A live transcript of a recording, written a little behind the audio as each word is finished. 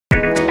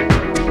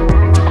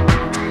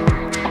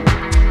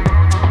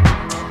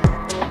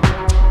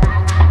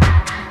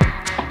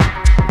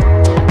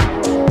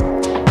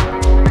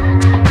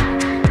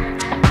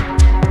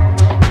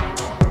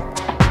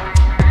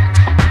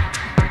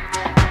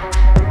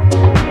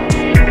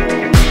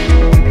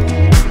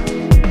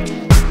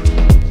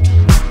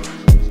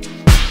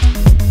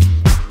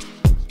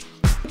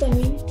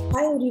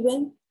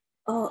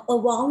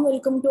warm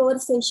welcome to our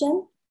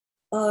session.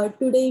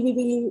 Today we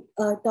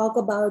will talk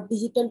about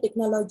digital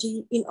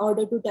technology in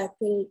order to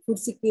tackle food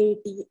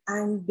security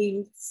and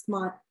build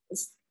smart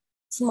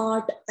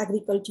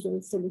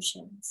agricultural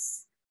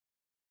solutions.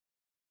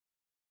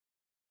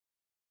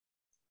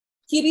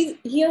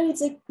 Here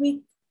is a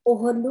quick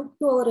overlook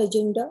to our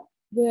agenda,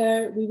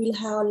 where we will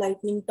have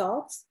lightning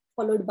talks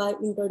followed by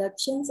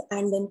introductions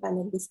and then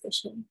panel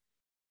discussion.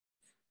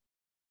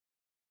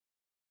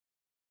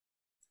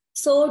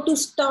 So to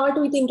start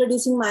with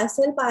introducing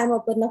myself, I am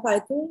Aparna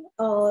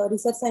Falke,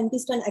 research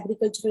scientist and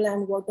agricultural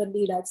and water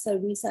lead at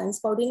Survey Science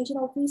Coordination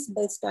Office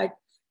based at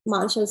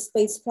Marshall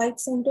Space Flight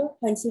Center,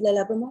 Huntsville,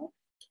 Alabama.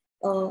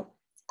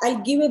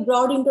 I'll give a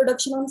broad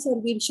introduction on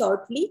Survey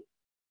shortly,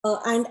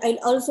 and I'll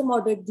also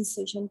moderate this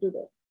session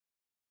today.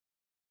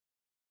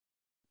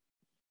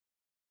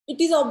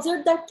 It is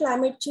observed that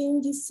climate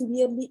change is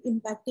severely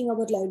impacting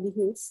our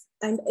livelihoods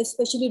and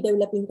especially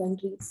developing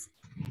countries.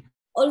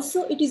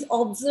 Also, it is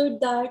observed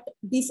that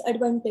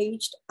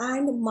disadvantaged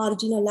and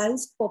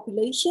marginalized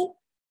population,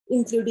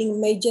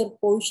 including major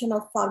portion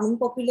of farming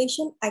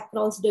population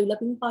across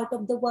developing part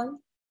of the world,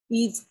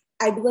 is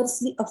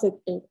adversely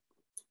affected.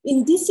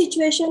 In this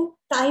situation,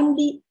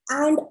 timely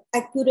and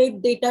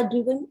accurate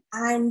data-driven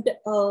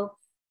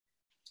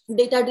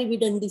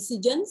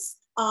decisions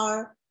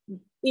are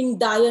in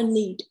dire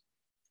need.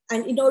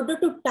 And in order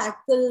to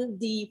tackle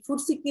the food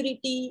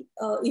security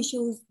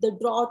issues, the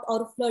drought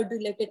or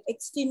flood-related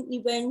extreme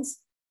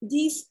events,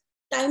 these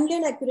timely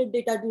and accurate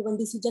data-driven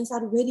decisions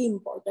are very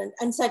important.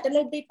 And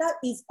satellite data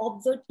is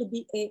observed to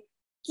be a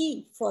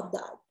key for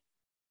that.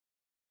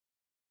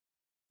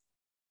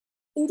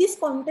 In this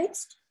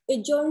context, a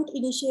joint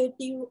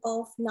initiative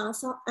of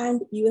NASA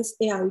and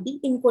USAID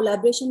in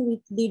collaboration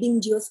with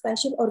leading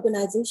geospatial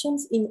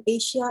organizations in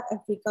Asia,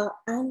 Africa,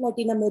 and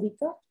Latin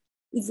America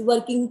is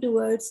working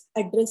towards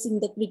addressing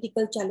the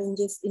critical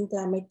challenges in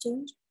climate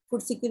change,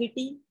 food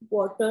security,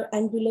 water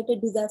and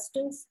related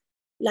disasters,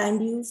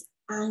 land use,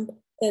 and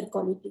air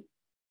quality.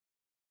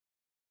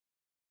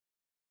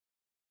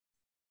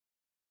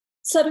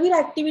 Survey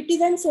activities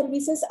and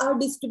services are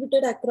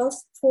distributed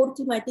across 4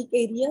 thematic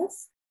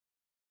areas.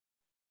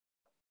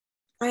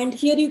 And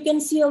here you can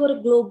see our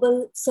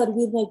global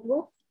survey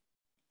network.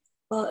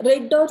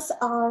 Red dots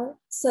are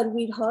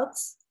survey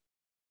hubs.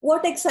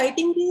 What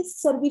exciting is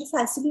Survey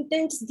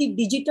facilitates the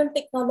digital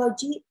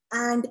technology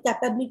and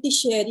capability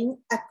sharing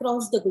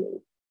across the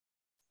globe.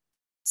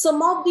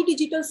 Some of the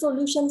digital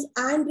solutions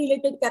and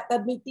related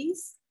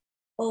capabilities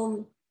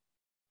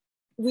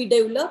we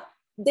develop,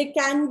 they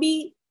can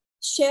be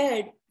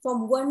shared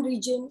from one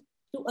region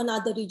to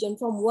another region,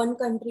 from one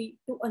country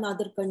to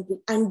another country,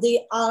 and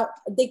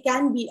they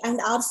can be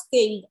and are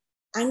scaled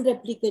and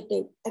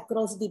replicated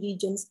across the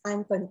regions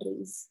and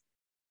countries.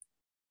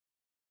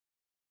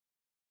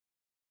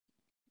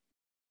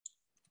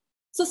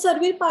 So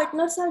survey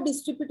partners are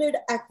distributed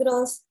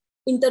across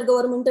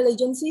intergovernmental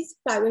agencies,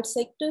 private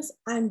sectors,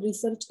 and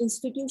research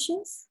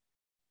institutions.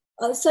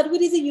 Survey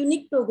is a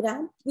unique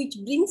program which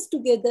brings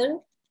together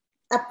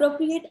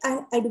appropriate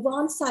and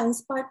advanced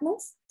science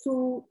partners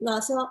through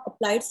NASA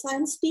Applied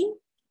Science team,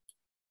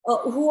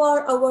 who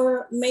are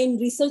our main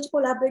research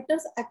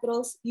collaborators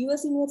across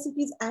US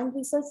universities and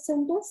research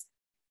centers,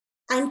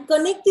 and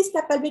connect these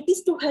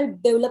capabilities to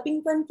help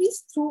developing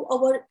countries through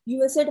our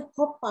USAID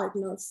hub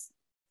partners,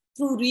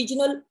 through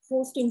regional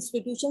host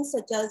institutions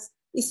such as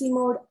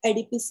ICTforAg,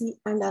 ADPC,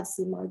 and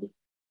RCMRD.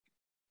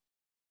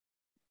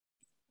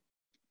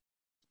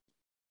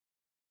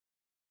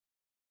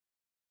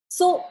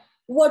 So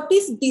what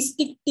is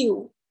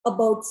distinctive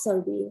about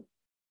survey?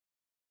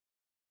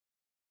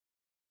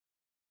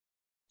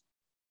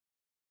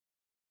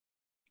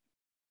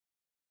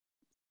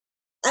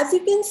 As you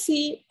can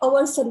see,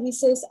 our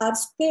services are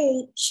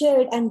scaled,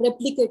 shared, and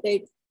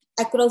replicated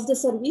across the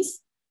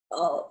service,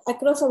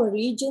 across our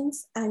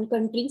regions and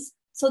countries.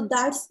 So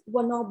that's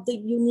one of the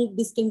unique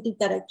distinctive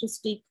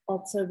characteristics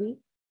of survey.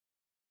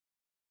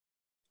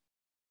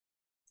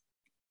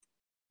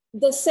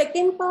 The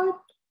second part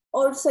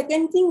or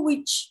second thing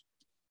which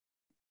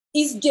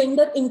is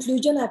gender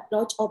inclusion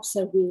approach of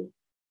survey.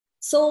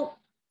 So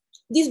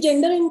this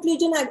gender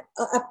inclusion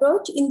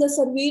approach in the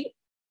survey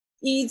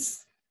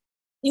is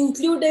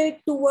included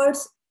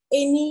towards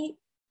any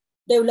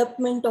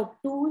development of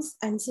tools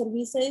and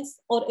services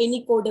or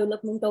any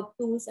co-development of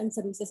tools and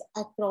services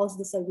across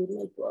the survey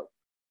network.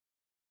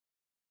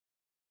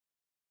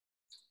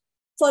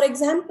 For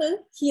example,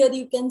 here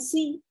you can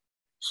see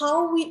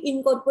how we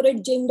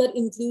incorporate gender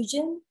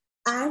inclusion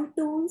and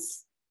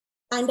tools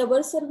and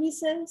our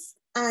services,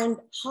 and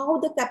how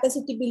the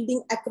capacity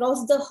building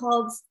across the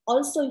hubs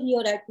also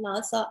here at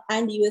NASA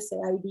and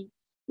USAID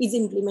is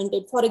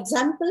implemented. For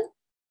example,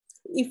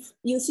 if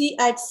you see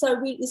at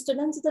Survey Eastern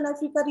and Southern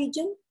Africa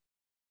region,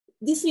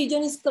 this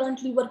region is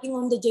currently working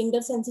on the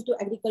gender sensitive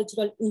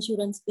agricultural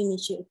insurance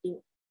initiative.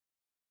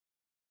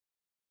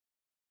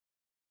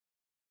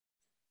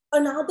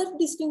 Another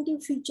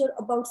distinctive feature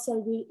about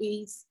survey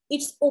is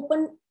its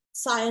open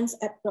science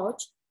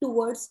approach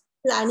towards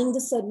planning the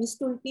service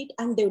toolkit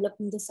and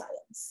developing the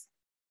science.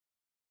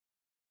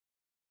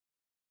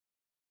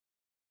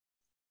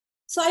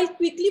 So I'll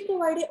quickly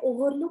provide an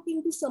overlook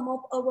into some of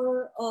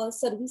our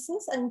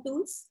services and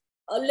tools.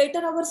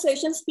 Later, our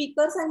session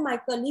speakers and my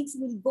colleagues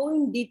will go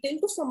in detail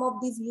to some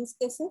of these use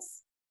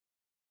cases.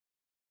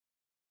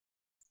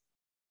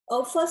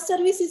 First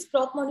service is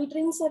crop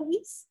monitoring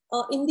service.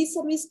 In this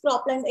service,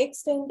 cropland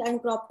extent and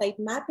crop type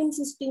mapping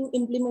system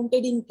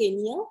implemented in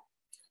Kenya.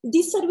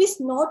 This service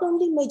not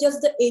only measures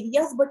the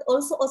areas, but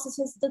also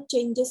assesses the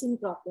changes in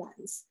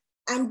croplands.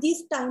 And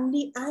these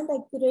timely and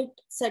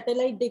accurate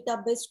satellite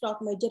data-based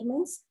crop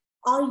measurements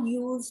are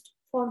used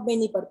for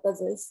many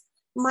purposes.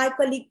 My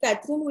colleague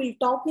Catherine will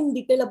talk in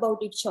detail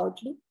about it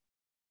shortly.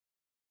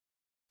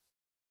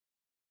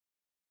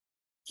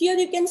 Here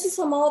you can see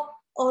some of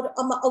our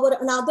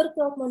another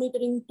crop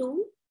monitoring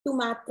tool to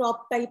map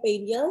crop type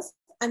areas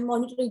and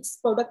monitor its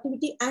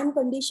productivity and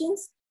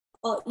conditions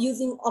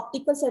using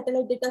optical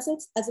satellite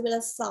datasets as well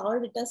as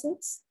SAR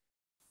datasets.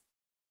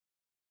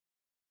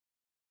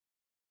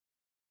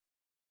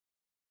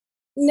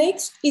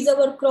 Next is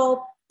our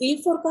crop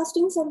yield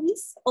forecasting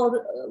service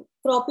or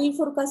crop yield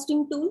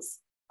forecasting tools.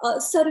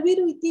 Survey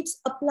with its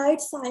applied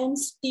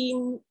science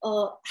team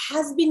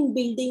has been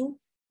building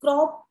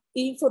crop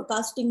yield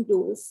forecasting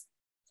tools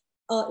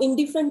in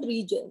different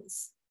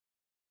regions.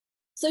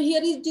 So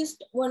here is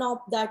just one of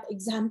that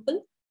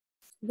example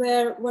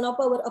where one of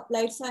our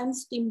applied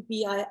science team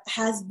PI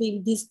has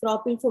built this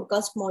crop yield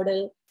forecast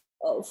model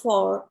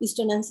for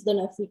Eastern and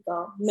Southern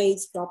Africa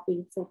maize crop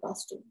yield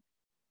forecasting.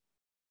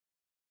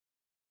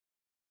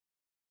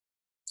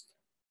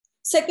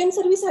 Second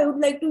service I would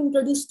like to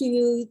introduce to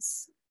you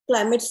is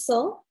Climate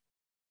Serve.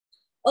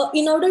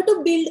 In order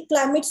to build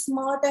climate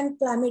smart and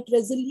climate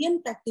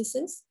resilient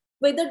practices,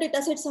 weather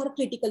datasets are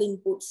critical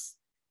inputs.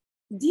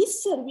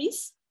 This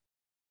service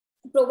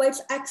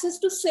provides access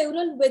to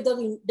several weather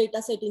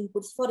dataset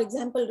inputs. For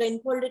example,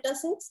 rainfall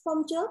datasets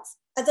from charts.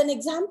 As an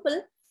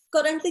example,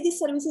 currently this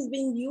service is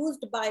being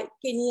used by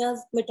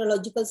Kenya's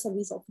meteorological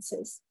service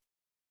offices.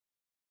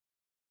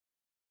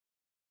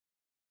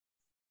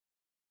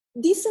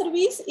 This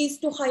service is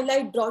to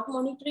highlight drought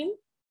monitoring.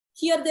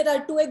 Here there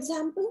are two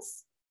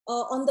examples.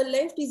 On the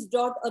left is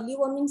drought early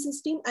warning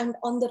system and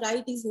on the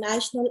right is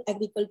National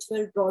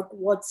Agricultural Drought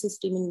Watch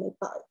system in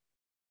Nepal.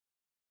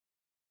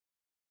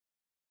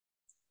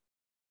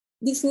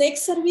 This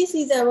next service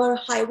is our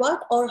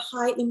HiWatt or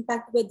High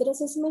Impact Weather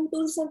Assessment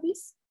Tool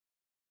service.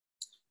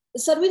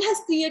 The service has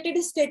created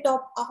a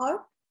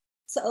state-of-the-art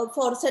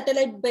for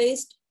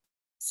satellite-based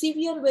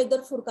severe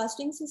weather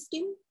forecasting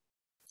system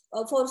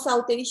for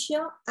South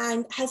Asia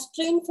and has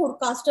trained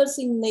forecasters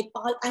in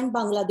Nepal and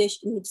Bangladesh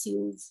in its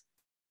use.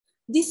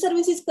 This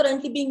service is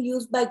currently being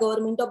used by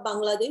government of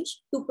Bangladesh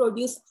to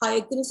produce high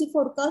accuracy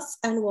forecasts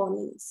and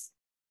warnings.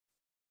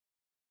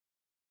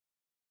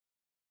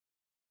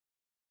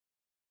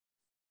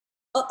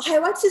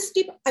 HiWatt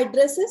system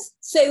addresses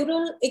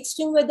several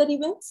extreme weather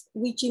events,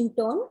 which in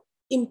turn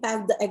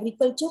impact the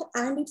agriculture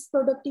and its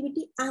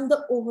productivity and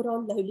the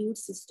overall livelihood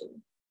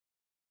system.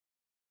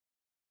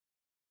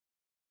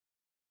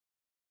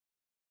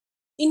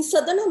 In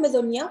southern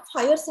Amazonia,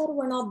 fires are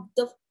one of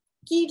the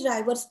key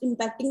drivers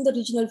impacting the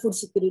regional food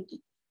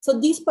security. So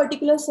this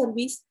particular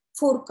service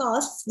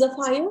forecasts the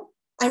fire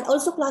and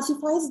also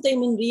classifies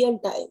them in real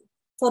time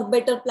for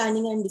better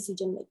planning and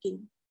decision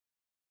making.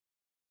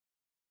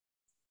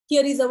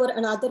 Here is our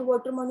another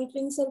water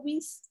monitoring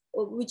service,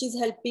 which is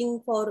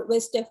helping for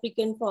West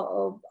African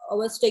for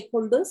our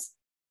stakeholders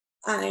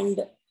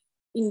and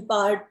in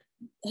part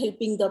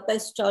helping the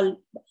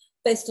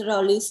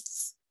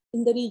pastoralists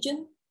in the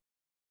region.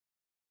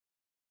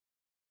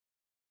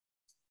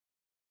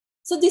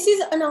 So this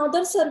is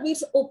another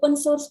service open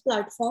source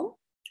platform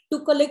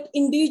to collect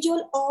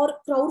individual or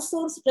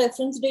crowdsourced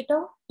reference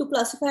data to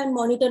classify and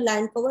monitor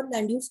land cover,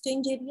 land use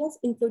change areas,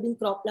 including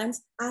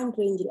croplands and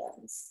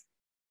rangelands.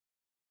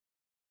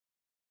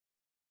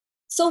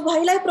 So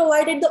while I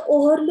provided the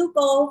overlook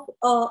of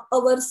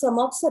our sum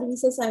of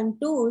services and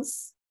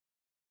tools,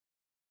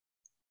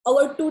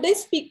 our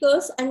today's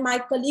speakers and my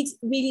colleagues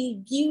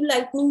will give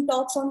lightning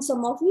talks on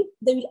some of it.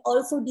 They will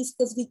also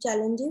discuss the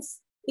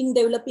challenges in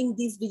developing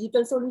these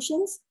digital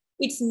solutions,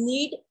 its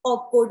need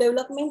of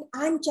co-development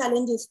and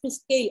challenges to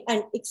scale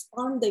and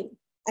expand them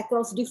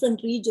across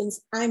different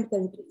regions and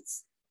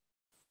countries.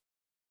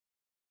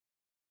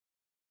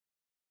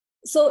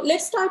 So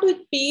let's start with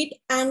Pete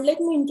and let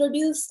me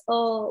introduce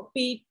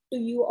Pete to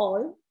you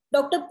all.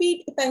 Dr.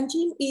 Pete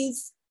Epanchin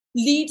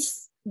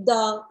leads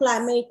the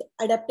climate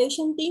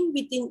adaptation team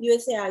within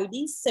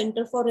USAID's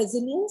Center for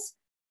Resilience.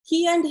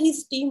 He and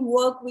his team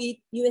work with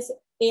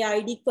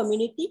USAID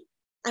community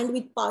and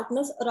with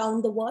partners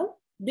around the world,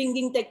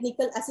 bringing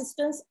technical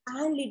assistance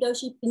and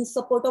leadership in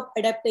support of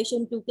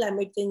adaptation to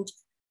climate change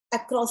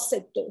across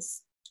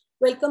sectors.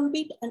 Welcome,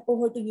 Pete, and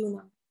over to you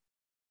now.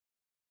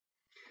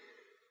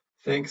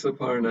 Thanks,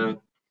 Aparna.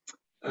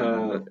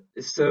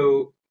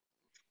 So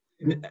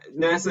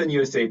NASA and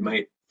USAID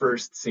might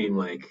first seem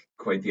like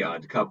quite the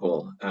odd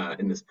couple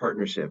in this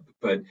partnership,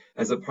 but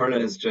as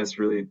Aparna has just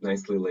really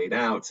nicely laid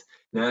out,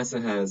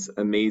 NASA has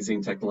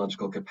amazing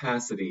technological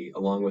capacity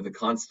along with a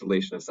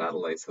constellation of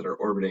satellites that are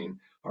orbiting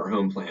our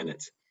home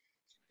planet.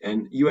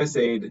 And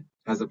USAID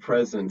has a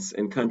presence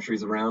in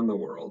countries around the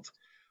world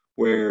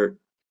where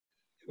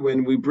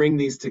when we bring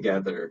these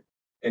together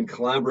and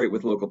collaborate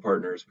with local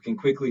partners, we can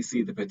quickly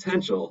see the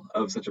potential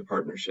of such a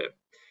partnership.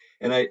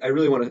 And I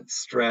really want to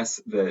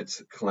stress that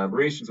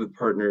collaborations with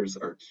partners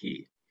are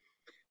key.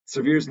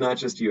 Severe is not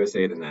just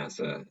USAID and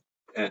NASA,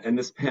 and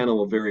this panel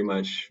will very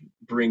much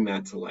bring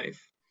that to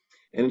life.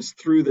 And it's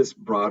through this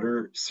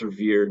broader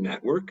Severe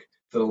network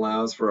that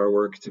allows for our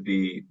work to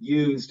be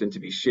used and to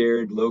be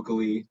shared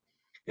locally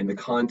in the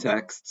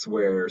contexts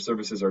where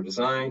services are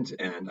designed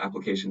and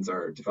applications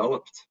are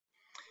developed.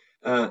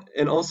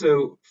 And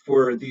also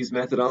for these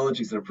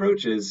methodologies and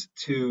approaches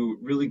to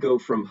really go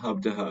from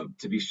hub to hub,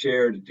 to be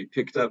shared, to be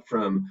picked up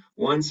from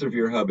one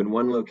Severe hub in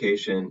one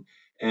location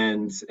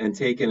and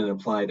taken and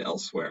applied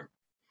elsewhere.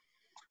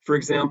 For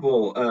example,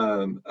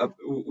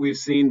 we've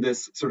seen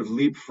this sort of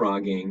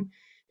leapfrogging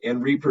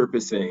and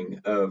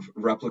repurposing of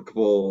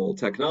replicable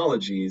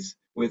technologies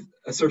with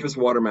a surface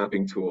water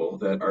mapping tool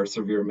that our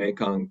Severe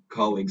Mekong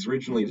colleagues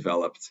originally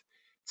developed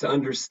to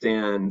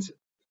understand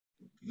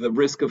the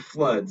risk of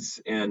floods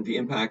and the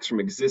impacts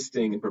from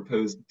existing and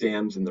proposed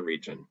dams in the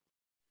region.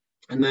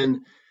 And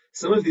then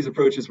some of these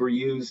approaches were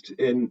used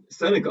in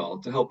Senegal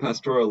to help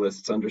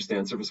pastoralists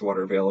understand surface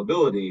water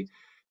availability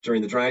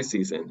during the dry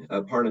season.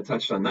 Parna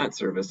touched on that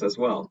service as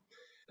well.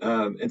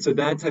 And so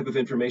that type of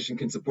information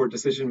can support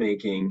decision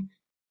making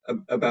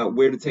about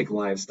where to take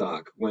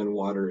livestock when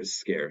water is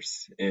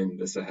scarce in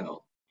the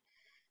Sahel.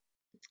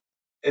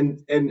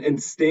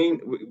 And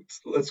staying,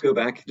 let's go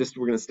back,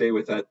 we're going to stay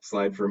with that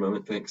slide for a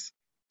moment, thanks.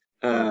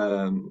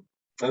 I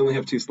only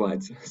have 2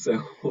 slides,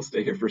 so we'll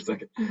stay here for a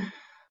second.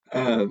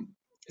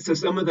 So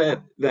some of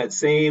that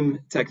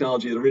same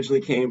technology that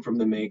originally came from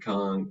the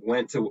Mekong,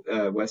 went to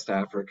West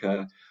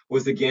Africa,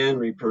 was again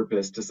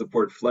repurposed to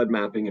support flood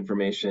mapping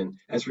information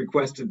as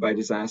requested by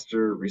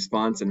disaster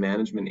response and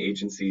management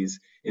agencies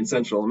in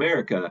Central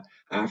America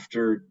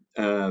after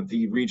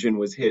the region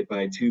was hit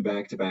by 2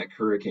 back-to-back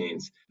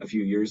hurricanes a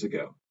few years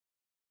ago.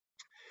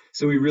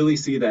 So we really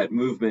see that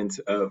movement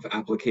of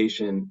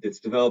application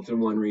that's developed in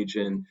one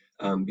region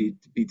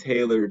be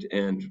tailored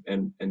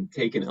and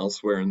taken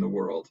elsewhere in the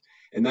world.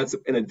 And that's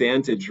an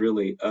advantage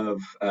really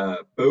of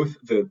both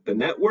the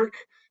network,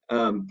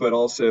 but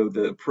also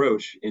the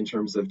approach in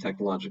terms of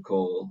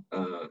technological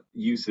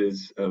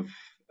uses of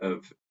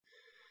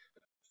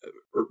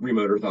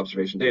remote Earth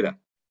observation data.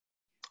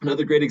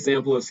 Another great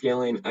example of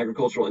scaling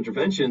agricultural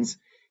interventions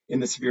in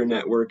the Severe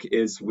network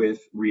is with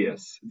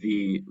RIAS,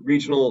 the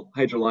Regional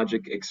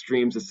Hydrologic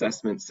Extremes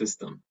Assessment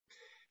System.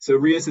 So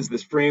RIAS is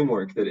this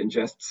framework that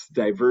ingests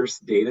diverse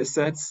data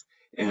sets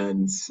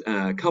and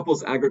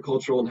couples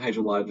agricultural and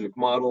hydrologic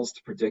models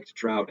to predict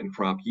drought and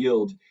crop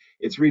yield.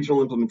 Its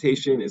regional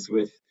implementation is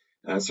with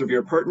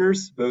Severe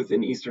partners, both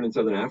in Eastern and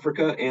Southern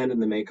Africa and in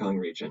the Mekong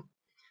region.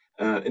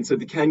 And so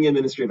the Kenya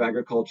Ministry of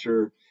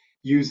Agriculture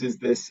uses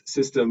this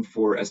system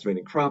for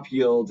estimating crop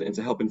yield and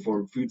to help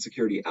inform food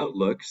security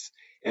outlooks.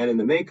 And in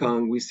the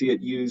Mekong, we see it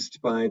used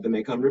by the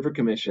Mekong River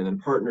Commission and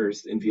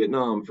partners in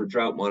Vietnam for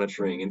drought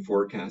monitoring and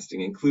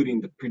forecasting,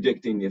 including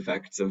predicting the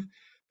effects of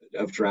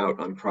drought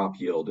on crop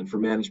yield and for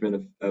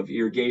management of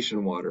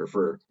irrigation water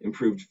for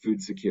improved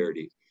food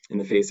security in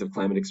the face of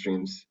climate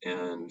extremes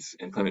and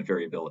climate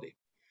variability.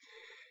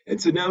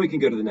 And so now we can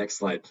go to the next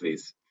slide,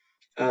 please.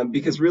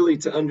 Because really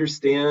to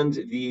understand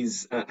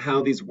these,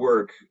 how these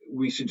work,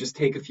 we should just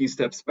take a few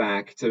steps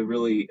back to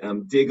really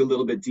dig a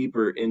little bit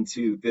deeper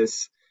into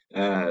this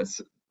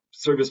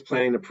service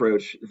planning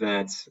approach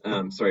that,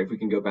 sorry, if we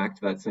can go back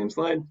to that same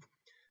slide,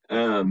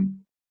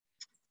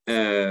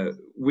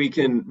 we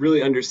can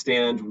really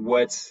understand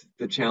what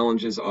the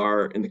challenges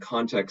are and the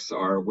contexts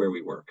are where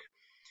we work.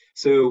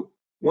 So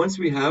once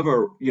we have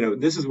our,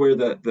 this is where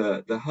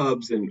the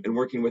hubs and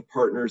working with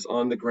partners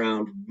on the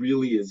ground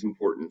really is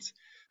important.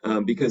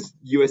 Because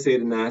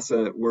USAID and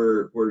NASA,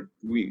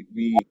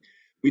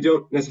 we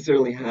don't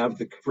necessarily have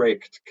the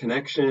correct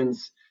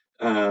connections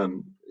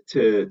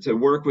to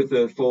work with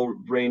a full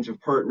range of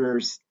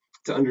partners,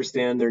 to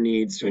understand their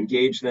needs, to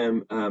engage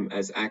them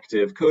as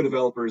active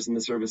co-developers in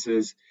the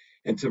services,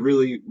 and to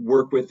really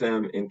work with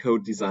them in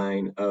code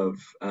design of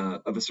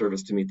a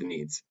service to meet the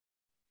needs.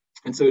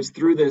 And so it's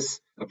through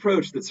this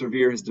approach that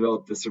Severe has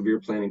developed the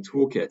Severe Planning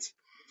Toolkit.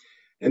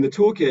 And the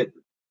toolkit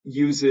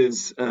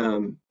uses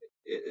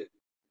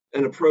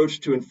an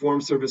approach to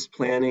inform service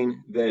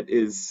planning that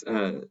is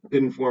been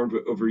informed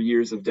over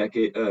years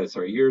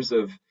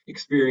of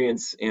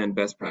experience and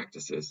best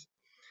practices.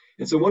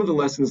 And so one of the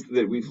lessons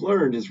that we've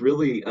learned is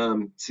really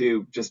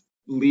to just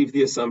leave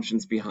the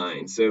assumptions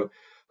behind. So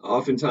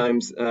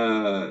oftentimes,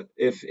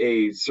 if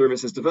a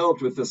service is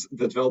developed with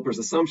the developer's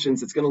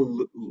assumptions,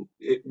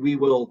 we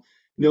will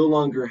no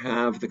longer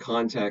have the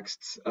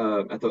context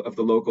of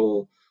the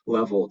local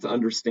level to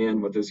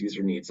understand what those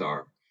user needs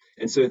are.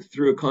 And so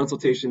through a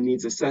consultation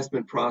needs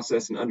assessment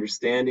process and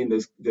understanding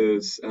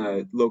those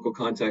local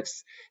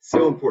contexts,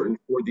 so important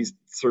for these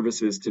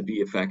services to be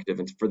effective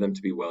and for them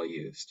to be well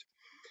used.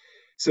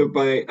 So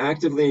by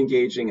actively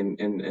engaging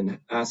and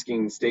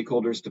asking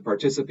stakeholders to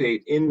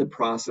participate in the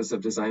process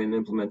of designing and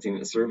implementing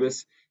a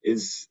service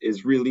is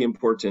really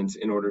important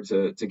in order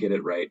to get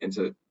it right and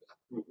to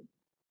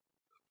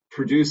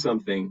produce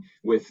something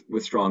with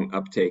strong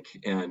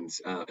uptake and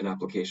an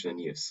application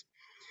and use.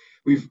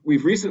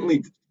 We've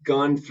recently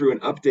gone through an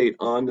update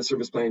on the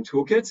service planning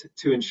toolkit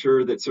to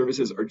ensure that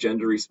services are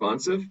gender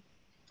responsive.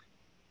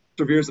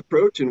 Servier's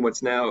approach and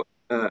what's now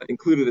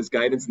included as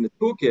guidance in the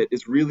toolkit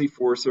is really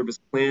for service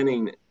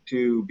planning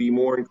to be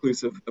more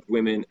inclusive of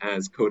women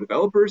as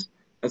co-developers,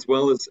 as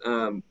well as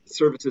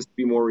services to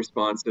be more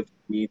responsive to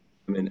needs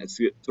of women as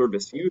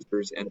service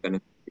users and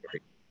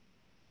beneficiaries.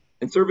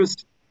 And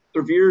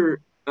Servier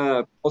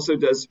also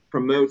does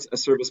promote a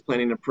service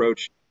planning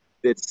approach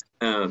that's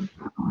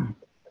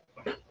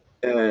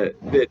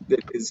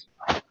that is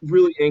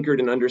really anchored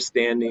in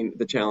understanding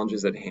the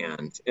challenges at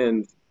hand.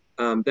 And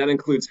that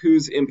includes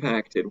who's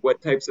impacted,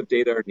 what types of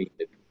data are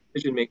needed,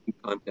 decision-making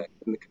context,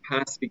 and the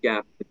capacity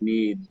gap and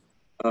need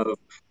to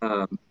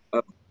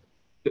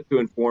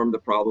inform the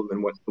problem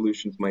and what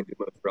solutions might be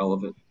most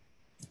relevant.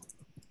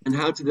 And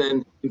how to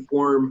then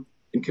inform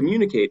and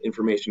communicate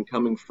information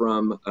coming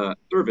from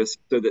service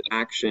so that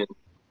action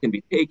can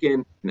be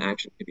taken and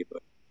action can be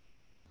put.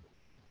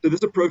 So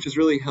this approach has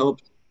really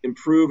helped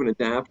improve and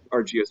adapt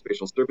our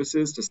geospatial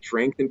services to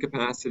strengthen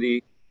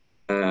capacity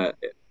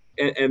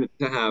and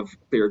to have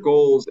clear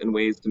goals and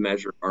ways to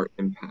measure our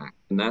impact.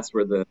 And that's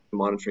where the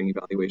monitoring,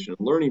 evaluation,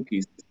 and learning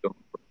piece is so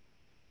important.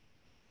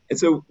 And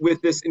so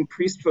with this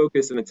increased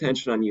focus and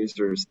attention on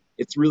users,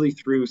 it's really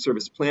through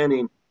service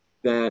planning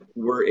that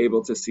we're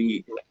able to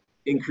see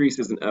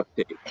increases in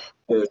uptake,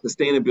 the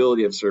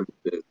sustainability of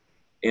services,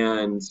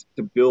 and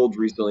to build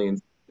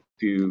resilience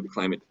to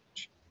climate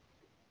change.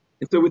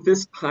 And so with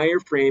this higher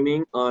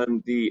framing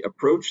on the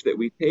approach that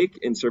we take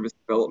in service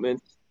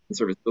development and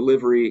service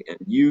delivery and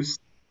use,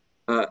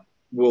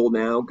 we'll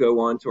now go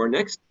on to our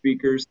next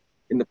speakers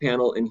in the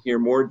panel and hear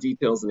more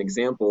details and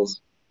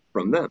examples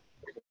from them.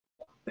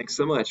 Thanks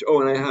so much.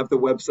 Oh, and I have the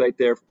website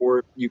there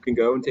for you can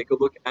go and take a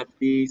look at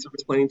the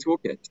service planning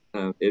toolkit.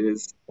 It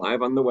is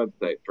live on the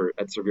website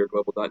at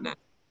servierglobal.net.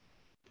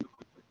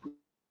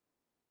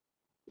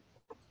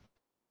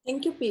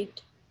 Thank you,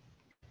 Pete.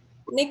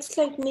 Next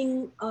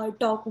lightning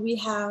talk we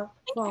have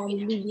from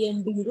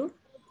Lilian Bingu.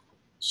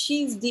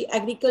 She is the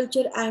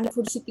Agriculture and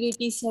Food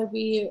Security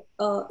Survey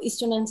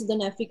Eastern and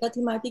Southern Africa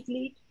thematic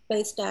lead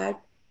based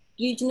at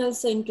Regional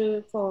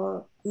Center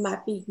for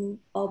Mapping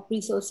of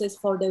Resources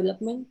for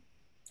Development,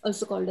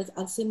 also called as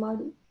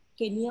RCMRD,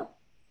 Kenya,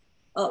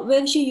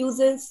 where she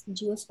uses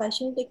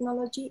geospatial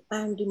technology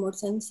and remote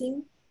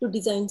sensing to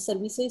design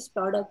services,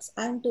 products,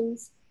 and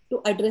tools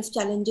to address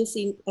challenges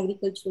in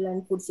agricultural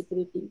and food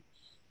security.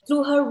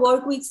 Through her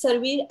work with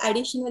Survey,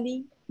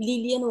 additionally,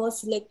 Lilian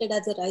was selected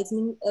as a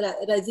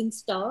rising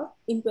star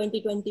in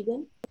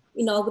 2021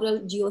 inaugural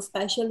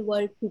Geospatial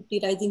World 50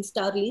 Rising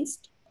Star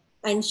list,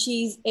 and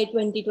she's a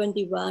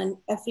 2021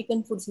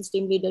 African Food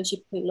System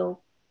Leadership Fellow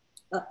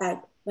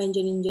at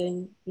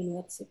Wageningen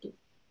University.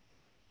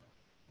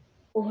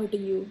 Over to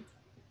you,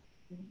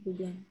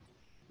 Lilian.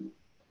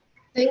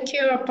 Thank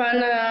you,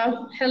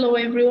 Aparna. Hello,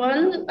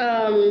 everyone.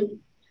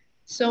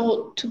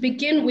 So to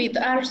begin with,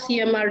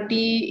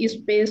 RCMRD is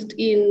based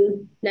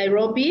in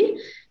Nairobi,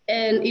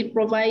 and it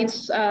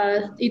provides,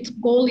 its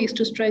goal is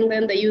to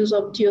strengthen the use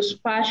of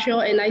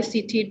geospatial and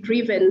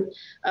ICT-driven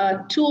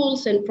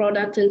tools and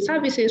products and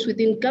services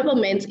within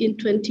governments in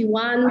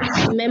 21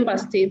 member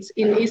states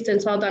in East and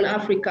Southern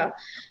Africa.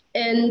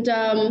 And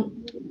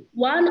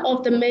one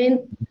of the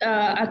main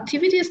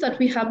activities that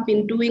we have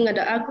been doing at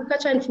the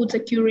Agriculture and Food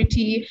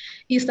Security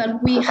is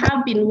that we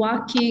have been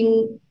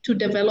working to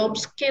develop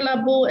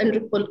scalable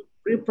and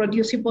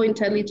reproducible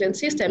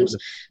intelligence systems.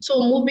 So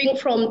moving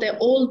from the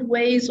old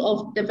ways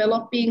of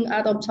developing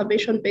Earth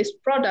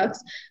observation-based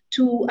products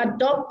to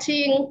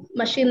adopting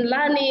machine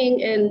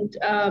learning and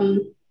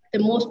the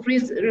most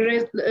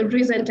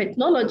recent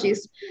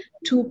technologies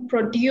to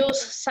produce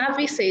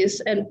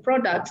services and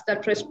products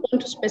that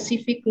respond to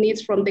specific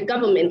needs from the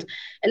government.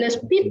 And as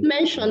Pete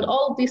mentioned,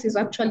 all this is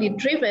actually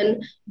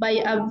driven by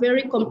a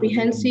very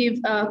comprehensive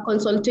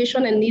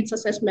consultation and needs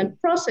assessment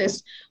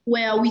process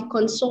where we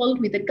consult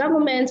with the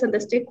governments and the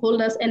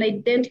stakeholders and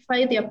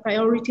identify their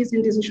priorities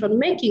in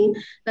decision-making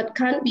that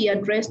can be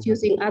addressed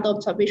using other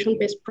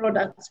observation-based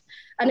products.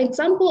 An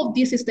example of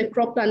this is the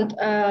cropland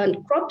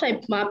crop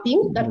type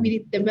mapping that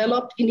we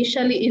developed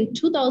initially in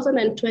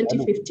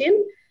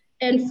 2015,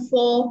 and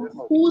for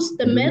whose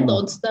the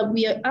methods that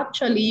we are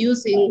actually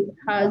using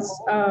has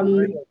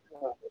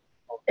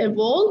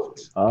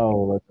evolved.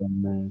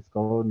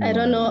 I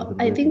don't know,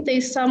 I think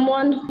there's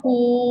someone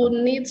who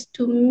needs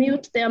to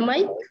mute their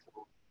mic.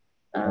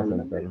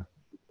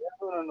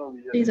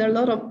 There's a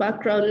lot of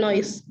background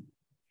noise.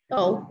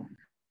 Oh.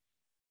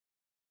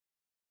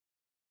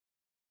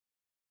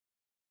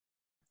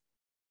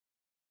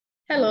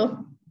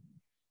 Hello.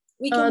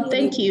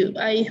 Thank you.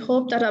 I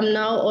hope that I'm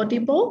now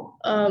audible.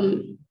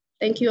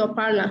 Thank you,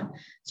 Aparna.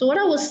 So what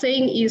I was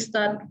saying is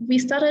that we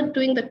started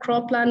doing the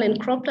cropland and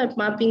crop type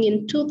mapping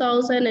in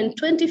 2000 and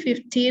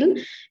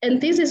 2015,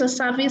 and this is a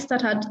service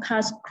that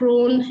has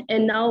grown,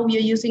 and now we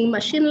are using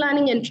machine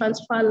learning and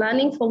transfer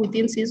learning for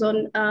within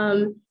season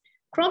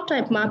crop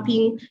type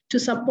mapping to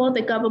support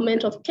the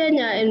government of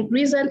Kenya, and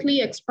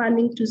recently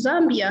expanding to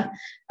Zambia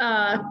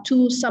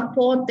to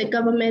support the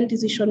government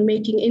decision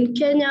making. In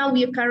Kenya,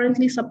 we are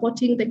currently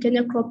supporting the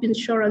Kenya Crop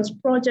Insurance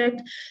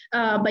Project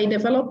by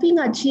developing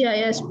a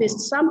GIS-based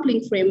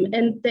sampling frame,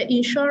 and the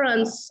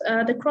insurance,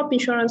 the crop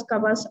insurance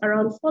covers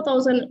around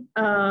 4,000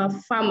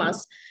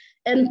 farmers.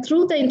 And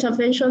through the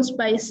interventions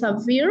by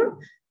Savir,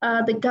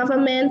 the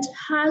government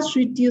has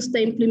reduced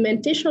the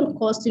implementation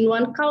cost in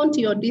one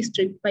county or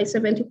district by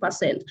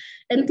 70%.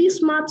 And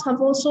these maps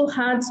have also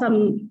had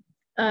some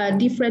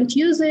different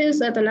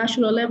uses at the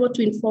national level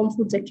to inform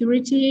food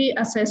security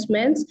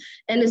assessments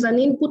and as an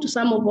input to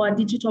some of our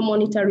digital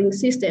monitoring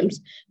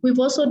systems. We've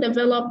also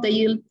developed the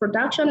yield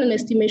production and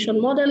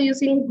estimation model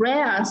using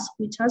REAS,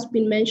 which has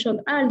been mentioned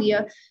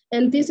earlier,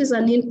 and this is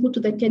an input to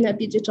the Kenya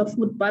Digital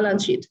Food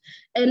Balance Sheet.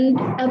 And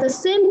at the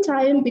same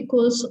time,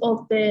 because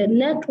of the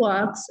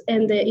networks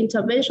and the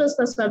interventions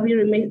that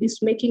Savir is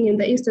making in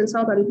the Eastern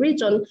Southern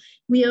region,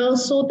 we are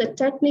also the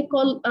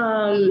technical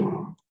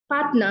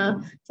partner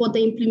for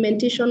the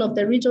implementation of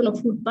the regional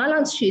food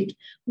balance sheet,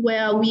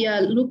 where we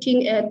are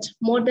looking at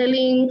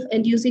modeling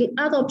and using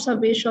other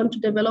observation to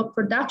develop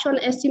production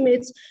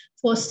estimates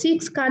for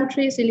 6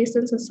 countries in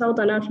Eastern and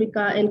Southern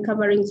Africa and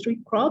covering 3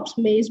 crops,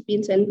 maize,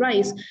 beans, and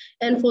rice.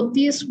 And for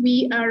this,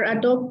 we are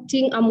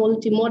adopting a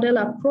multi-model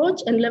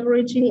approach and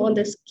leveraging on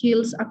the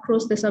skills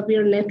across the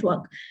Savir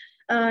network.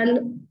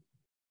 And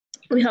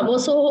we have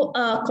also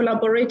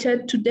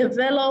collaborated to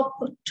develop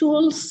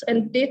tools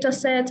and data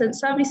sets and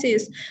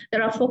services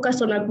that are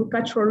focused on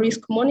agricultural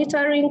risk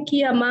monitoring.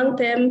 Key among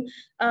them,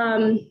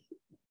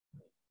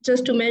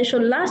 just to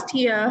mention, last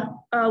year,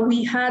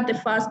 we had the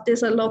first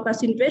desert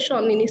locust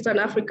invasion in Eastern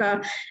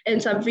Africa, and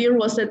Savir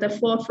was at the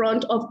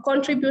forefront of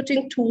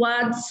contributing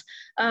towards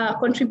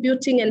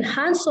contributing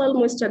enhanced soil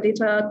moisture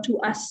data to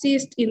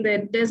assist in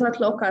the desert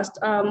locust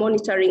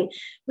monitoring.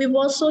 We've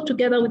also,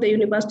 together with the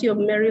University of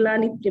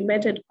Maryland,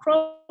 implemented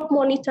crop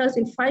monitors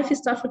in 5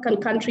 East African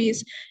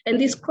countries, and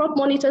these crop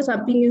monitors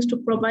are being used to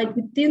provide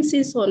within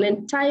season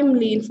and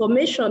timely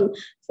information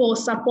for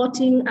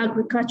supporting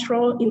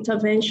agricultural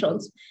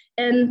interventions.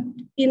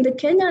 And in the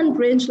Kenyan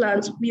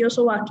rangelands, we're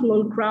also working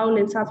on ground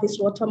and surface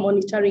water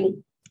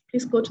monitoring.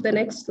 Please go to the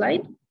next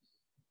slide.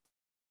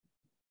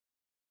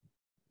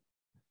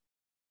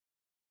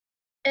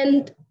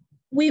 And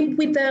with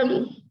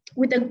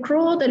the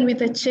growth and with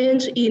the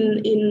change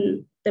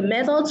in the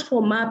methods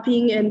for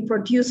mapping and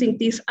producing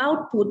these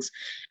outputs,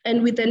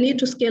 and with the need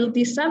to scale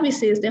these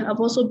services, there have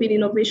also been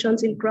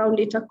innovations in ground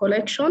data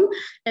collection.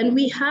 And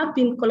we have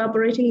been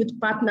collaborating with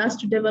partners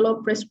to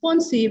develop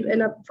responsive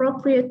and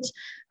appropriate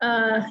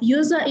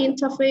user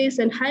interface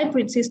and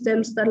hybrid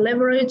systems that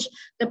leverage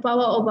the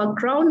power of our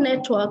ground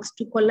networks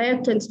to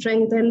collect and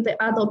strengthen the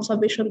other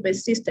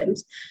observation-based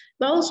systems.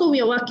 But also we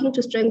are working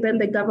to strengthen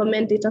the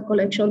government data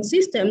collection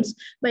systems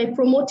by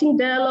promoting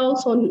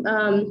dialogues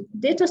on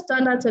data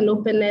standards and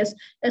openness,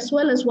 as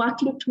well as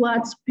working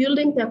towards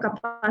building their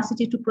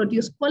capacity to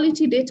produce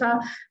quality data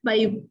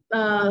by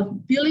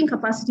building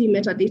capacity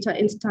metadata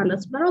and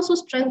standards, but also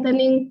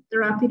strengthening the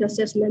rapid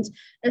assessments.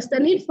 As the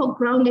need for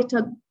ground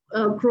data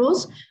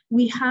grows,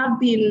 we have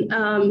been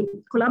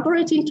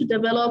collaborating to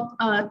develop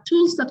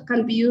tools that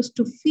can be used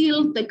to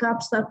fill the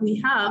gaps that we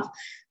have,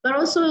 but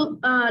also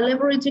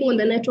leveraging on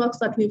the networks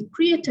that we've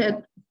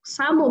created,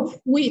 some of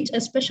which,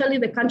 especially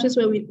the countries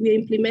where we're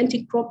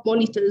implementing crop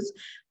monitors,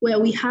 where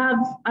we have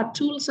a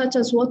tool such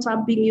as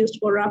WhatsApp being used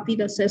for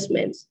rapid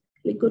assessments.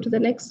 Can we go to the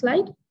next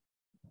slide?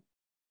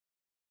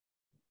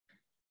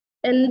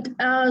 And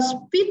as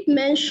Pete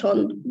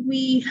mentioned,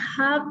 we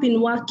have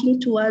been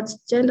working towards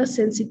gender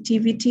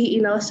sensitivity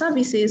in our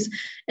services.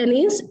 And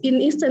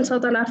in East and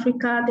Southern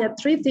Africa, there are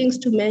 3 things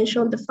to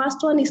mention. The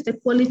first one is the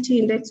Quality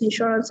Index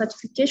Insurance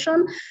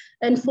Certification.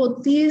 And for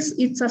this,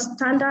 it's a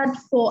standard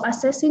for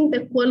assessing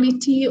the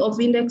quality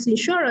of index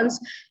insurance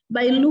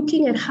by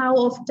looking at how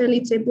often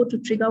it's able to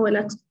trigger when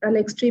an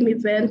extreme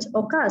event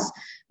occurs,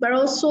 but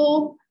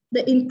also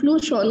the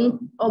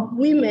inclusion of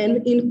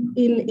women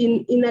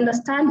in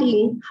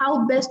understanding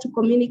how best to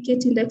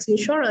communicate index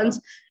insurance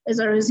as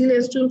a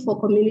resilience tool for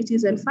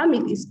communities and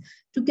families.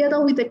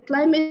 Together with the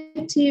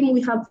climate team,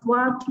 we have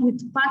worked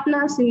with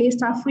partners in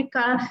East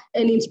Africa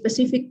and in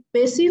specific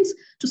basins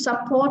to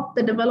support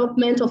the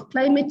development of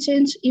climate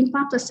change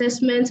impact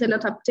assessments and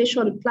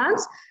adaptation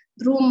plans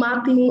through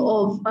mapping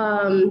of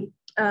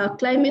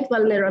climate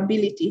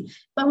vulnerability.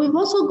 But we've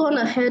also gone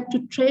ahead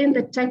to train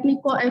the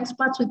technical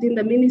experts within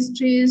the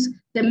ministries,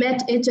 the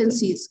Met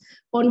agencies,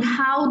 on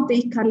how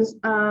they can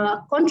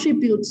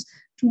contribute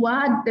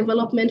toward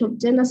development of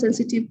gender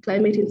sensitive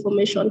climate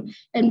information.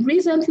 And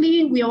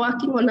recently we are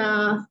working on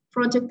a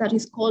project that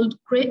is called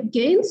Great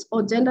Gains,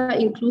 or Gender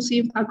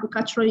Inclusive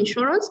Agricultural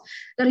Insurance,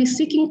 that is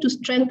seeking to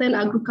strengthen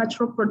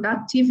agricultural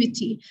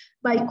productivity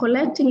by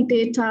collecting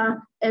data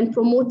and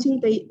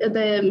promoting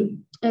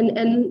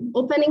and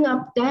opening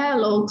up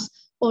dialogues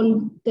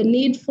on the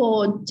need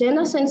for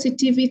gender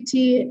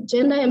sensitivity,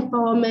 gender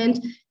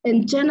empowerment,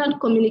 and gendered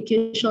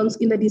communications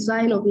in the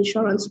design of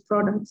insurance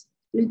products.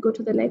 We'll go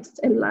to the next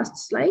and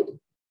last slide.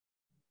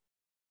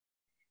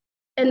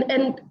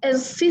 And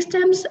as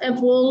systems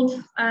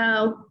evolve,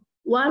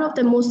 one of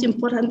the most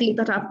important things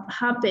that have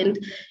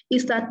happened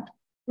is that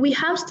we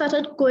have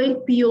started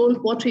going beyond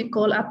what we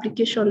call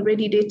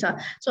application-ready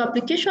data. So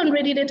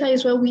application-ready data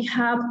is where we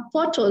have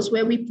portals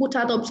where we put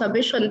out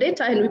observation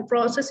data and we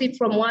process it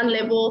from one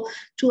level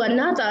to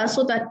another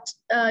so that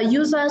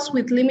users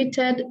with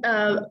limited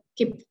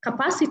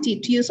capacity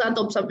to use that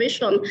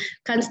observation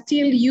can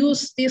still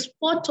use these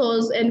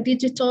portals and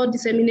digital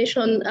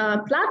dissemination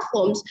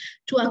platforms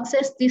to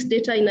access this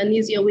data in an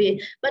easier way.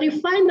 But you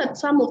find that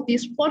some of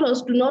these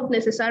portals do not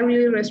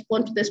necessarily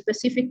respond to the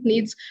specific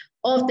needs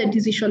of the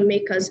decision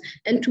makers.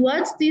 And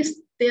towards this,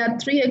 there are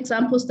three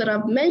examples that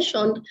I've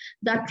mentioned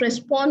that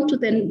respond to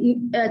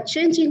the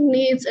changing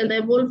needs and the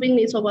evolving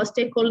needs of our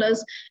stakeholders,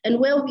 and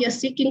where we are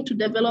seeking to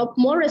develop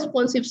more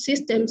responsive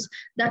systems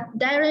that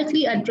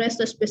directly address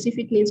the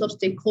specific needs of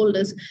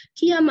stakeholders.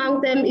 Key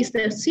among them is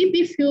the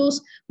CB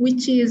Fuels,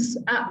 which is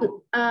a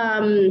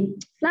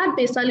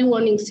flood-based early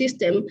warning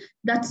system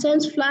that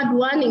sends flood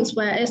warnings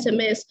via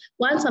SMS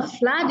once a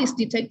flood is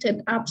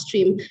detected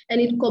upstream, and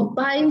it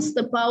combines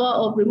the power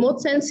of remote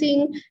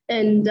sensing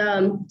and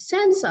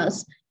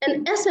sensors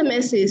and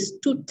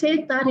SMSs to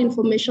take that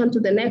information to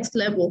the next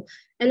level.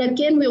 And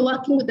again, we're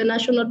working with the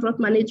National Drought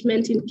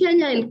Management in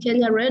Kenya and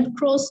Kenya Red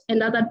Cross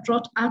and other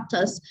drought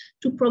actors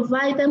to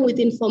provide them with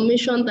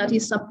information that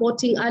is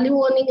supporting early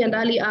warning and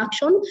early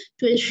action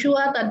to ensure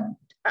that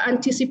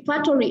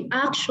anticipatory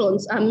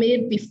actions are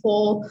made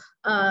before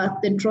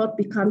the drought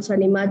becomes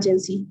an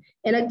emergency.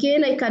 And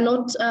again, I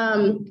cannot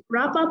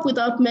wrap up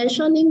without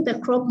mentioning the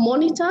crop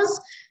monitors.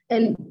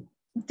 And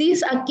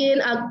these again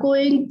are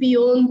going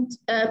beyond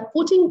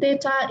putting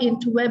data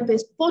into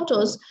web-based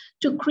portals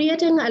to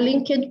creating a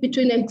linkage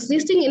between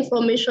existing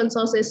information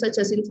sources, such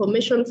as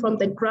information from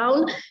the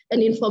ground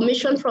and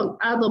information from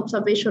other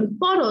observation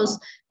portals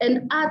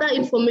and other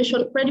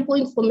information, credible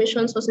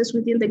information sources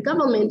within the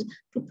government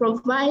to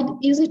provide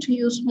easy to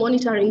use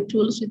monitoring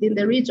tools within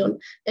the region.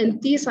 And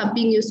these are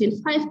being used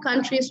in 5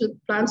 countries with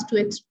plans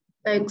to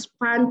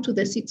expand to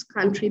the 6th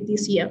country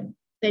this year.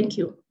 Thank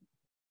you.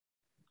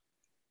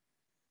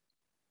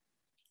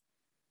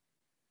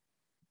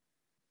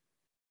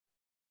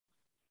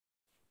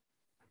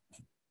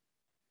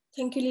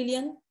 Thank you,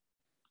 Lillian.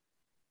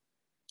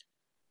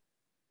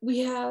 We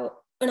have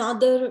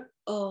another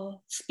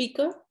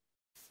speaker,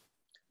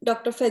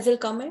 Dr. Faisal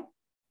Kameh.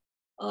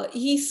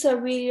 He is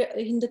Survey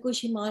Hindu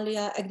Kush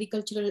Himalaya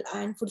Agricultural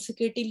and Food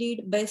Security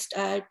Lead based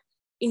at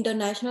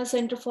International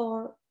Center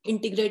for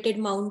Integrated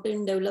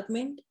Mountain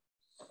Development.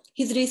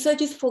 His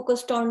research is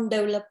focused on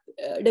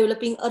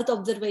developing Earth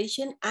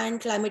observation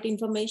and climate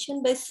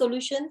information-based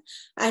solutions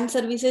and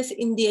services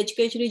in the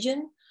HKH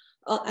region.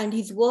 And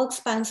his work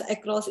spans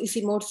across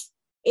ICTforAg's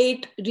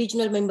 8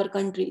 regional member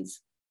countries,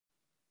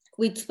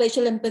 with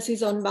special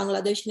emphasis on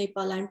Bangladesh,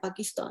 Nepal, and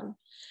Pakistan.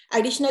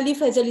 Additionally,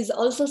 Faisal is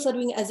also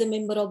serving as a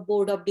member of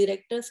Board of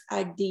Directors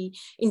at the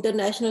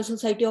International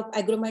Society of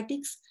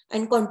Agromatics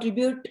and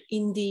contribute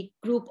in the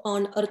group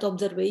on Earth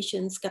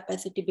observations,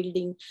 capacity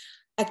building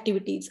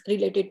activities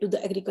related to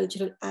the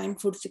agricultural and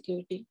food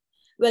security.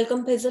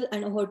 Welcome, Faisal,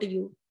 and over to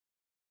you.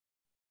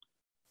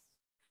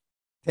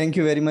 Thank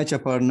you very much,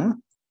 Aparna.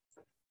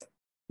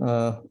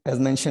 As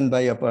mentioned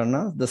by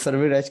Aparna, the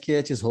Survey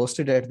HKH is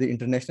hosted at the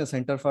International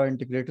Center for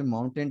Integrated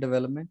Mountain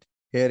Development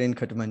here in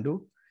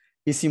Kathmandu.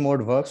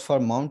 ICTforAg works for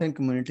mountain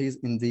communities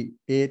in the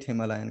 8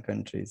 Himalayan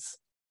countries.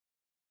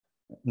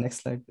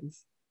 Next slide,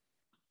 please.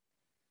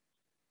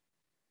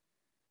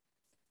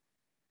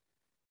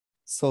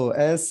 So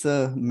as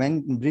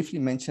briefly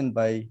mentioned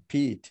by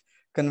Pete,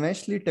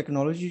 conventionally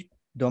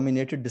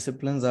technology-dominated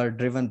disciplines are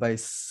driven by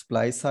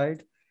supply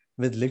side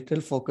with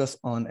little focus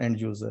on end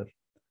user.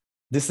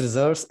 This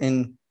results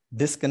in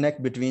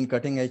disconnect between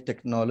cutting-edge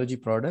technology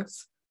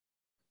products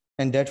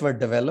and that were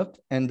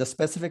developed and the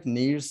specific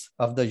needs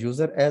of the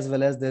user, as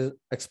well as their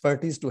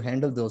expertise to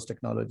handle those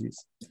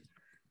technologies.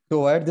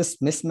 To avoid this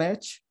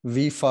mismatch,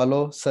 we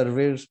follow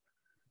survey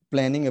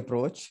planning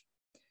approach,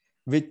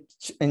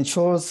 which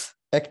ensures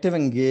active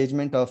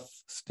engagement of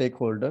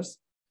stakeholders.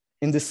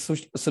 In this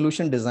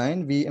solution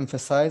design, we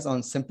emphasize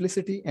on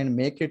simplicity and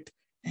make it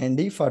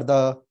handy for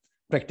the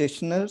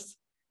practitioners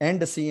and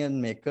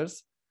decision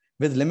makers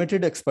with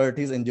limited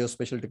expertise in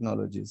geospatial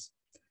technologies.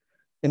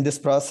 In this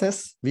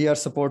process, we are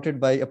supported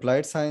by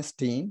applied science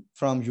team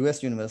from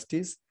US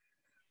universities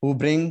who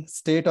bring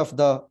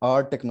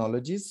state-of-the-art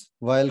technologies,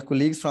 while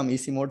colleagues from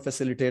ICTforAg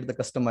facilitate the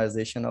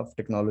customization of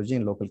technology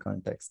in local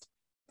context.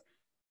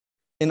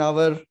 In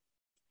our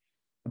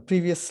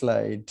previous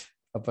slide,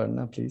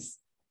 Aparna, please.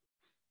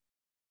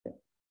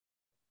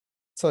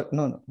 Sorry,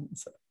 no.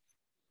 Sorry.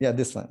 Yeah,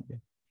 this one.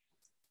 Yeah.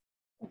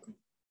 Okay.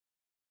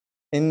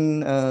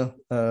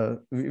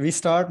 We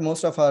start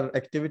most of our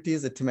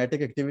activities,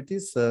 thematic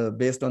activities,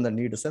 based on the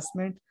need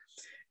assessment.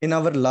 In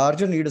our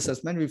larger need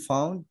assessment, we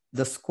found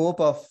the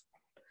scope of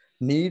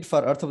need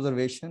for Earth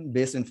observation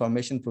based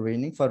information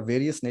provisioning for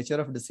various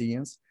nature of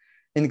decisions,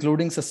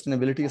 including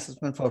sustainability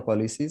assessment for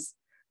policies,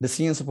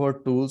 decision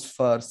support tools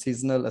for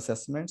seasonal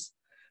assessments,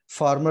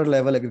 farmer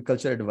level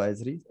agriculture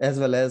advisory, as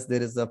well as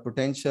there is a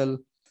potential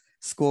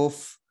scope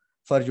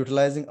for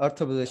utilizing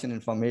Earth observation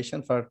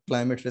information for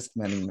climate risk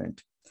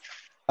management.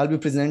 I'll be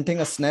presenting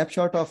a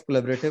snapshot of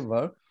collaborative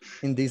work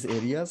in these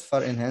areas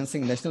for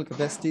enhancing national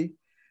capacity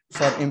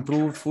for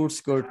improved food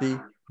security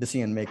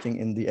decision-making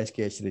in the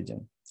HKH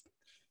region.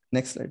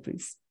 Next slide,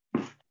 please.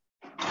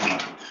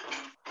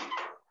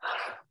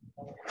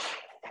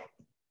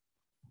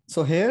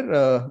 So here,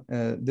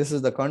 this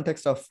is the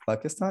context of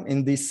Pakistan.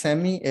 In the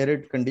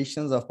semi-arid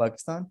conditions of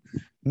Pakistan,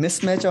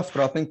 mismatch of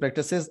cropping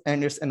practices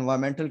and its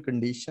environmental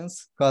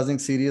conditions causing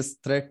serious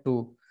threat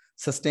to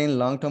sustain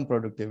long-term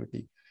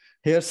productivity.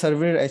 Here,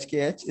 Surveyor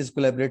HKH is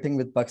collaborating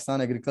with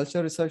Pakistan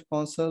Agriculture Research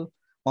Council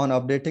on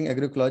updating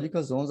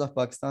agroecological zones of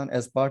Pakistan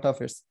as part of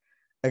its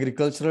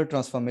agricultural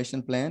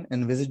transformation plan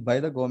envisaged by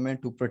the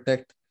government to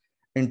protect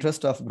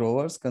interest of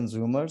growers,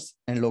 consumers,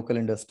 and local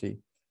industry.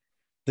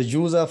 The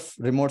use of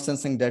remote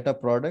sensing data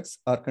products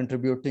are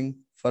contributing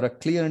for a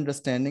clear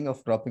understanding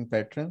of cropping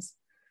patterns,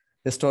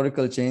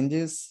 historical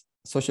changes,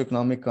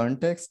 socioeconomic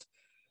context,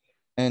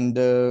 and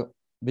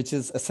which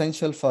is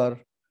essential for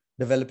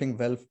developing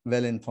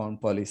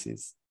well-informed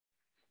policies.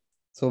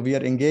 So we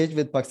are engaged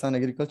with Pakistan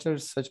Agriculture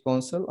Research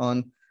Council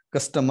on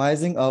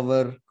customizing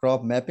our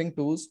crop mapping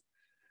tools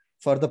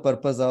for the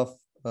purpose of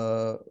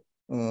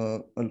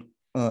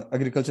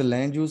agricultural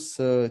land use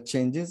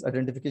changes,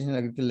 identification of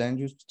agricultural land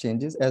use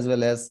changes, as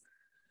well as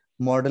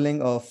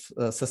modeling of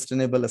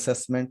sustainable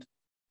assessment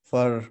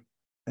for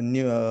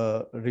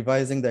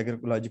revising the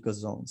agroecological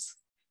zones.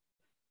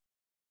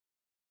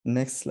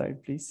 Next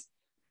slide, please.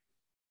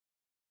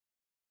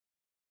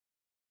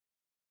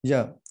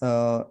 Yeah,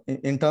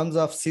 in terms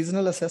of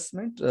seasonal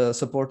assessment,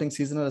 supporting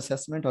seasonal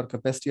assessment or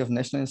capacity of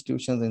national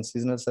institutions in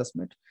seasonal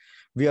assessment,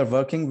 we are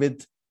working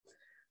with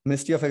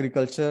Ministry of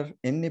Agriculture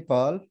in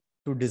Nepal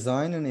to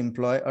design and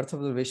employ Earth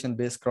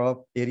observation-based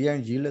crop area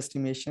and yield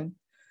estimation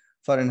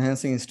for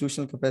enhancing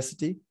institutional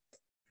capacity.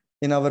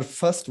 In our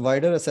first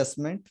wider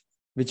assessment,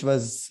 which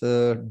was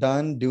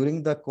done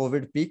during the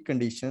COVID peak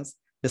conditions,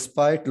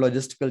 despite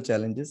logistical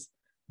challenges,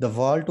 the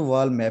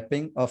wall-to-wall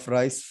mapping of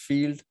rice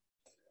field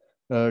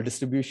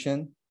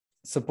distribution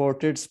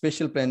supported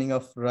spatial planning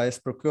of rice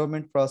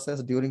procurement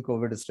process during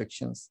COVID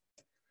restrictions.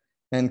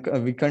 And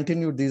we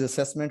continued these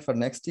assessment for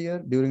next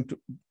year during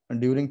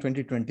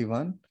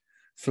 2021.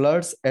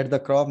 Floods at the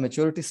crop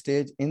maturity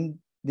stage in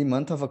the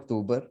month of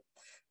October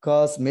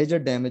caused major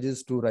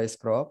damages to rice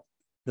crop.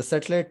 The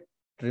satellite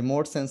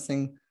remote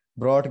sensing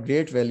brought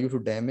great value to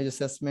damage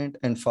assessment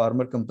and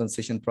farmer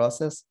compensation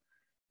process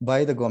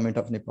by the government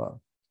of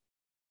Nepal.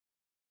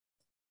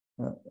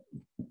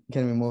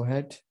 Can we move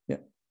ahead? Yeah.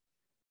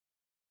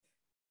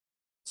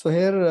 So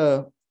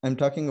here I'm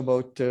talking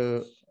about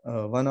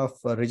one of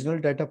regional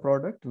data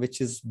product, which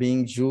is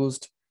being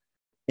used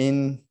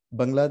in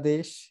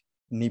Bangladesh,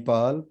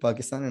 Nepal,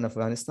 Pakistan, and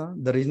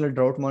Afghanistan. The regional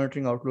drought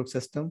monitoring outlook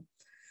system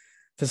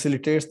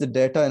facilitates the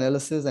data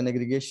analysis and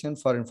aggregation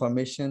for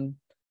information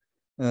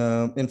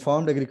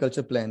informed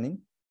agriculture planning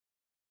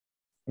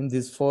in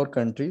these 4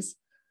 countries.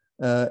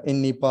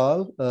 In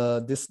Nepal,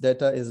 this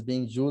data is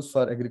being used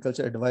for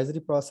agriculture advisory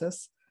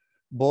process,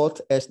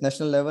 both at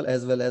national level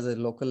as well as a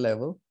local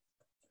level.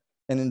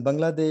 And in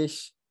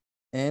Bangladesh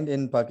and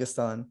in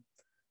Pakistan,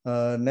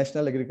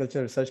 National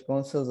Agriculture Research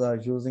Councils are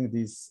using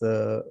this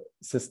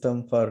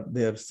system for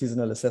their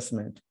seasonal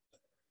assessment.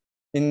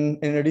 In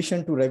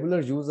addition to regular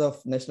use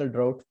of national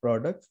drought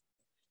products,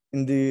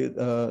 in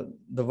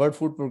the World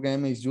Food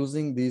Program is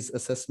using these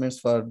assessments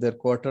for their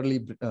quarterly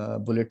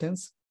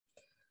bulletins.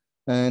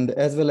 And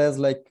as well as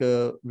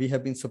we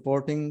have been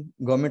supporting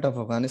government of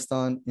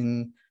Afghanistan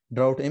in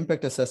drought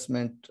impact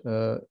assessment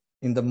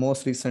in the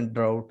most recent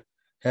drought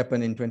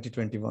happened in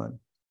 2021.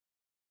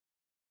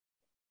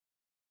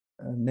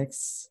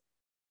 Next.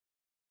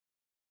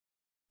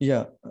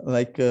 Yeah,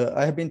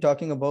 I have been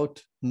talking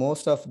about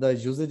most of the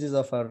usages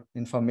of our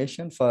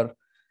information for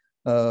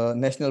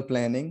national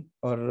planning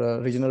or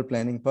regional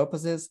planning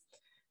purposes.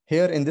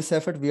 Here in this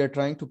effort, we are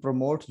trying to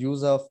promote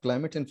use of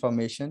climate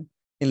information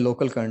in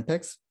local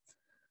context.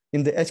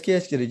 In the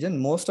HKH region,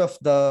 most of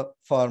the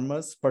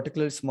farmers,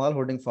 particularly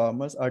smallholding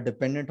farmers, are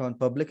dependent on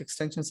public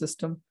extension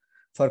system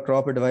for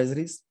crop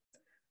advisories.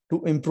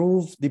 To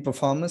improve the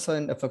performance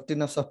and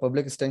effectiveness of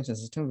public extension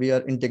system, we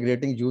are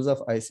integrating use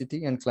of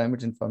ICT and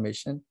climate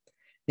information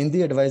in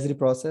the advisory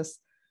process.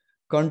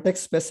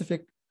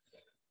 Context-specific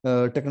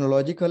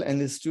technological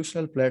and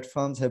institutional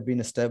platforms have been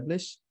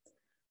established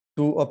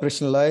to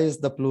operationalize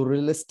the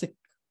pluralistic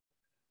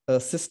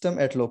system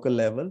at local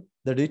level.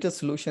 The digital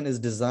solution is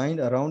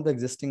designed around the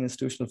existing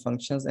institutional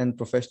functions and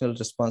professional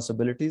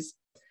responsibilities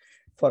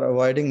for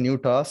avoiding new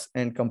tasks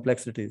and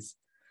complexities.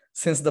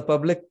 Since the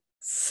public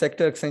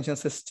sector extension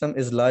system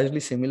is largely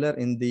similar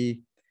in the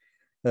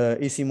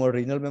EC mod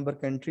regional member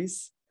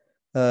countries,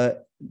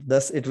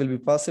 thus it will be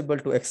possible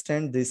to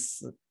extend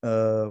this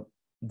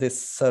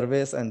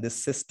service and this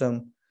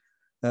system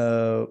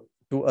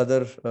to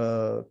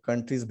other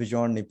countries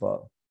beyond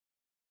Nepal.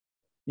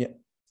 Yeah,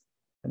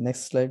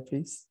 next slide,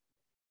 please.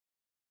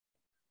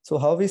 So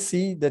how we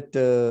see that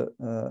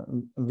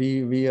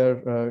we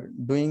are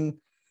doing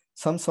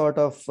some sort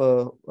of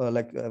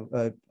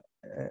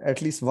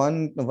at least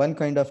one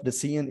kind of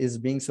decision is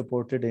being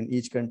supported in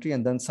each country,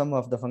 and then some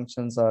of the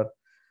functions are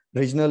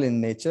regional in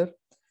nature.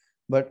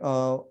 But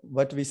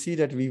what we see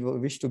that we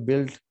wish to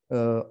build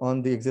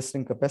on the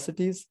existing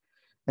capacities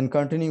and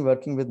continue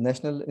working with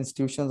national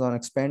institutions on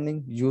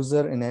expanding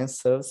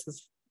user-enhanced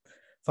services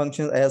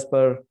functions as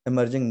per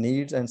emerging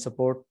needs and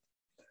support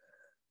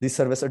the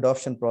service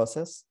adoption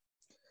process.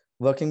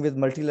 Working with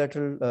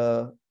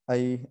multilateral,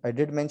 I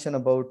did mention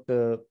about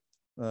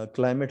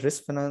climate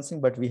risk financing,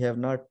 but we have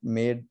not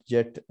made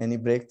yet any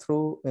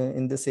breakthrough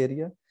in this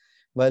area.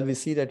 While we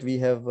see that we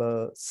have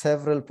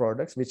several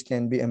products which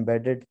can be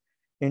embedded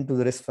into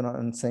the risk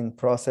financing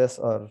process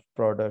or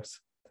products.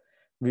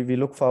 We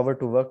look forward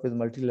to work with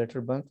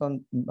multilateral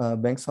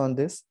banks on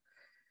this.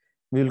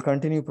 We will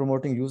continue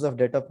promoting use of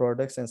data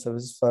products and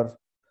services for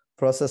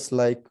process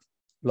like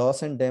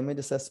loss and damage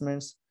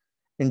assessments,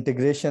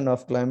 integration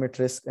of climate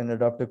risk and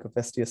adaptive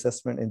capacity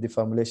assessment in the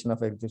formulation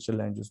of agricultural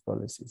land use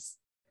policies.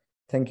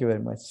 Thank you very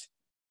much.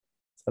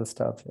 I'll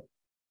stop here.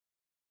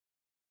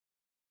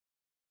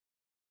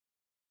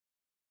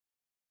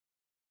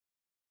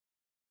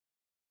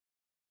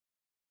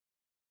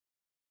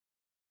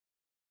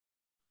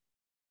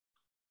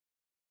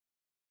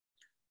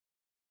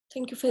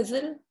 Thank you,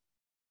 Faisal.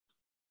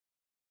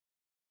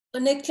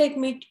 Next, let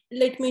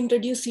me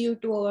introduce you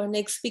to our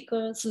next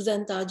speaker,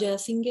 Sujanta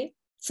Jayasinghe.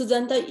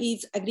 Sujanta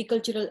is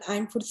Agricultural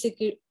and Food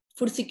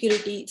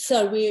Security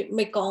Survey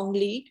Mekong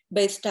Lead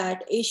based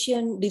at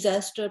Asian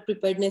Disaster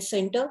Preparedness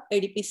Center,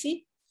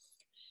 ADPC.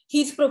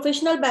 His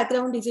professional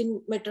background is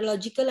in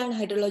meteorological and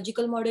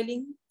hydrological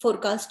modeling,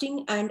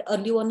 forecasting, and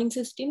early warning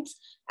systems.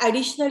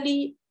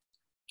 Additionally,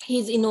 he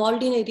is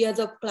involved in areas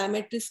of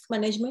climate risk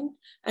management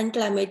and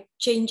climate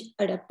change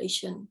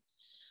adaptation.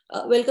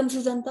 Welcome,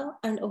 Sujanta,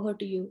 and over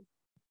to you.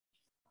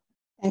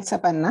 Thanks,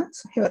 Aparna.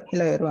 So,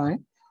 hello,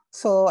 everyone.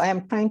 So I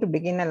am trying to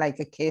begin a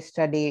case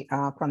study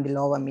from the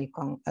lower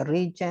Mekong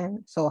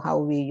region. So how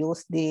we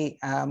use the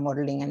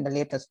modeling and the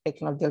latest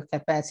technological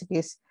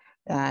capacities,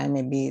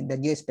 maybe the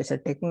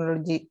geospatial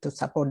technology to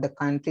support the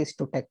countries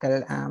to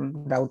tackle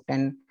drought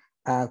and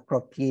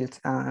crop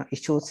yields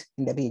issues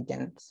in the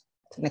regions.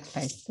 So next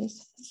slide,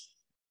 please.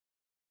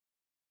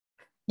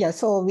 Yeah,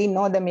 so we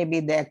know that maybe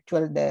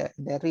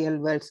the real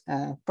world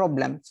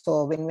problem.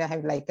 So when we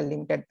have a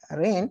limited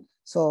rain,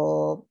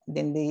 so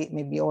then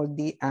maybe all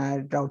the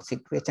drought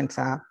situations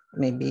are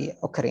maybe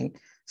occurring.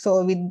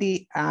 So with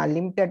the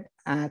limited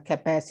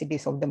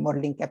capacities of the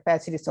modeling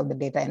capacities of the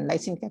data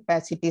analyzing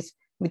capacities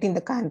within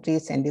the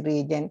countries and the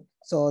region,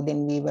 so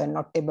then we were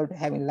not able to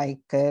have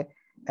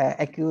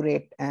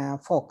accurate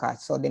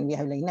forecast. So then we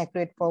have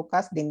inaccurate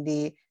forecast, then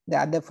the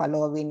other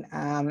following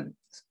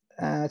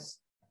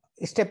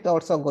steps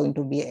also going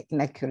to be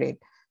inaccurate.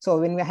 So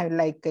when we have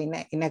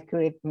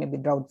inaccurate maybe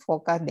drought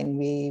forecast, then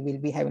we will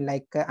be having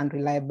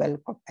unreliable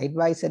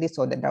advisories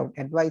or the drought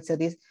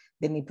advisories.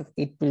 Then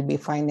it will be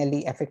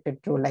finally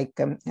affected to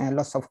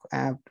loss of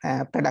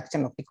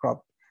production of the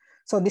crop.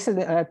 So this is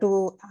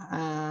to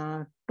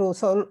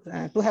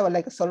have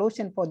a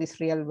solution for this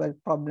real world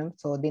problem.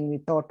 So then we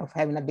thought of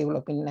having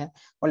developing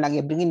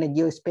bringing a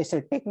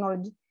geospatial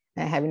technology,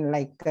 having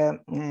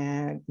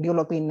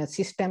developing a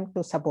system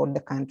to support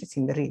the countries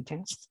in the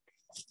region.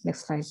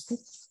 Next slide,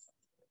 please.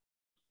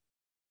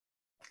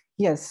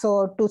 Yes,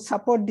 so to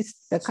support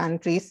the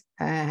countries,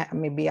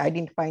 maybe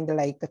identifying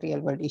the real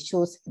world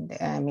issues.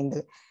 I mean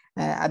the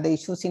other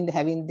issues in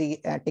having the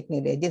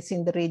technical agency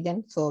in the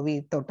region. So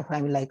we thought of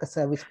having a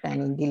service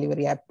planning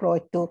delivery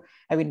approach to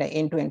having the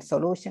end-to-end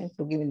solution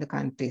to giving the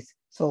countries.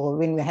 So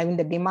when we're having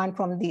the demand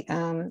from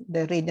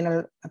the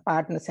regional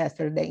partners as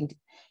well, the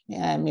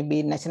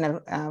maybe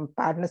national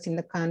partners in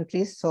the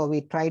countries, so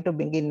we try to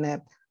bring in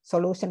a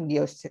solution,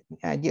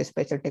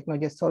 geospatial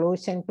technology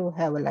solution to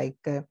have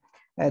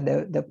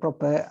the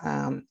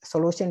proper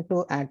solution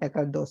to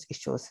tackle those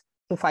issues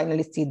to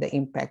finally see the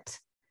impacts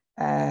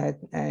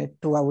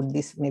throughout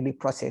this maybe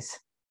process.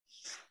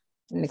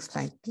 Next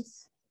slide,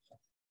 please.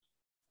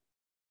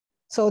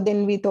 So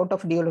then we thought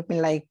of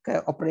developing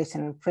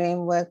operational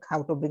framework,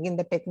 how to bring in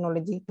the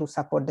technology to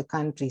support the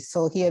country.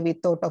 So here we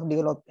thought of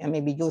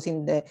maybe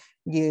using the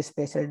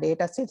geospatial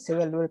data sets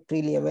available,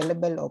 freely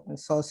available, open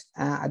source,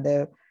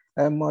 other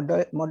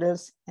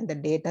models and the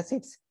data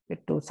sets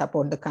to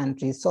support the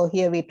country. So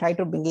here we try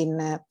to bring in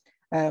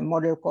a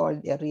model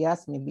called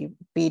RIAS, maybe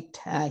Pete,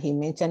 he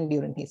mentioned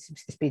during his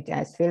speech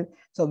as well.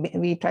 So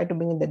we try to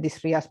bring in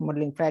this RIAS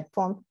modeling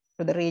platform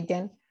to the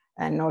region,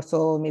 and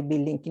also maybe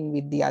linking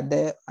with the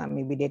other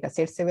maybe data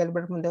sets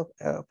available from the,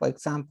 for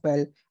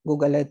example,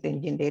 Google Earth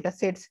Engine data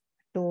sets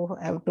to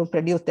have to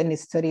produce the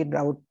necessary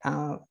drought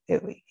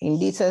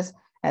indices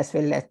as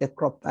well as the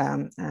crop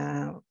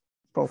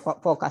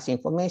forecast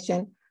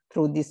information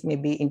through this,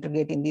 maybe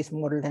integrating this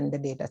model and the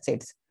data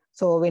sets.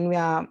 So when we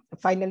are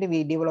finally,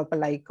 we develop a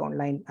like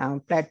online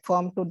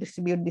platform to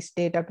distribute this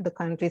data to the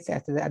countries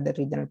as the other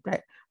regional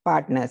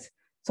partners.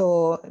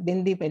 So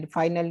then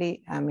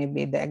finally,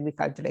 maybe the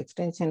agricultural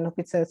extension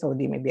officers or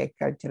the maybe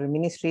agricultural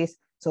ministries,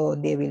 so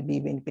they will be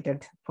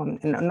benefited from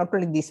not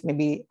only this,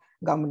 maybe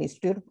government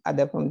institute,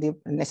 other from the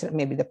national,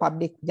 maybe the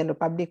public, general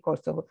public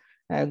also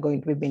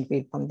going to be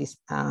benefited from this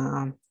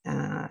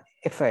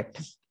effort.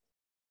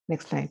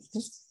 Next slide,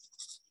 please.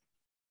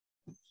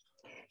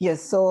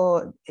 Yes,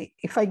 so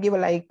if I give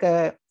like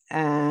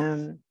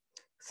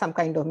some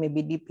kind of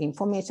maybe deep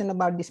information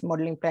about this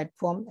modeling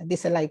platform,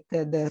 this is like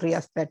the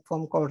RIAS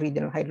platform called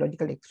Regional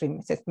Hydrological Extreme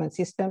Assessment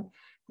System.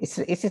 It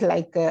is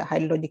like a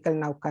hydrological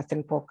nowcast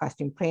and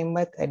forecasting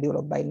framework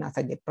developed by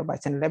NASA Jet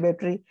Propulsion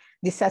Laboratory.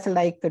 This has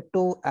like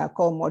two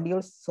core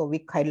modules. So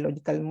weak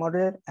hydrological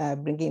model,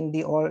 bringing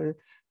the all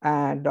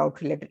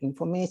drought related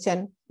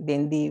information.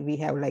 Then we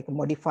have like a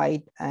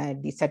modified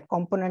DSAT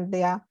component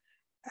there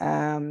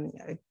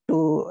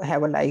to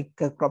have a like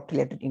crop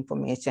related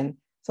information.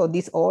 So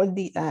these all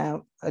the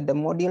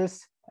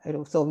modules,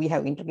 so we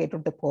have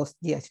integrated the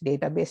PostGIS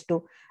database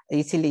to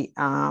easily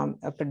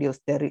produce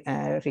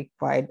the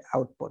required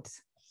outputs.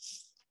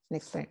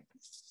 Next slide.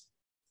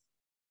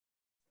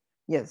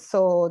 Yes,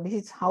 so this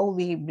is how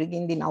we bring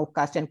in the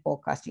nowcast and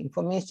forecast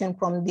information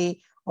from the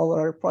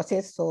overall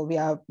process. So we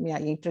are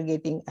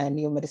integrating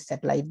numerous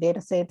satellite data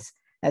sets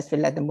as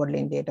well as the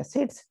modeling data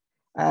sets.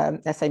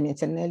 As I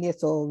mentioned earlier,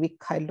 so weak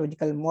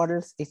hydrological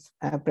models is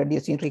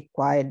producing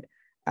required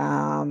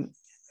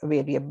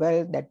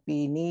variable that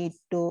we need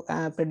to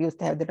produce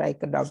to have the right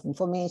drought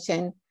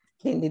information.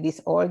 Then it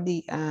is all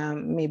the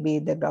maybe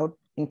the drought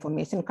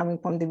information coming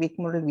from the weak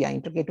model. We are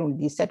integrating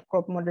the set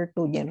crop model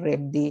to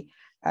generate the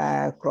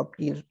crop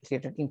yield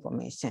related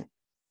information.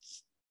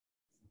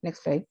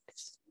 Next slide.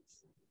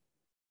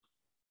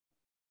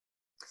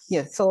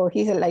 Yes, so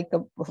here's like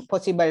a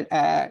possible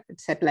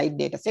satellite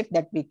data set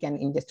that we can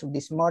ingest to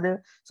this model.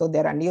 So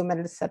there are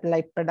numerous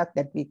satellite products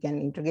that we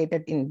can integrate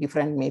it in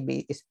different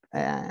maybe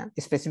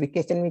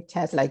specification, which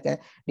has like a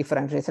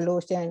different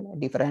resolution,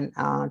 different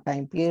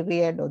time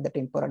period or the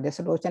temporal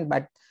resolution,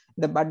 but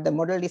the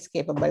model is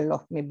capable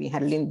of maybe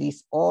handling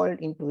these all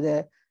into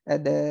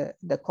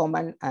the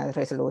common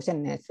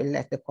resolution as well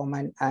as the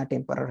common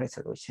temporal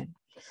resolution.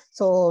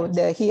 So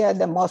here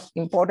the most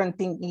important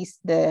thing is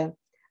the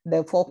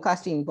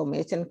forecasting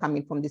information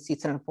coming from the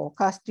seasonal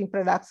forecasting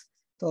products,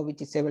 so which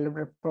is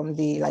available from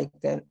the like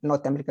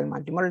North American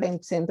multimodal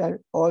ensemble.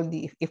 All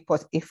the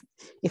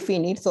if we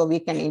need, so we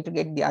can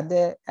integrate the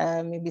other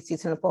maybe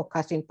seasonal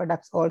forecasting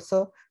products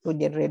also to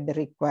generate the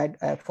required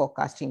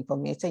forecasting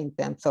information in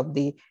terms of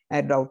the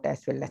drought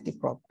as well as the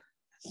crop.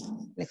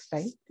 Next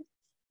slide.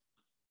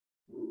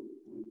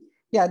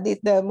 Yeah,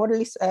 the model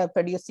is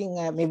producing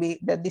maybe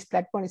this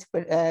platform is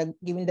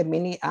giving the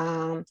many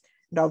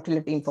drought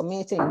related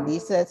information in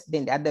research,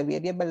 then the other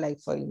variable like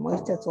soil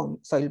moisture,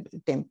 soil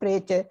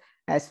temperature,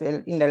 as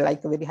well in the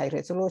like a very high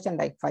resolution,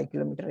 like 5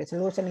 kilometer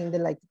resolution in the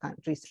like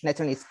countries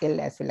national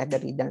scale as well as the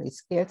regional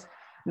scales.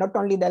 Not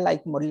only the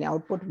like modeling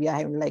output, we are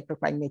having like a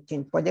climate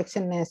change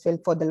projection as well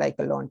for the like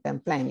a long-term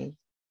planning.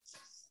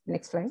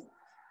 Next slide.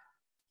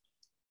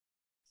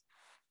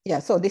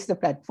 Yeah, so this is the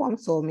platform.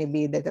 So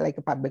maybe there's like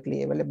a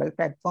publicly available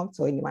platform,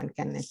 so anyone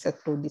can access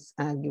to this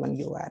given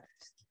URL.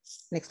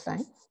 Next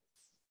slide.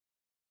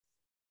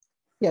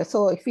 Yeah,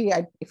 so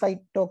if I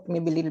talk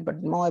maybe a little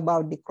bit more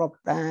about the crop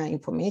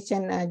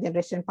information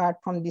generation part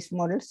from this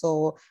model,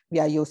 so we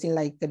are using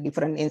like a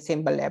different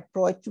ensemble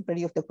approach to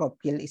produce the crop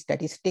yield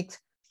statistics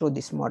through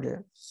this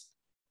model.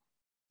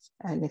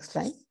 Next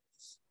slide.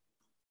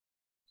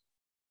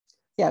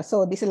 Yeah,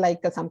 so this is like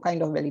some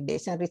kind of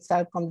validation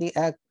result from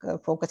the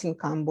focusing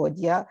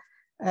Cambodia,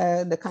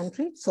 the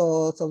country.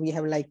 So we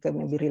have like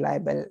maybe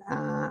reliable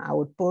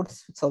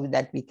outputs so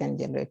that we can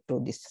generate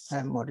through this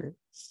model.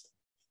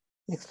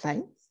 Next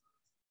slide.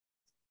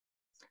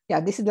 Yeah,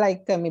 this is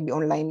like maybe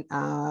online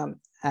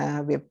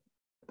web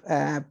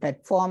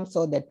platform,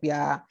 so that we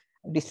are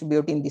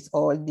distributing this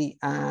all the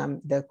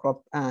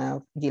crop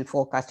yield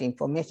forecast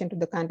information to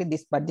the country.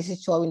 But this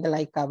is showing the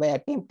like our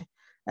attempt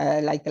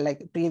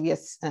like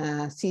previous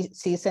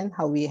season,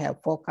 how we have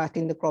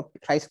forecasting the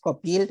rice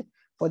crop yield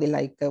for the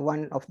like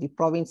one of the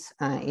province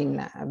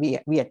in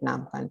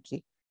Vietnam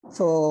country.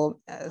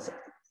 So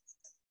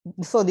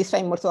this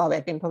time also our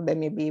attempt of the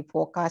maybe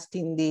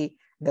forecasting the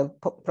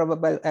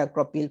probable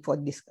crop yield for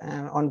this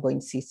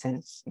ongoing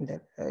season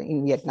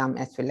in Vietnam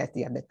as well as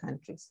the other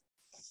countries.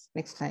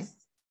 Next slide.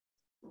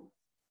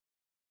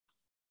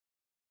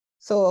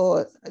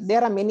 So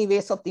there are many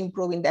ways of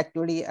improving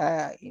actually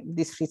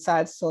these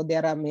results. So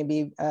there are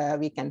maybe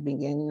we can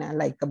bring in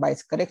like a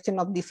bias correction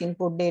of this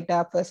input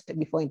data first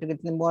before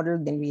integrating the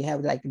model. Then we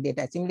have like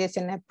data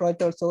assimilation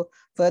approach also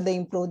further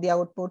improve the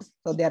outputs.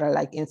 So there are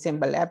like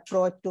ensemble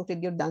approach to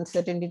reduce the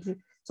uncertainty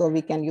So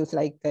we can use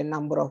like a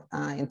number of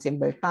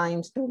ensemble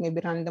times to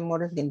maybe run the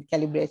model. Then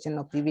calibration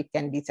of the we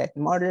can decide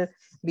model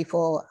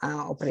before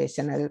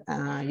operational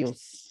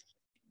use.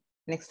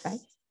 Next slide.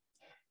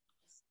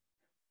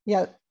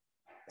 Yeah.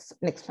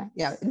 Next slide.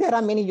 Yeah, there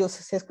are many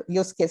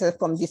use cases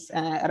from this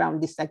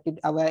around this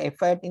our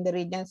effort in the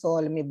region. So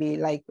maybe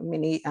like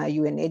many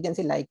UN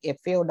agencies like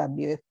FAO,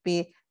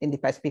 WFP, in the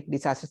Pacific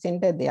Disaster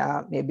Center, they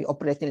are maybe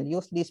operational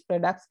use these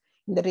products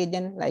in the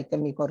region, like the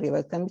Mekong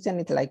River Commission.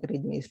 It's like a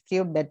regional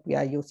institute that we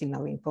are using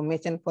our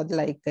information for the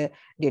like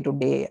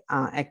day-to-day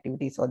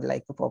activities or the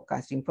like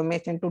forecast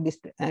information to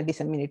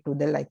disseminate to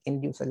the like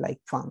end user like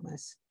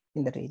farmers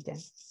in the region.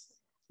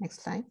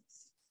 Next slide.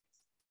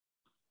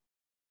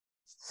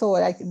 So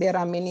like there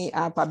are many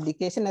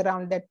publications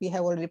around that we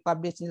have already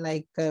published in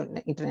like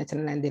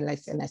international and then like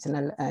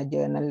national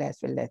journal as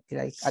well as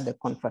like other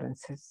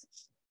conferences.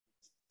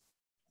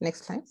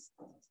 Next slide.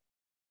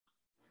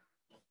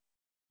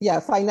 Yeah,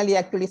 finally,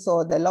 actually,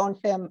 so the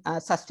long-term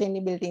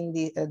sustainability in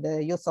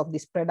the use of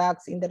these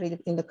products in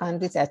the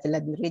countries as well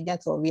as in the region.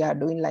 So we are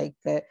doing like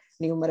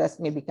numerous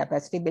maybe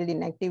capacity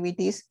building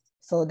activities.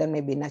 So there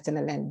may be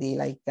national and the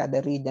like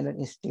other regional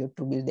institute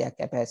to build their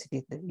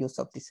capacity, the use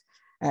of this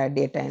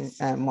data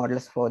and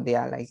models for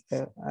their like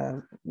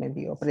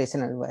maybe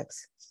operational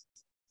works.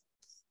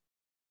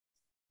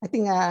 I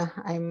think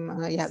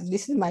yeah,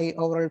 this is my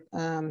overall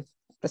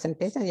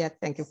presentation. Yeah,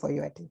 thank you for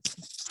your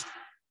attention.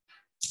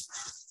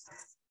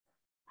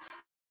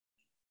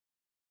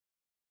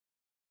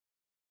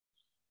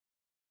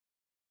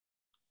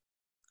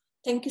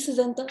 Thank you,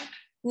 Sujanta.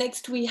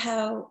 Next, we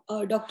have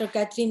Dr.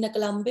 Catherine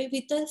Nakalambe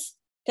with us.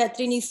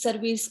 Catherine is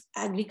Service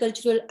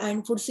Agricultural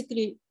and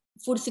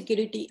Food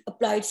Security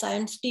Applied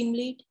Science Team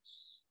Lead.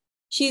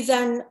 She is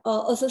an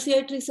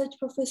Associate Research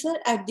Professor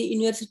at the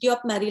University of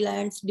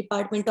Maryland's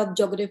Department of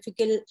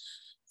Geographical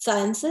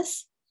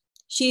Sciences.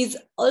 She is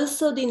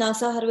also the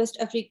NASA Harvest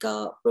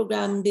Africa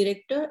Program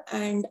Director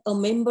and a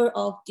member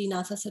of the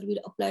NASA Survey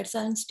Applied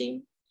Science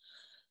team.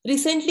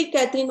 Recently,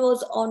 Catherine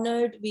was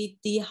honored with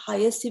the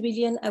highest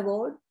civilian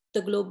award,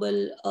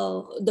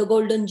 the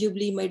Golden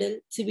Jubilee Medal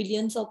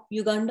Civilians of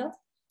Uganda.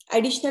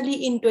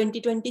 Additionally, in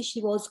 2020, she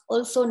was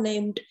also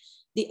named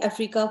the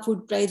Africa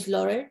Food Prize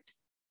Laureate,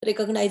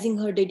 recognizing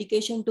her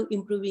dedication to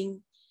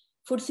improving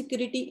food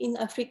security in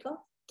Africa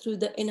through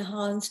the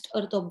enhanced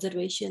Earth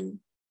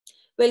observation.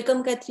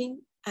 Welcome,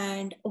 Catherine,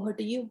 and over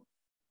to you.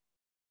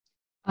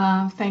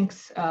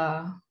 Thanks,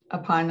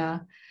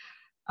 Aparna.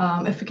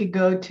 If we could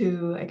go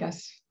to, I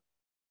guess,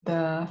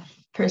 the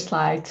first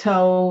slide.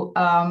 So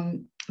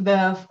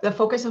the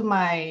focus of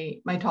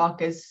my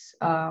talk is,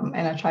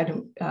 and I try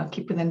to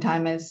keep within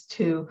time, is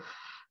to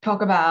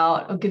talk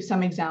about or give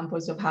some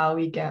examples of how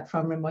we get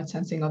from remote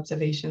sensing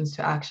observations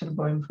to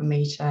actionable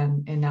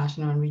information in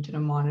national and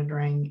regional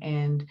monitoring.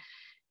 And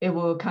it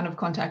will kind of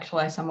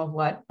contextualize some of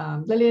what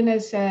Lillian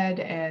has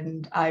said,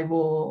 and I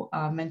will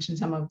mention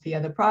some of the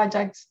other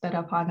projects that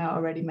Aparna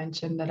already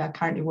mentioned that are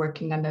currently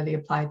working under the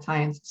Applied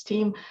Sciences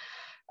team.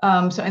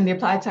 So in the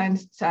Applied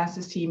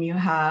Sciences team, you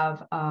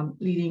have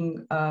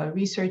leading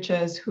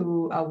researchers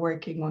who are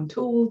working on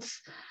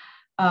tools,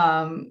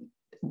 applying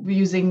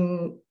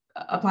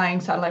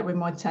satellite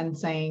remote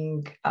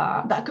sensing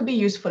that could be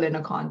useful in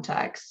a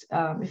context.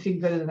 If you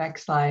go to the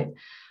next slide.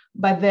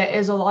 But there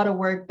is a lot of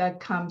work that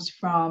comes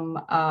from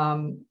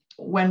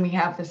when we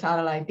have the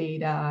satellite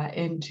data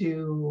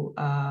into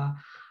a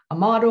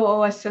model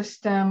OS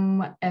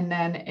system, and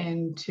then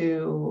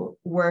into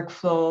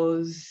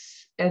workflows,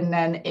 and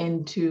then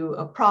into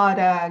a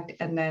product,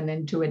 and then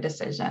into a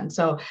decision.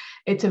 So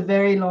it's a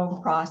very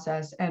long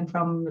process. And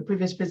from the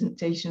previous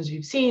presentations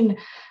you've seen,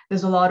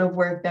 there's a lot of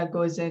work that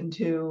goes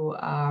into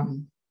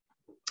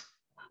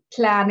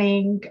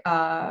planning,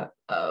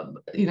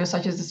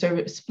 such as the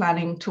service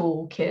planning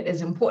toolkit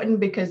is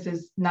important because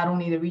there's not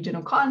only the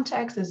regional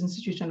context, there's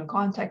institutional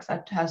context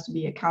that has to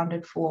be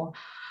accounted for.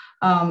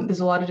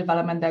 There's a lot of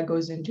development that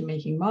goes into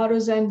making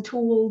models and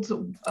tools,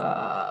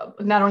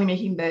 not only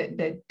making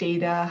the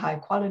data high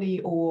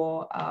quality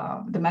or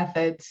the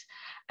methods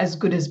as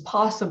good as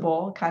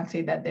possible. Can't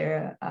say that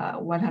they're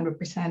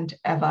 100%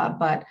 ever,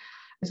 but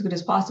as good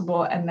as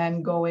possible. And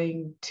then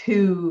going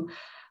to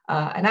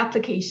an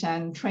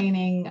application,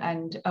 training,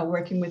 and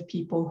working with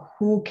people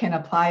who can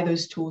apply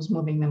those tools,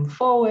 moving them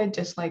forward,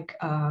 just like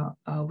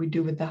we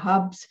do with the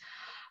hubs.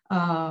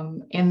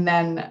 And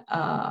then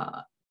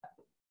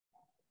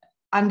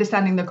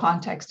understanding the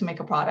context to make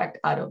a product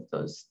out of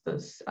those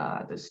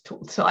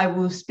tools. So I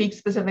will speak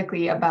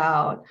specifically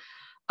about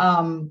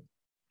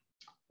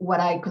what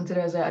I consider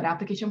as an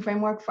application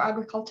framework for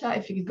agriculture.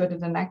 If you could go to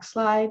the next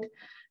slide,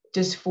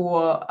 just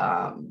for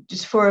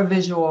a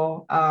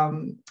visual,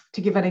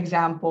 to give an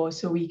example.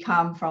 So we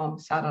come from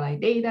satellite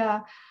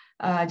data,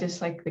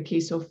 just like the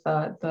case of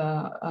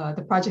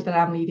the project that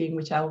I'm leading,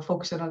 which I will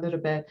focus on a little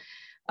bit.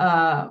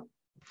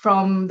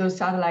 From those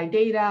satellite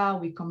data,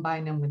 we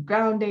combine them with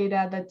ground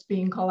data that's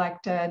being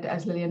collected,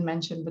 as Lillian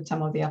mentioned, with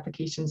some of the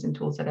applications and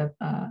tools that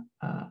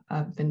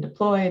have been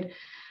deployed,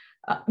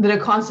 that are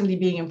constantly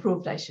being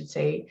improved, I should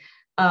say.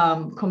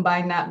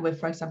 combine that with,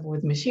 for example,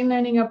 with machine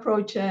learning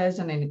approaches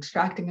and then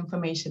extracting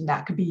information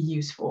that could be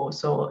useful.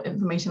 So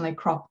information like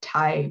crop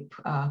type,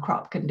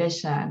 crop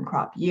condition,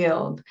 crop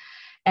yield,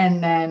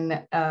 and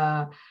then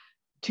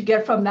to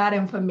get from that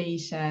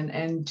information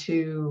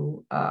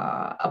into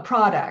a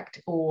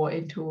product or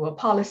into a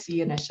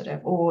policy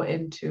initiative or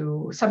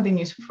into something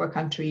useful for a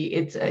country,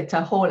 it's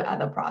a whole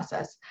other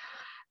process.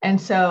 And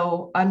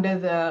so under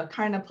the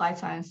current applied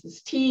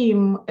sciences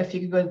team, if you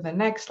could go to the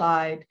next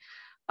slide,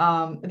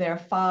 there are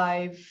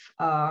 5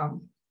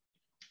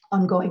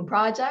 ongoing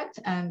projects,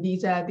 and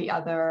these are the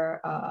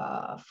other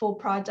 4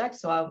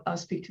 projects. So I'll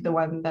speak to the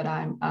one that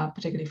I'm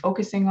particularly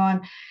focusing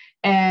on.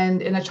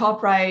 And in the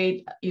top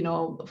right,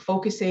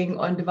 focusing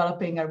on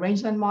developing a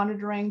rangeland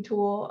monitoring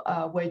tool,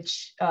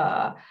 which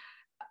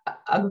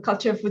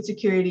agriculture, food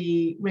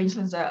security,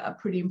 rangelands are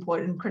pretty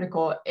important,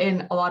 critical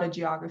in a lot of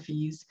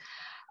geographies.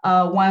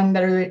 One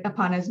that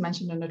Aparna has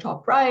mentioned in the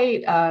top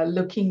right,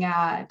 looking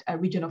at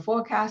regional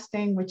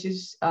forecasting, which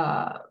is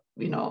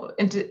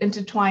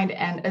intertwined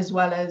and as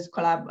well as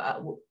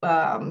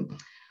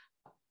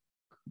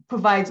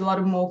provides a lot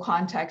of more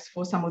context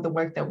for some of the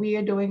work that we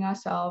are doing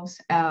ourselves.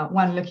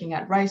 One looking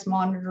at rice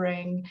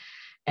monitoring,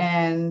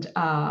 and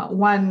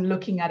one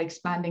looking at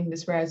expanding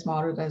this RARES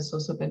model that has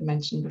also been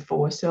mentioned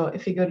before. So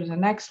if you go to the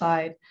next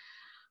slide,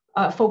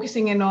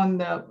 focusing in on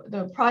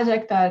the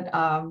project that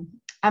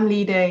I'm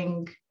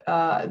leading,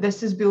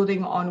 this is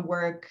building on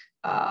work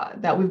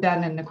that we've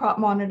done in the crop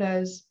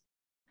monitors,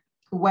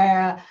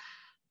 where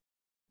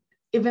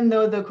even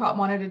though the crop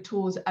monitor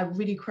tools are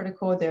really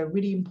critical, they're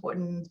really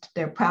important,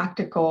 they're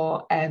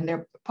practical, and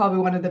they're probably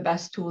one of the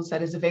best tools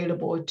that is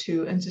available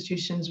to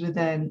institutions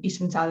within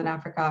East and Southern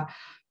Africa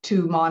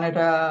to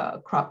monitor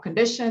crop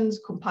conditions,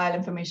 compile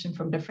information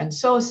from different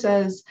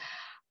sources.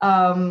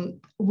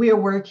 We are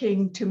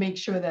working to make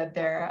sure that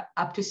they're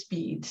up to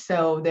speed.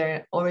 So there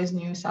are always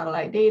new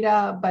satellite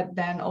data, but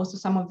then also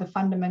some of the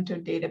fundamental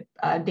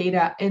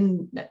data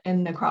in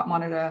the crop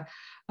monitor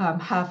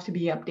have to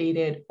be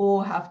updated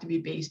or have to be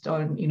based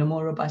on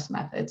more robust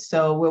methods.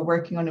 So we're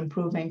working on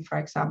improving, for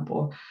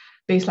example,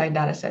 baseline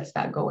data sets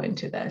that go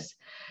into this.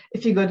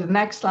 If you go to the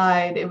next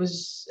slide, it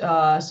was,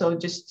 so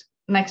just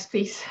next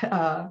please,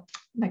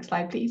 next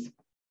slide, please.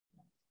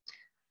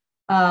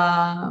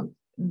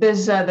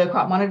 There's the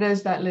crop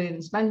monitors that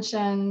Lillian's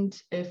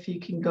mentioned. If you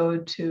can go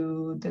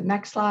to the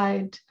next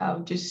slide,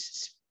 I'll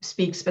just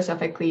speak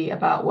specifically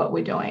about what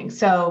we're doing.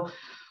 So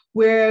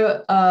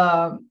we're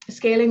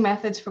scaling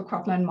methods for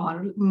cropland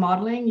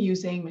modeling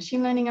using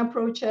machine learning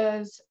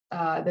approaches.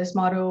 This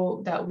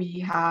model that we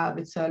have,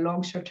 it's a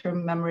long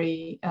short-term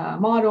memory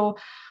model.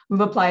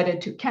 We've applied it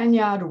to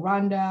Kenya, to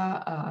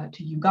Rwanda,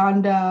 to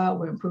Uganda.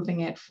 We're improving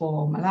it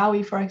for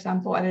Malawi, for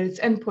example, and it's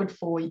input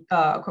for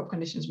crop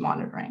conditions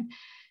monitoring.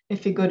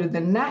 If you go to the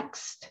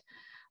next,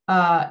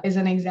 is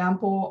an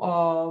example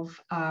of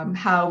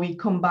how we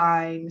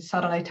combine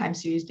satellite time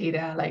series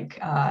data like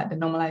the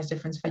normalized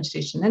difference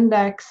vegetation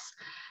index,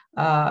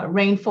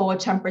 rainfall,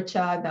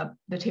 temperature,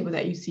 the table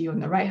that you see on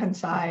the right-hand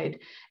side,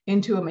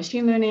 into a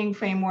machine learning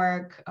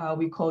framework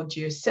we call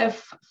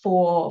GeoSIF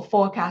for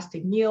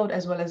forecasting yield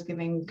as well as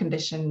giving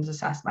conditions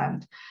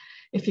assessment.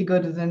 If you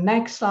go to the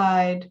next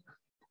slide,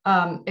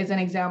 is an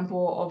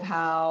example of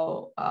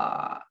how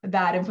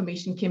that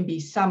information can be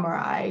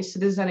summarized. So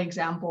this is an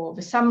example of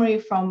a summary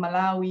from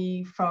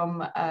Malawi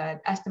from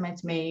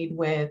estimates made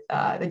with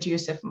the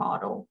GeoSIF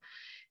model.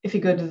 If you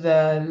go to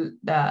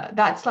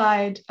that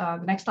slide,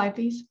 the next slide,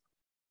 please.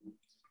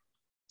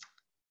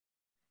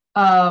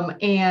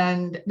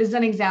 And this is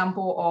an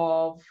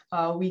example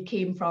of we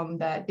came from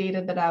the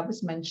data that I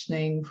was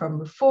mentioning from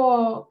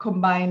before,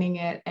 combining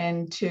it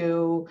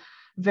into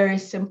very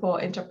simple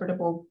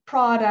interpretable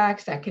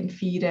products that can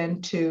feed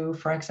into,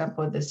 for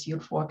example, this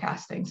yield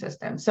forecasting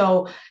system.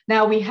 So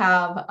now we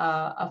have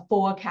a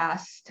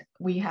forecast,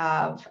 we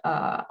have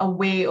a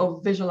way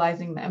of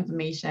visualizing the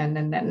information,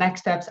 and the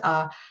next steps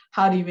are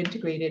how do you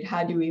integrate it,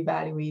 how do you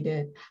evaluate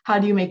it, how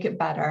do you make it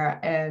better,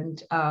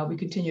 and we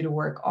continue to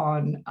work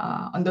on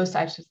those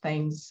types of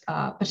things,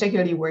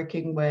 particularly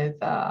working with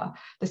the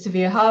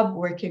Severe Hub,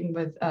 working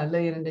with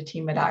Lillian and the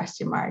team at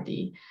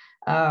ICTforAg.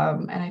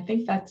 And I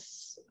think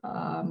that's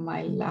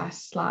my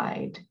last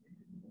slide.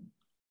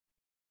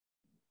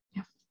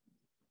 Yeah.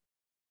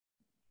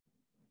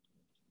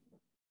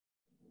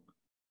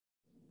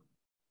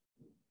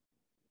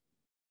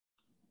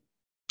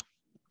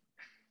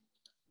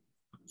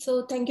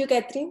 So thank you,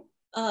 Catherine.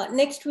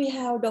 Next, we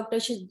have Dr.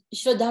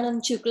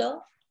 Shraddhanand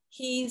Shukla.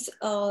 He's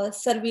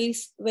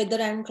Service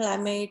Weather and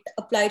Climate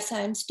Applied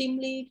Science Team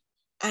Lead,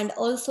 and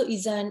also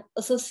is an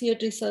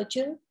associate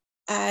researcher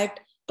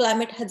at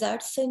Climate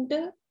Hazard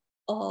Center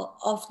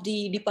of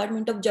the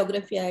Department of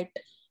Geography at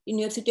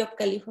University of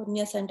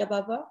California, Santa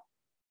Barbara.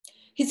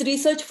 His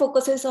research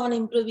focuses on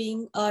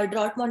improving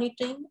drought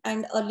monitoring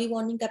and early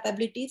warning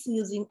capabilities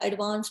using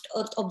advanced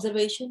Earth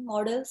observation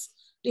models,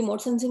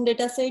 remote sensing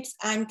data sets,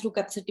 and through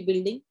capacity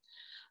building.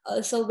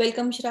 So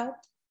welcome, Shradd.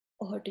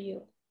 Over to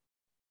you.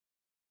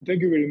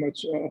 Thank you very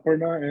much,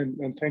 Aparna,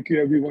 and thank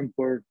you everyone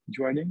for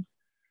joining.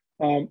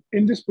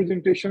 In this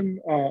presentation,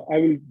 I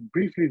will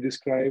briefly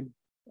describe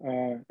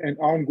an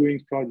ongoing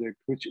project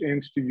which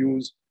aims to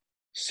use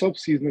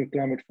sub-seasonal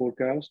climate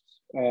forecasts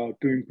to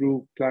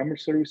improve climate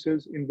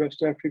services in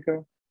West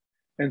Africa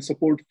and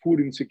support food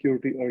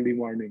insecurity early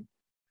warning.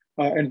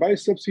 And by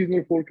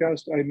sub-seasonal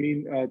forecast, I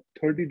mean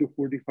 30 to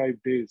 45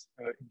 days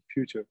in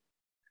future.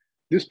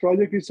 This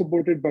project is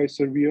supported by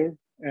Surveyor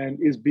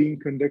and is being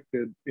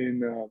conducted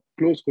in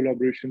close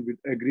collaboration with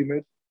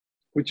AgriMet,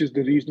 which is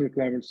the regional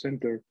climate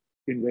center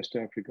in West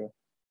Africa.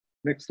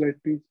 Next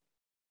slide, please.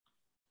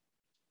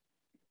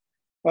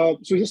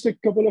 So just a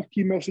couple of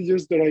key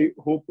messages that I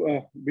hope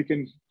we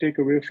can take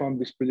away from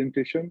this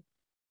presentation.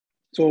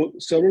 So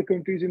several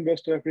countries in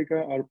West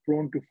Africa are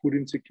prone to food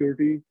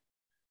insecurity.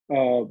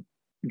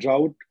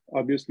 Drought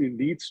obviously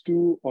leads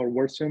to or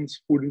worsens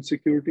food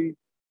insecurity.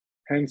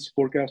 Hence,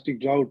 forecasting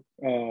drought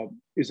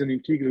is an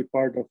integral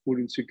part of food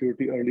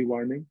insecurity early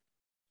warning.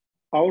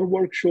 Our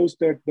work shows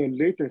that the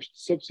latest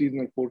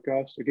sub-seasonal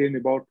forecast, again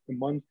about a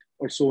month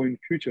or so in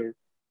future,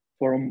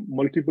 from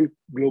multiple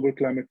global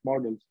climate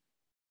models,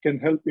 can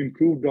help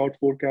improve drought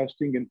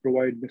forecasting and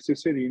provide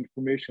necessary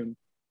information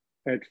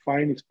at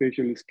fine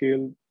spatial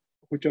scale,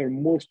 which are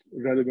most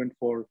relevant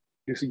for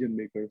decision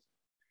makers.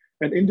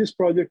 And in this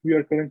project, we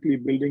are currently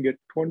building a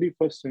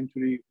 21st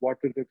century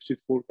water deficit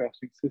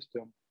forecasting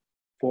system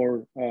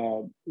for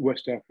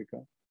West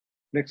Africa.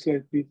 Next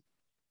slide, please.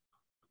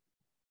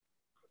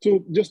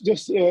 So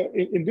just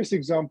in this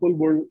example,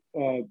 we're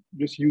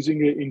just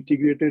using an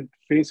integrated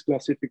phase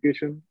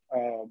classification,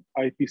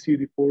 IPC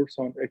reports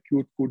on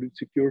acute food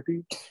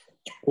insecurity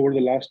over the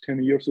last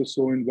 10 years or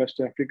so in West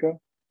Africa.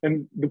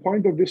 And the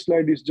point of this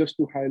slide is just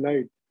to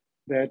highlight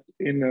that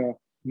in a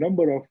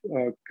number of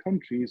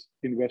countries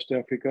in West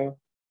Africa,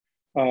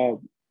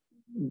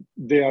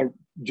 they are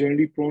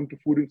generally prone to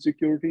food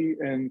insecurity.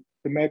 And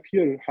the map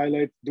here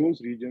highlights those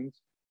regions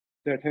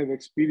that have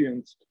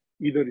experienced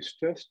either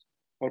stressed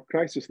or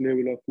crisis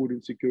level of food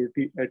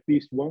insecurity at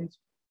least once,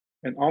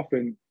 and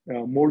often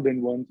more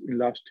than once in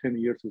the last 10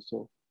 years or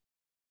so.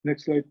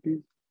 Next slide,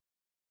 please.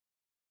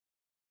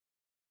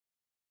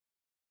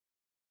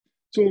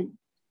 So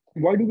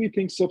why do we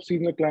think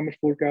sub-seasonal climate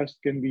forecasts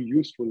can be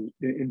useful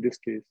in this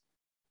case?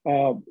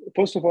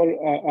 First of all,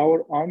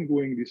 our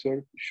ongoing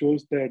research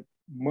shows that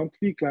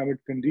monthly climate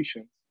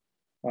conditions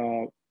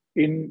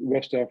in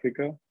West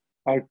Africa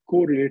are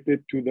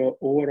correlated to the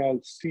overall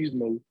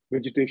seasonal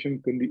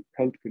vegetation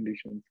health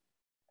conditions.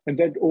 And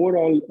that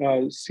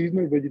overall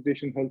seasonal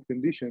vegetation health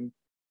condition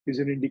is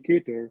an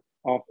indicator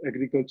of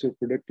agriculture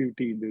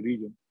productivity in the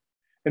region.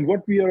 And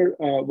what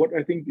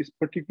I think is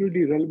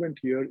particularly relevant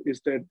here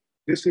is that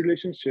this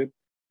relationship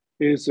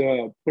is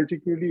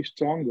particularly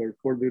stronger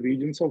for the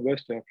regions of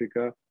West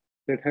Africa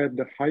that have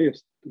the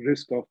highest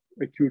risk of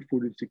acute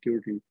food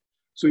insecurity.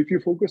 So if you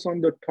focus on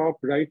the top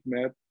right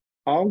map,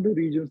 all the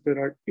regions that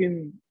are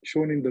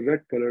shown in the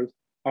red colors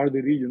are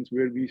the regions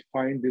where we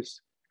find this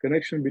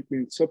connection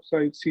between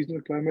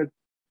sub-seasonal climate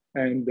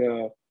and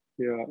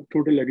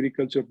total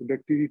agriculture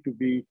productivity to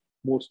be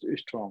most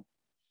strong.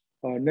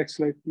 Next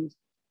slide, please.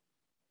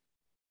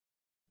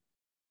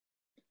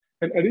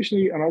 And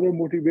additionally, another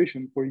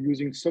motivation for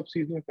using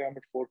sub-seasonal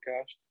climate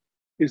forecast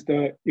is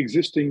the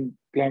existing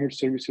climate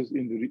services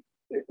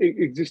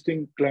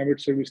existing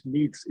climate service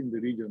needs in the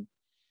region.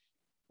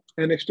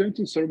 An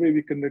extensive survey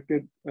we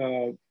conducted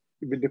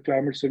with the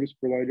climate service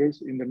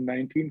providers in the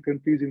 19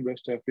 countries in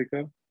West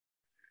Africa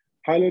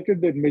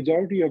highlighted that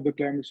majority of the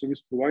climate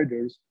service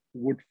providers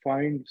would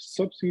find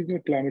sub-seasonal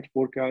climate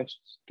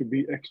forecasts to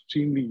be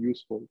extremely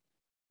useful.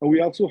 And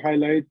we also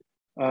highlight,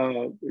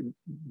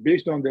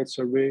 based on that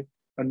survey,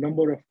 a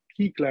number of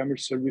key climate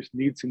service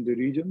needs in the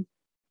region,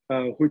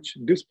 which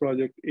this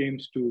project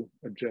aims to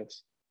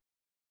address.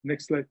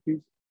 Next slide,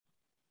 please.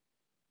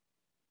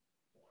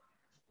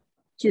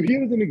 So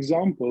here is an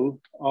example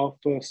of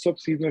a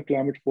sub-seasonal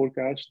climate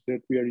forecast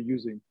that we are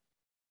using.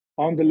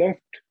 On the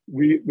left,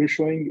 we're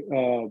showing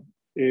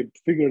a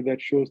figure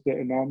that shows the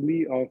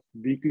anomaly of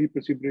weekly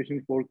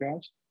precipitation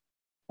forecast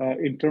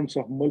in terms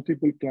of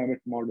multiple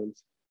climate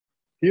models.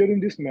 Here in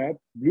this map,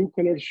 blue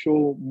colors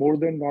show more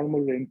than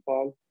normal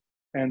rainfall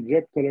and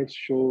red colors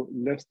show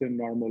less than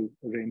normal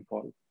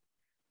rainfall.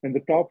 And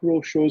the top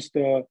row shows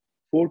the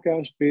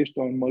forecast based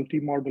on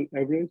multi-model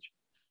average,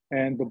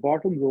 and the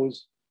bottom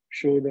rows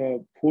show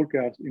the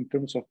forecast in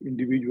terms of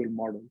individual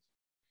models.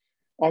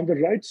 On the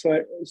right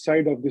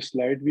side of this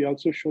slide, we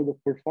also show the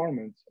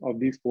performance of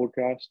these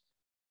forecasts.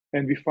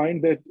 And we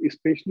find that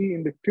especially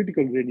in the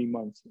critical rainy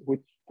months,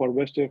 which for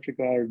West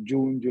Africa are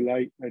June,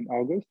 July, and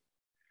August,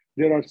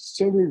 there are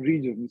several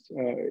regions,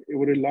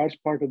 over a large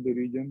part of the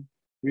region,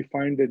 we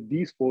find that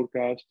these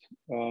forecasts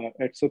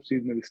at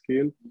sub-seasonal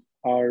scale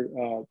are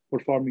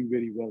performing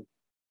very well.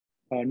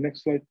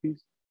 Next slide,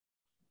 please.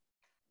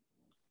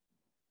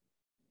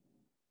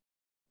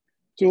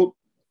 So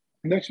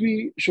next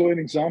we show an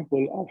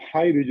example of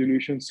high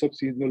resolution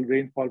sub-seasonal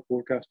rainfall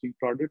forecasting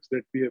products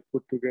that we have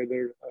put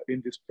together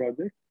in this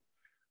project.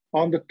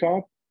 On the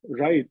top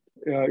right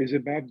is a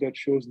map that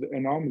shows the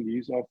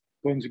anomalies of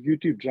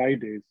consecutive dry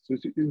days. So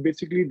it's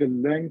basically the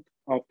length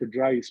of the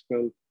dry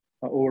spell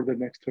over the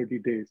next 30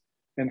 days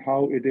and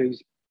how it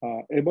is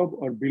above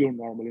or below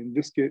normal. In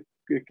this case,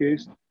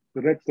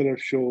 the red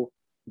colors show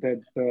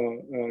that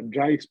the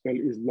dry spell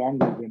is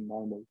longer than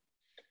normal.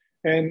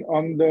 And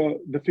on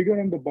the figure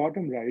on the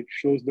bottom right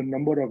shows the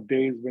number of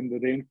days when the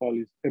rainfall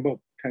is above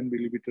 10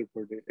 millimeter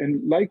per day.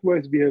 And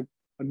likewise, we have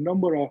a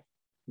number of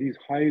these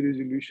high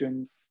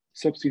resolution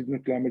sub-seasonal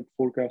climate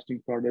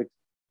forecasting products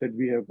that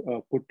we have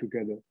put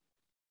together.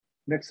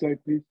 Next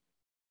slide, please.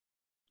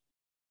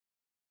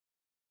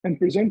 And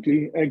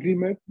presently,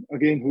 AgriMap,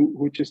 again,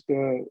 which is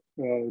the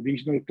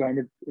regional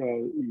climate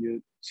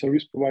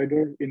service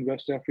provider in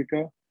West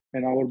Africa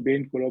and our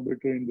main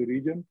collaborator in the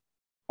region,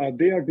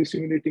 they are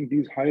disseminating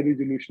these high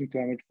resolution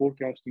climate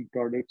forecasting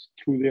products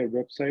through their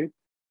website.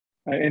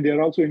 And they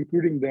are also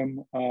including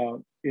them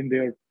in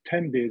their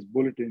 10 days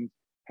bulletins,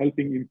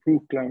 helping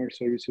improve climate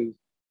services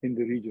in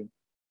the region.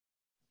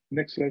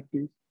 Next slide,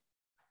 please.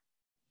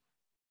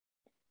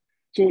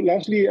 So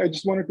lastly, I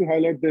just wanted to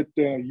highlight that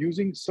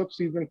using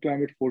sub-seasonal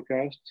climate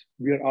forecasts,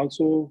 we are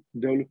also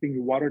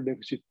developing water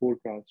deficit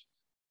forecasts.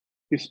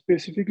 It's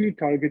specifically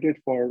targeted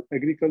for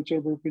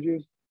agriculture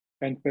purposes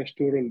and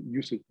pastoral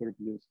usage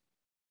purposes.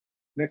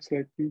 Next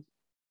slide, please.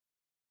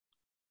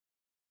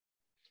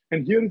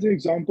 And here is an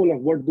example of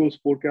what those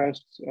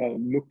forecasts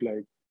look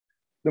like.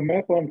 The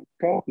map on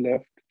top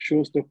left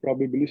shows the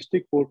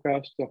probabilistic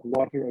forecast of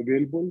water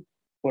available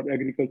for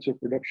agriculture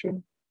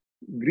production.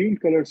 Green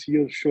colors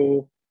here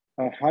show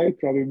a high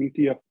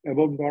probability of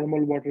above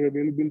normal water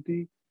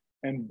availability,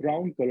 and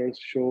brown colors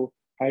show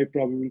high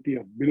probability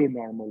of below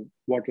normal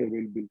water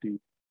availability.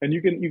 And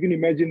you can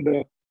imagine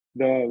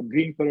the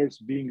green colors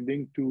being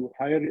linked to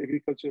higher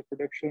agriculture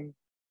production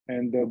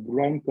and the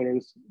brown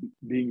colors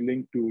being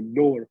linked to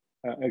lower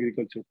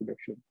agriculture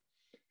production.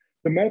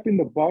 The map in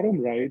the bottom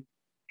right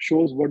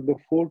shows what the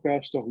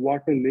forecast of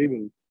water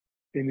level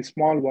in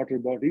small water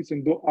bodies,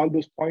 and all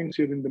those points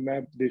here in the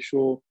map, they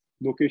show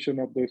location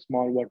of the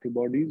small water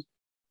bodies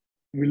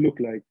will look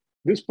like.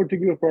 This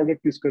particular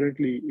product is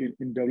currently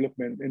in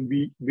development, and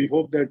we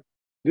hope that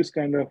this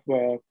kind of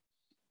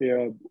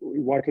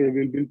water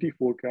availability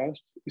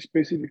forecast,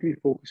 specifically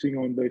focusing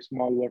on the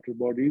small water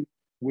bodies,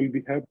 will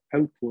be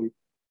helpful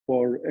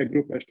for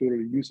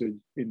agro-pastoral usage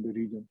in the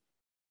region.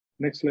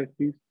 Next slide,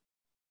 please.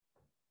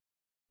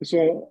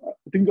 So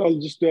I think I'll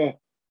just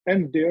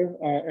end there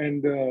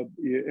and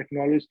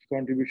acknowledge the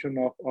contribution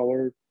of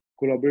our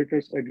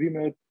collaborators,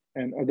 AgriMap,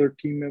 and other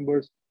team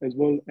members as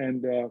well,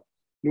 and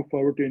look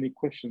forward to any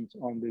questions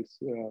on this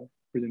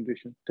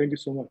presentation. Thank you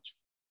so much.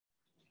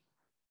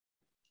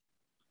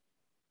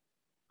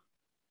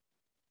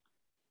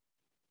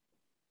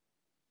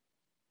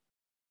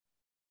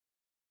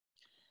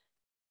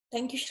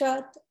 Thank you,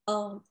 Shradd.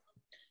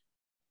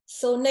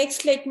 So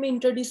next, let me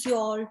introduce you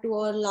all to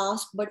our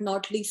last but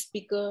not least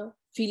speaker,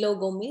 Philo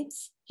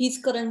Gomez. He's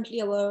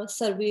currently our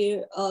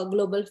Survey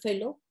Global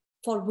Fellow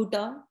for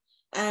Bhutan,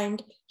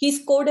 and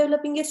he's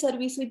co-developing a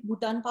service with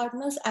Bhutan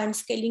partners and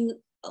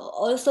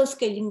also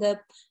scaling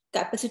up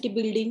capacity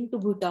building to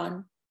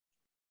Bhutan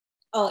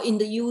in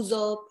the use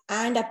of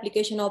and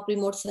application of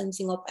remote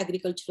sensing of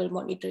agricultural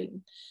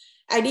monitoring.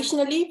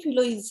 Additionally,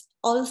 Philo is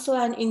also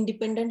an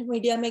independent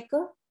media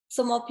maker.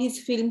 Some of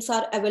his films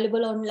are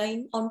available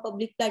online on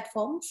public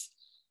platforms.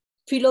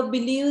 Philo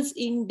believes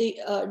in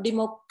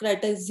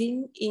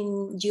democratizing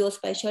in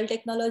geospatial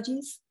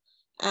technologies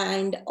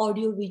and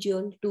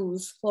audiovisual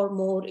tools for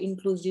more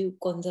inclusive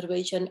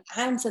conservation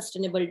and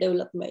sustainable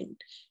development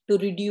to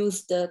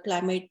reduce the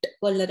climate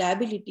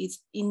vulnerabilities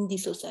in the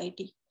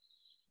society.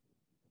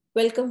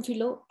 Welcome,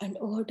 Philo, and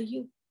over to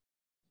you.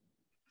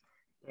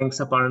 Thanks,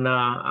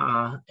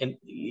 Aparna. And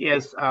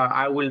yes,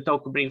 I will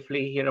talk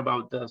briefly here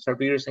about the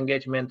surveyors'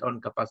 engagement on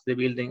capacity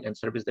building and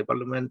service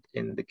development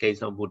in the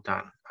case of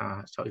Bhutan.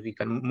 So if we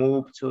can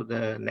move to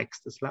the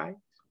next slide,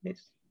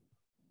 please.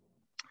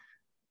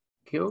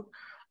 Thank you.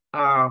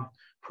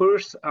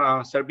 First,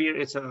 Surveyor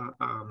is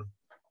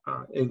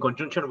in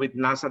conjunction with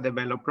NASA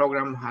Develop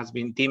Program has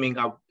been teaming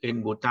up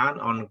in Bhutan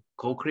on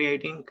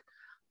co-creating,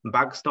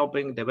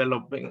 backstopping,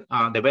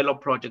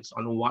 develop projects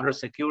on water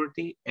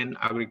security and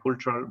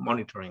agricultural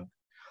monitoring.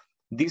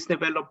 These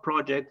developed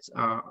projects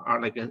are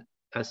like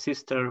a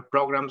sister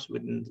programs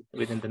within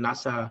the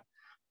NASA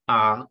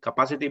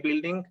capacity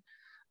building.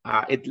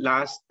 It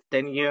lasts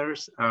 10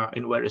 years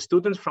in where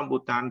students from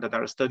Bhutan that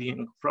are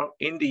studying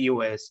in the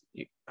US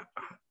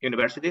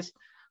universities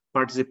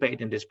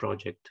participate in this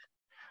project.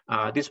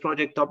 These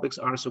project topics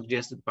are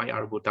suggested by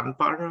our Bhutan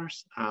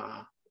partners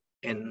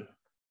and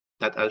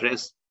that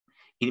address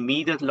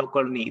immediate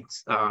local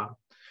needs that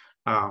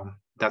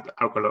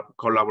our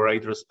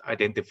collaborators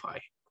identify.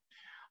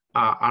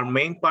 Our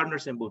main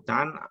partners in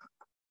Bhutan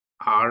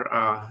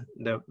are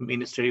the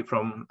Ministry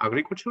from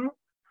Agriculture,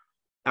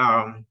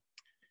 the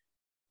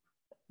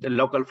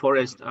local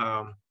forest,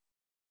 the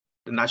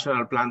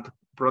National Plant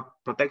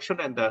Protection,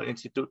 and the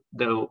Institute,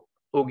 the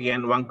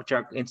Ugyen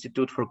Wangchuck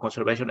Institute for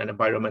Conservation and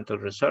Environmental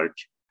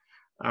Research,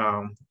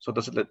 So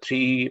those are the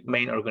three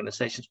main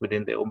organizations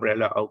within the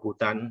umbrella of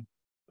Bhutan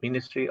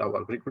Ministry of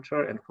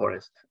Agriculture and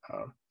Forest.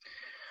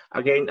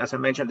 Again, as I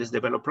mentioned, these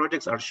developed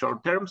projects are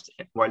short terms,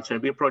 while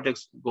Servir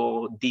projects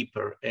go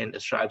deeper and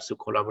strives to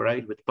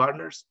collaborate with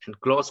partners and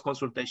close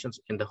consultations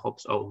in the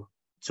hopes of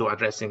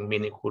addressing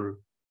meaningful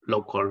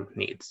local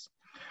needs.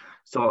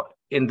 So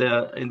in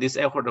this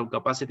effort of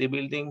capacity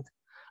building,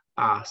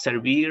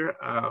 Servir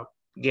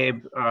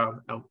gave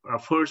our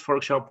first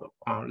workshop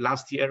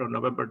last year on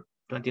November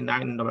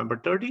 29 and November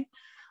 30.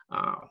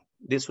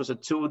 This was a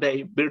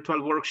 2-day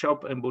virtual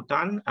workshop in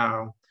Bhutan.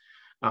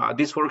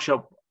 This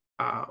workshop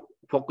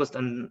focused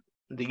on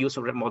the use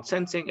of remote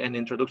sensing and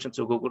introduction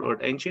to Google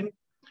Earth Engine.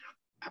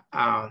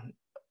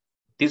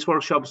 These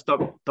workshops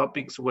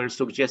topics were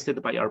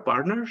suggested by our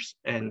partners,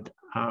 and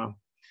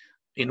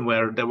in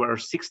where there were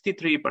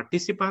 63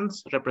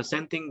 participants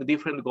representing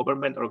different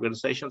government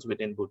organizations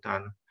within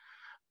Bhutan.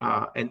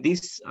 And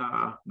this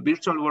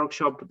virtual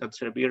workshop that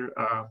Servir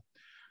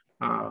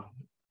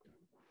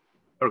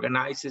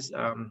organizes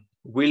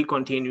will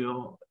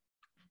continue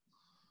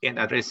in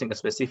addressing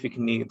specific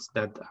needs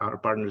that our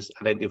partners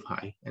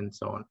identify and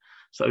so on.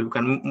 So you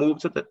can move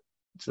to the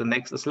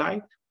next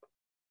slide.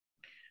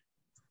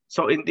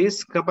 So in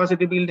this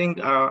capacity building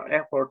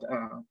effort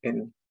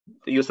in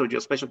the use of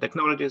geospatial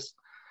technologies,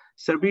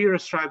 Servir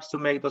strives to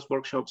make those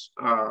workshops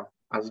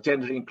as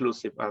gender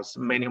inclusive, as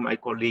many of my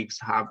colleagues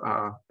have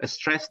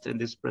stressed in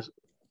this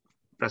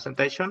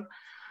presentation.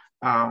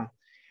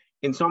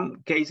 In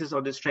some cases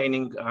of this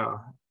training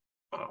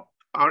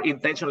are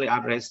intentionally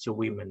addressed to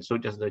women,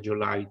 such as the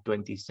July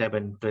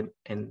 27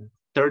 and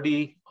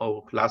 30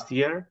 of last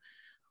year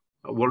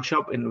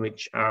workshop, in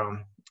which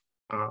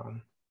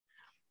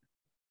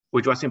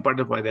was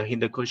imparted by the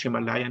Hindu Kush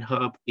Himalayan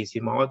Hub,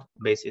 ICTforAg,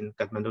 based in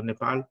Kathmandu,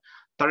 Nepal,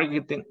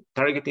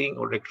 targeting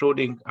or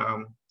recruiting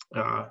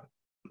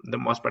the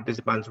most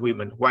participants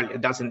women. While it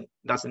doesn't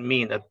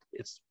mean that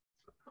it's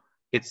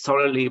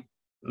solely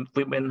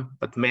women,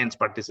 but men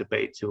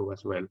participate too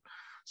as well.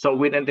 So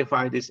we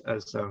identify this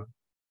as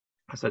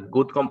a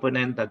good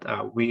component that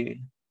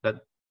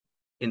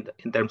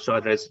in terms of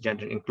address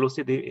gender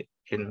inclusivity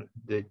in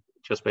the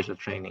geospatial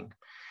training.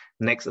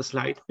 Next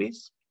slide,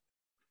 please.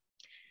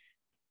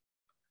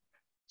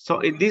 So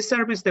in this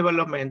service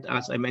development,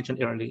 as I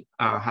mentioned earlier,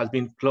 has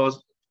been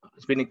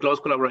in close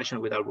collaboration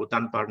with our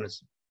Bhutan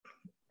partners,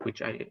 which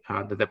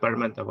the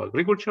Department of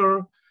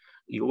Agriculture,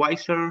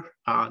 UISER,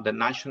 the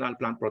National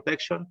Plant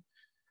Protection,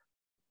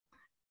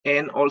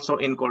 and also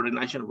in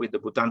coordination with the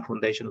Bhutan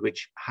Foundation,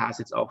 which has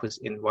its office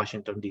in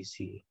Washington,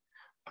 D.C.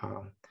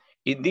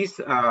 In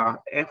this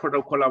effort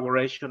of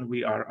collaboration,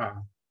 we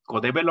are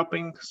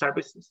co-developing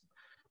services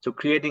to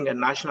creating a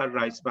national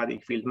rice paddy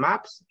field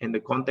maps in the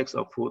context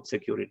of food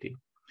security.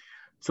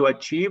 To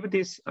achieve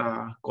these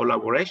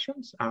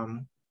collaborations,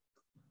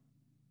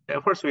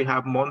 efforts, we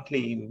have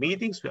monthly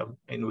meetings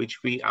in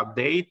which we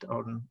update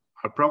on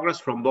our progress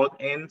from both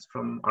ends,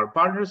 from our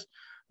partners,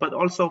 but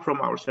also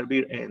from our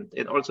Servir end,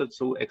 and also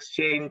to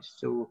exchange,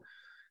 to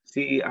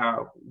see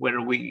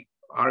where we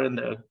are in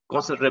the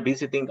constant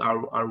revisiting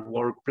our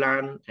work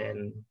plan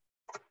and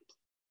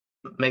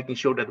making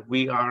sure that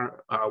we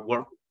are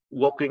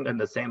walking on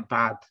the same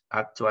path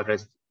to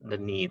address the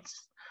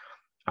needs.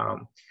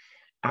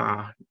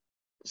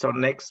 So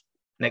next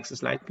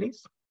slide,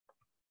 please.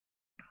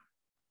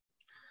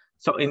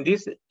 So in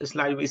this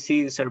slide, we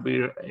see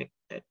Servir,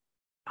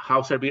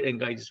 how Servir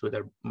engages with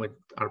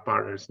our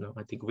partners. No,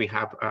 I think we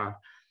have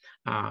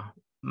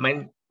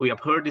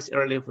heard this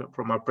earlier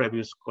from our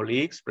previous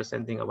colleagues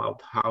presenting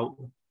about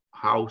how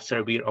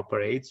Servir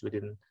operates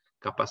within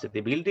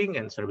capacity building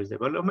and service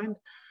development.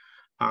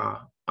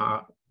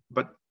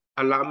 But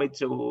allow me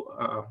to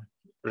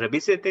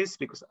revisit this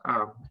because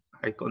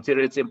I consider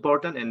it's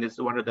important, and it's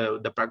one of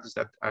the practices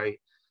that I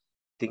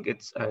think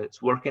it's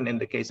working in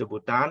the case of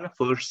Bhutan.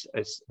 First,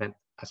 as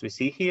we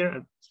see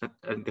here,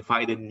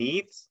 identify the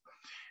needs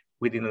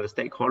within the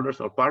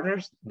stakeholders or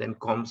partners. Then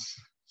comes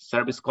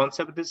service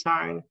concept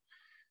design,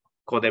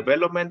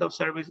 co-development of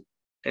service,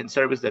 and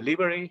service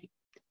delivery,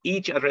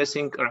 each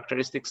addressing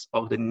characteristics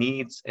of the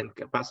needs and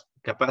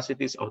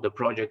capacities of the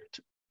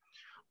project,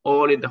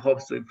 all in the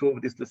hopes to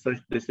improve this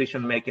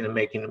decision making and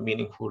making it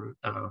meaningful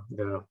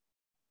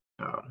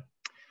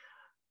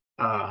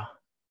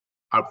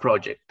our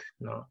project.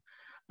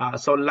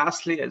 So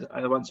lastly,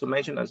 I want to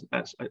mention, as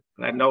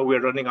I know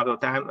we're running out of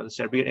time,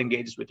 Servir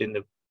engages within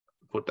the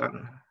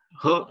Bhutan,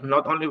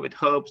 not only with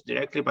hubs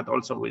directly, but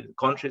also with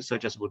countries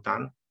such as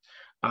Bhutan.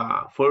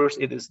 First,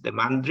 it is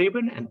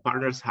demand-driven, and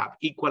partners have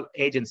equal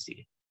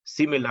agency,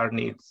 similar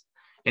needs,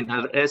 in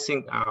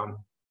addressing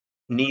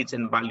needs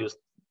and values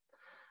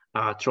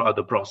throughout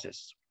the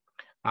process.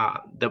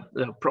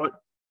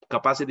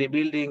 Capacity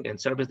building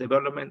and service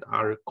development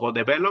are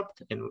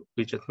co-developed,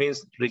 which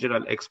means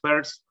regional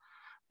experts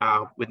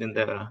within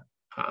the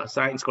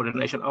Science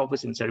Coordination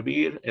Office in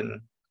Servir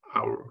and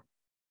our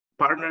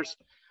partners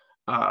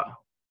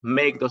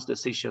make those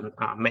decision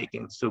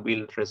making to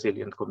build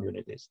resilient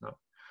communities.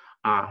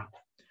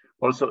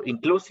 Also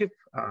inclusive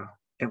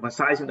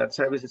emphasizing that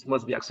services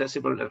must be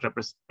accessible and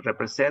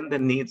represent the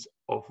needs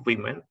of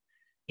women,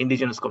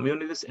 indigenous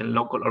communities, and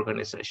local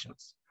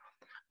organizations.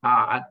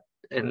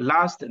 And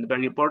last, and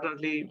very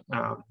importantly,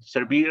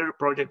 Servir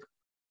project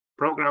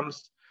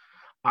programs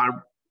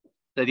are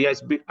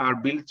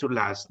built to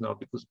last,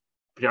 because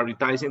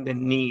prioritizing the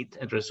need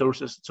and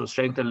resources to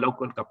strengthen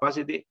local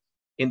capacity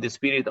in the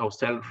spirit of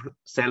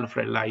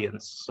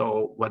self-reliance.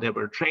 So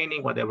whatever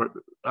training, whatever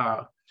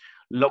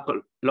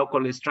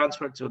local is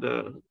transferred to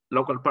the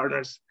local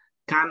partners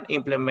can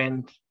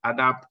implement,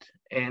 adapt,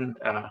 and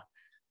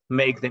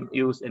make them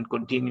use and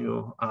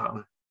continue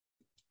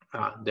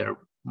their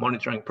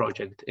monitoring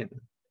project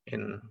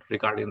in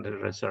regarding the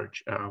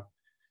research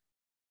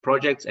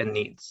projects and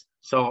needs.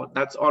 So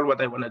that's all what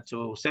I wanted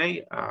to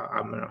say.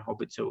 I'm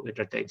hoping to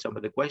entertain some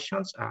of the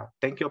questions.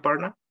 Thank you,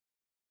 Aparna.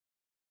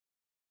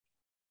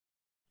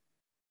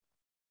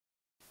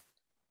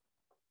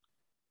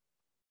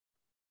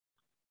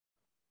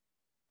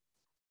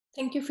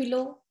 Thank you,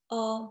 Philo.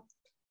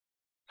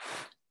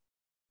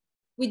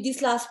 With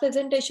this last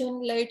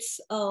presentation, let's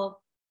go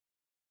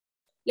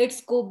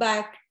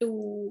back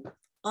to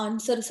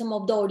answer some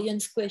of the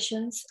audience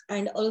questions,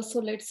 and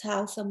also let's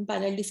have some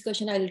panel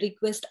discussion. I'll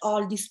request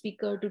all the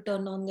speakers to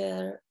turn on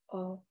their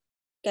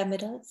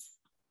cameras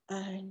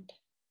and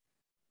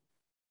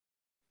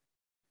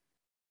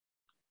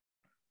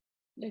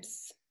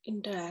let's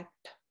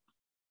interact.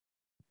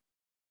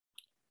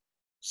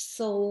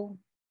 So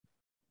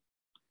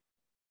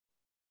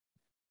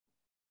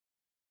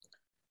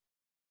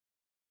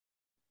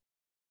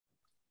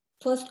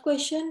first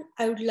question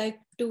I would like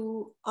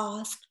to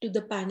ask to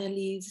the panel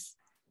is,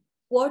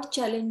 what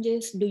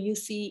challenges do you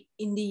see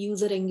in the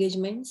user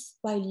engagements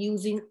while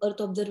using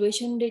Earth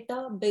observation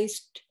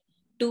data-based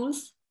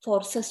tools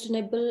for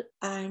sustainable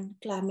and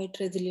climate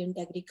resilient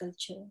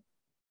agriculture?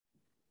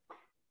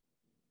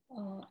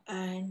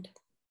 And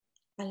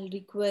I'll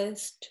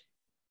request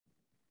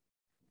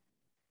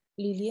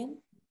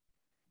Lillian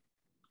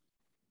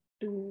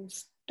to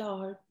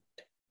start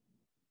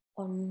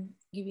on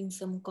giving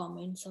some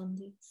comments on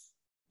this.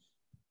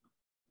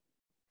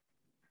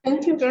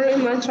 Thank you very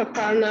much,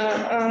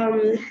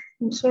 Aparna.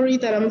 I'm sorry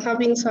that I'm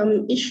having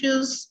some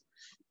issues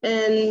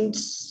and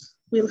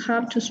will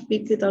have to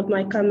speak without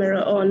my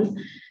camera on.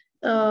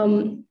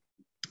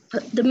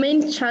 The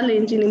main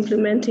challenge in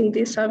implementing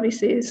these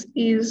services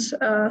is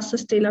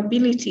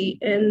sustainability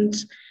and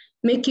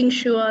making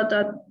sure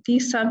that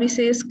these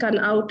services can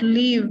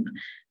outlive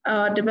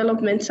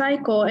development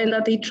cycle and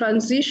that they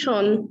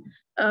transition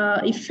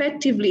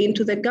effectively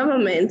into the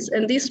governments.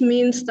 And this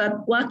means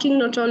that working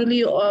not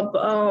only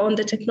on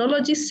the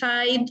technology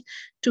side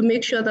to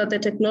make sure that the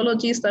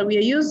technologies that we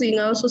are using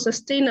are also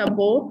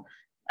sustainable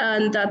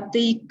and that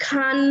they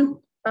can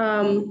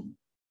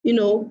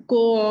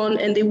go on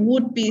and they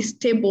would be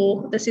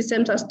stable, the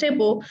systems are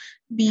stable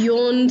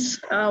beyond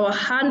our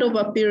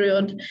handover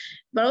period,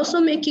 but also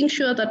making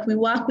sure that we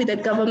work with the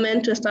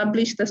government to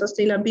establish the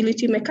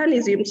sustainability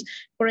mechanisms.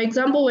 For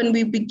example, when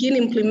we begin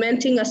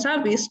implementing a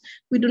service,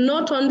 we do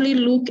not only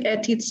look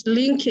at its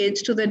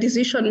linkage to the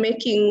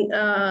decision-making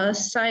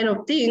side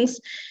of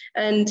things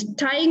and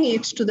tying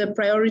it to the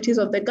priorities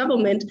of the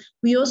government,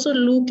 we also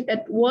look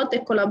at what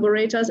the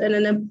collaborators and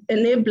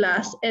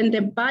enablers and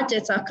the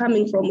budgets are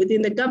coming from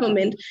within the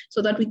government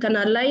so that we can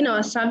align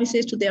our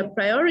services to their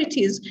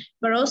priorities,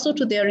 but also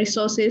to their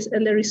resources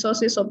and the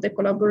resources of the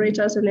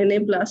collaborators and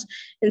enablers.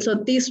 And so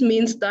this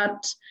means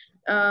that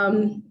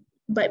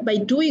by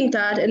doing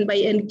that and by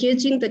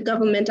engaging the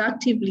government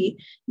actively,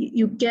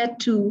 you get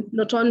to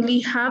not only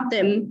have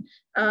them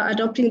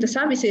adopting the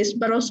services,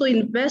 but also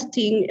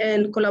investing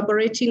and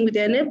collaborating with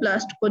the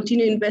enablers to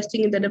continue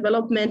investing in the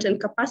development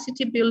and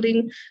capacity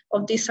building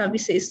of these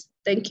services.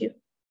 Thank you.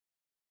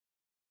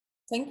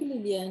 Thank you,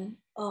 Lillian.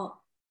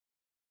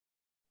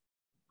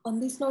 On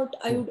this note,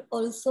 I would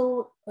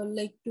also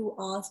like to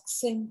ask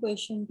same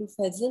question to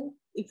Faisal.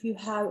 If you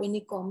have any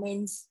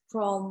comments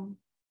from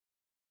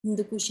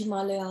the Kush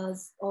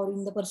Himalayas or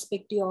in the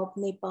perspective of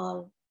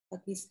Nepal,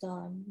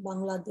 Pakistan,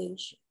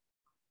 Bangladesh,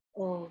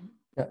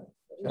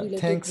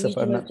 Thanks,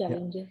 Aparna.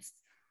 challenges.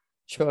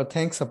 Sure,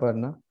 thanks,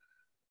 Aparna.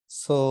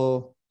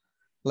 So,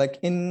 like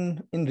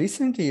in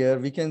recent year,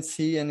 we can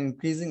see an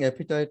increasing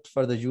appetite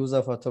for the use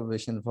of Earth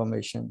observation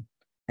information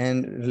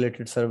and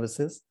related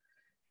services,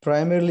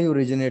 primarily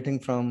originating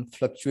from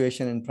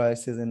fluctuation in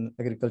prices in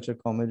agriculture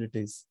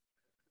commodities.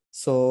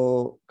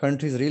 So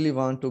countries really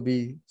want to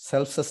be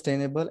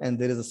self-sustainable, and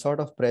there is a sort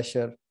of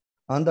pressure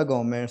on the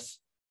governments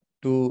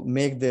to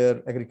make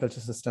their agriculture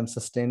system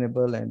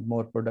sustainable and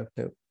more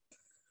productive.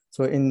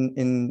 So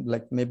in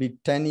like maybe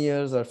 10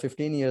 years or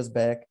 15 years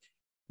back,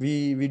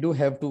 we do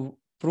have to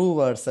prove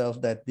ourselves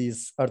that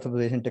these Earth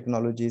observation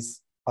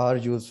technologies are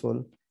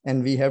useful,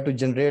 and we have to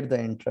generate the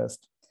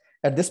interest.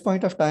 At this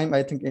point of time,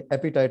 I think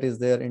appetite is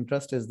there,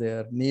 interest is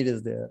there, need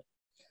is there.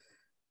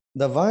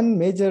 The one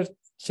major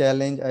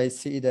challenge I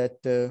see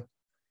that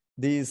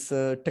these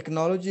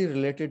technology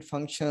related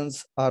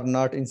functions are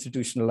not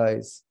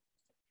institutionalized.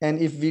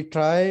 And if we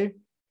try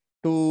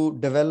to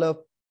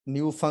develop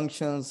new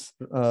functions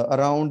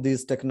around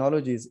these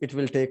technologies, it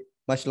will take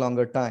much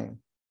longer time.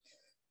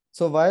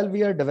 So while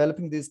we are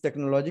developing this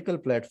technological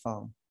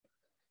platform,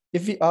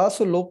 if we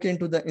also look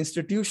into the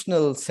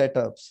institutional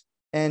setups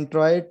and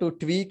try to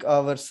tweak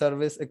our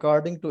service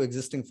according to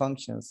existing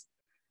functions,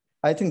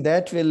 I think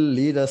that will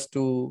lead us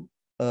to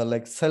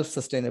like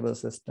self-sustainable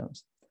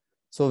systems.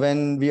 So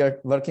when we are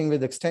working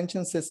with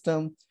extension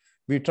system,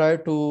 we try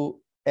to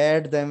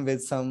add them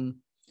with some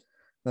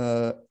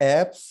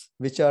apps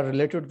which are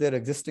related to their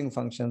existing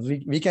functions.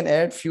 We can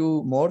add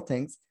few more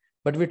things,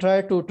 but we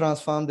try to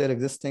transform their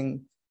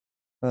existing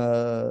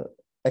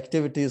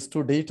activities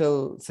to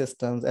digital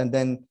systems and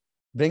then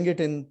bring it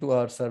into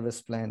our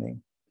service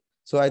planning.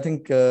 So I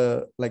think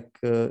there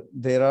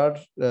are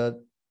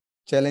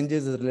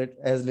challenges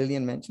as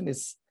Lillian mentioned,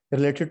 is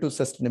related to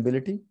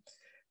sustainability,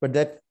 but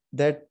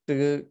that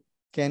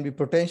can be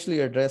potentially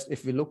addressed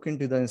if we look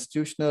into the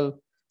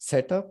institutional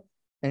setup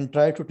and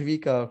try to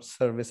tweak our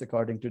service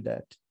according to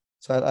that.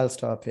 So I'll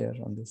stop here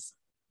on this.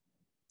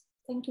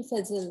 Thank you,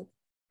 Faisal.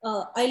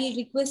 I'll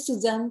request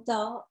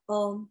Sujanta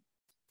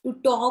to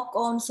talk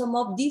on some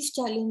of these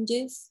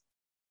challenges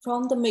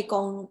from the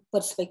Mekong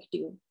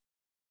perspective.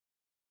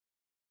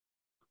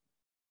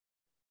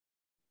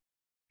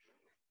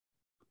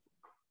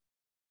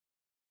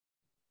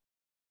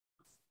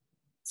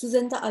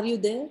 Sujanta, are you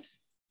there?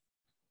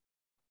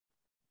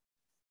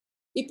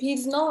 If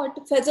he's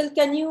not, Faisal,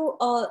 can you,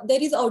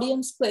 there is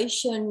audience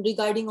question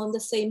regarding on the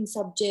same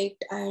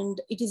subject, and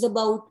it is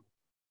about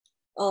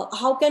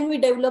how can we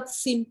develop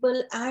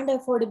simple and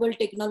affordable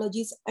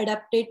technologies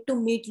adapted to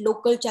meet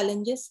local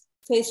challenges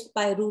faced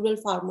by rural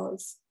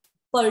farmers,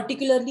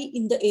 particularly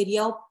in the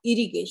area of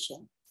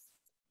irrigation?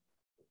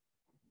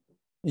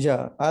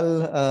 Yeah,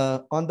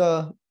 I'll on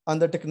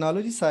the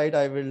technology side,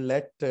 I will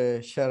let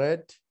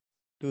Sharad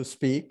to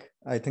speak.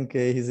 I think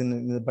he's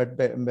in a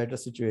better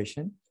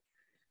situation.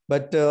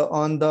 But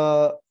on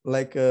the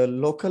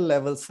local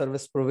level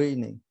service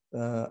provisioning,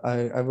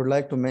 I would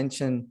like to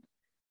mention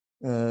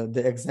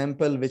the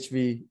example which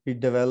we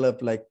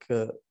develop,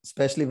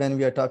 especially when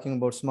we are talking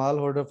about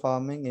smallholder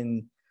farming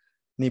in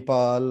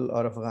Nepal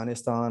or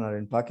Afghanistan or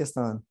in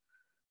Pakistan,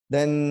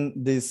 then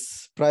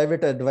these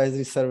private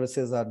advisory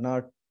services are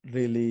not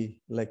really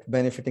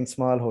benefiting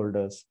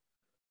smallholders.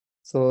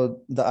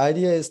 So the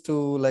idea is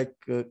to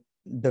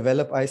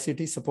develop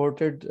ICT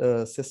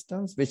supported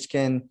systems which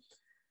can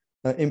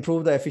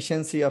improve the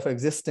efficiency of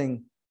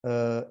existing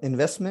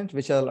investment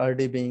which are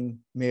already being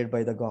made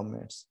by the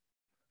governments.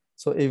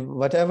 So if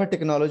whatever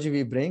technology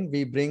we bring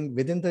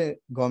within the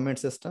government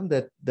system,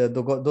 that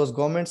those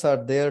governments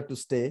are there to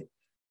stay.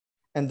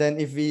 And then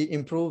if we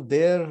improve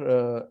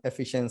their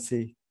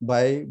efficiency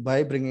by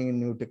bringing in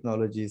new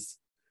technologies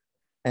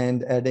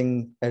and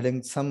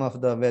adding some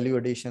of the value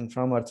addition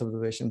from Earth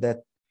observation,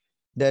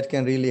 that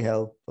can really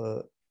help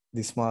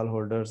the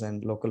smallholders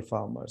and local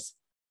farmers.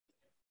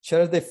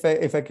 Sharad,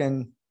 if I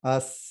can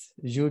ask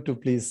you to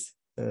please,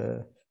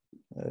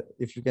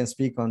 if you can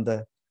speak on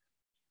the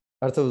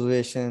Earth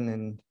observation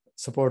and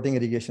supporting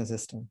irrigation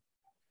system.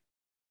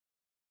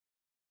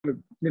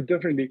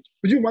 Definitely.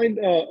 Would you mind,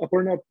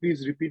 Aparna,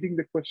 please repeating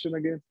the question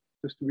again,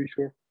 just to be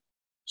sure?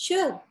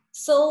 Sure.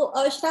 So,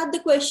 Sharad, the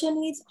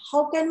question is,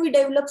 how can we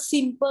develop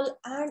simple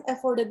and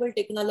affordable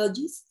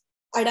technologies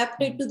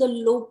adapted to the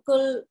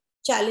local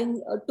challenge,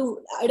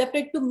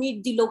 adapted to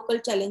meet the local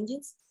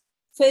challenges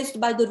faced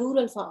by the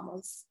rural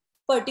farmers,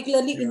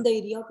 particularly in the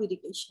area of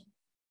irrigation?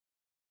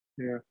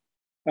 Yeah.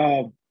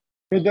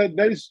 So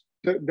that is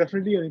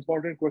definitely an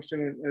important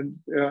question,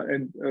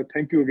 and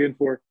thank you again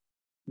for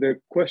the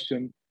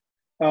question.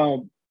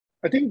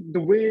 I think the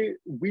way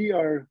we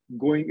are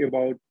going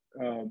about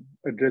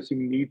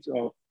addressing needs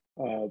of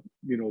a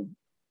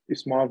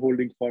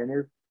smallholding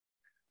farmer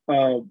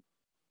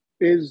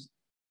is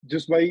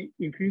just by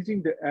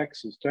increasing the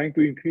access, trying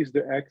to increase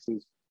the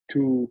access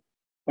to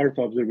Earth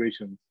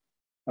observations,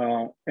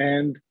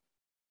 and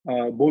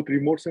both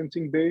remote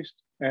sensing based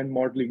and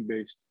modeling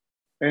based.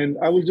 And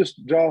I will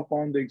just draw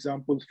upon the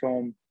examples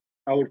from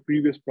our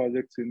previous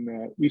projects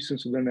in Eastern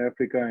Southern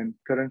Africa and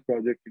current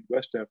project in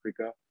West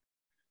Africa.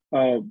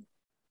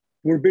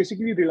 We're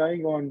basically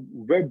relying on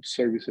web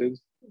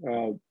services,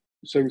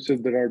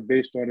 services that are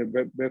based on a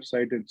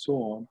website and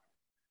so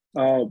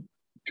on,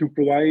 to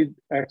provide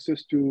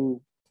access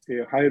to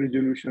a high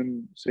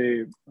resolution,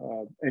 say,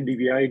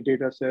 NDVI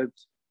data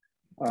sets,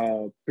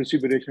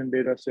 precipitation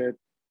data set,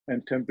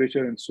 and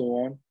temperature and so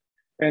on.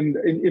 And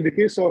in the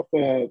case of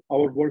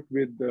our work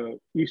with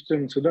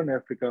Eastern Southern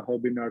Africa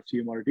hub in our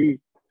CMRD,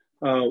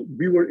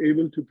 we were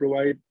able to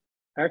provide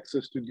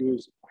access to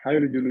those high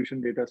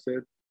resolution data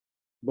sets,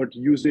 but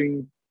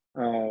using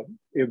a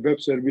web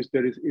service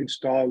that is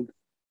installed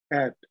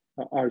at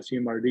our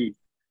CMRD.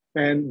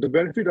 And the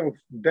benefit of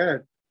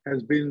that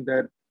has been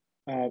that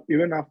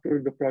even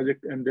after the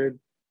project ended,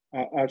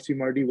 our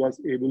CMRD was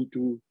able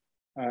to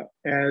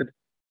add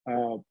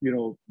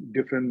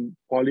different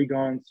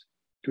polygons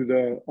to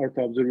the Earth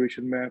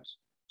observation maps,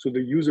 so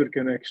the user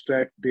can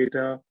extract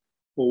data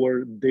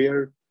over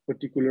their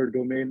particular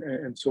domain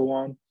and so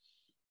on.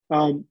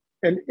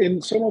 And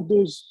in some of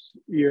those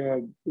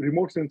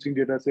remote sensing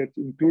data sets,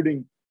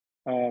 including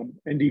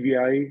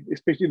NDVI,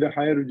 especially the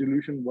higher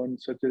resolution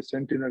ones such as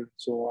Sentinel and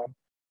so on,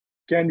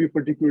 can be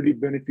particularly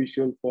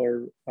beneficial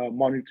for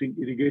monitoring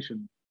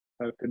irrigation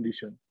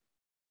condition.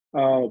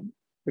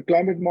 The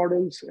climate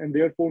models and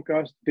their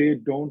forecasts, they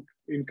don't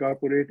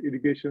incorporate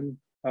irrigation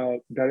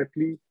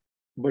directly,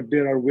 but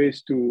there are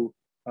ways to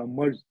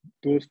merge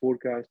those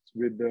forecasts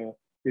with the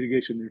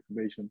irrigation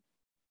information.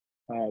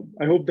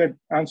 I hope that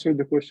answered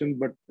the question,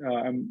 but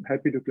I'm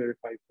happy to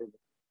clarify further.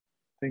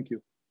 Thank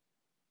you.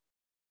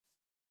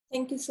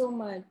 Thank you so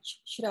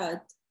much,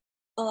 Shraddh.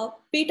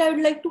 Pete, I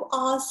would like to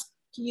ask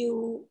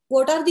you,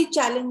 what are the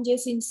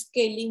challenges in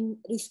scaling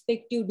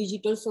respective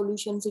digital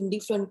solutions in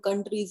different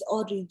countries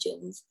or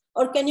regions?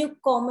 Or can you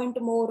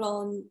comment more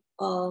on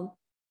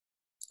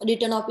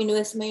return of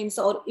investments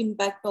or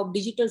impact of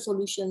digital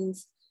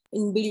solutions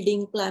in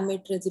building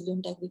climate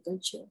resilient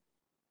agriculture?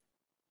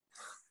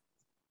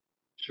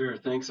 Sure,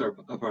 thanks,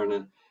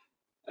 Aparna.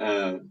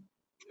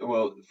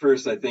 Well,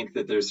 first, I think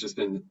that there's just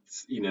been,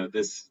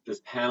 this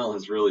panel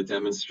has really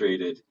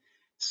demonstrated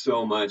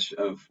so much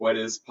of what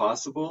is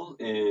possible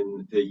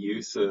in the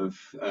use of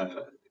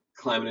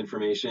climate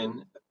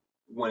information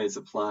when it's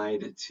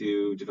applied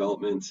to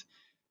development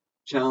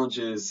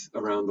challenges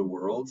around the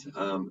world.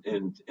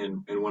 And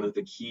one of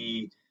the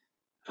key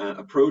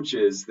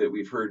approaches that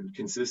we've heard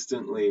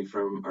consistently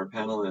from our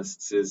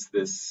panelists is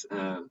this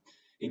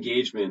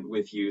engagement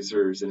with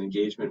users and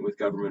engagement with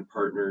government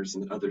partners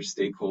and other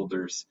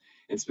stakeholders,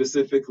 and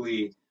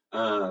specifically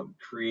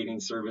creating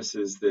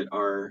services that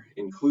are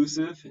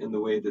inclusive in the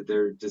way that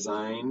they're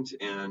designed,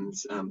 and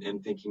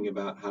thinking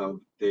about how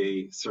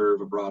they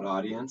serve a broad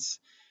audience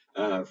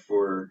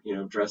for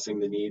addressing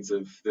the needs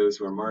of those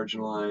who are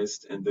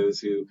marginalized and those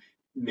who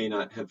may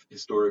not have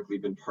historically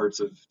been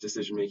parts of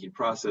decision-making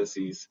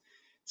processes,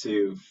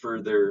 to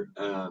further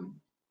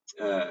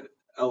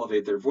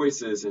elevate their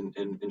voices and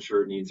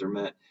ensure needs are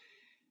met.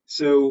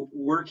 So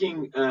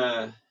working,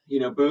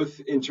 both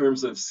in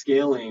terms of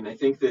scaling, I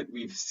think that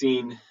we've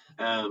seen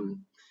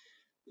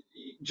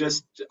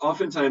just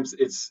oftentimes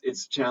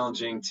it's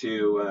challenging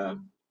to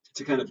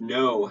kind of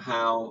know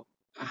how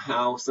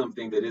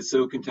something that is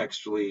so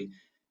contextually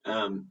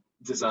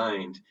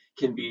designed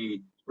can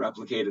be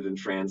replicated and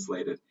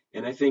translated.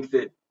 And I think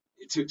that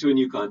to a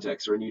new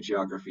context or a new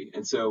geography.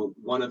 And so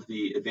one of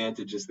the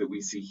advantages that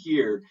we see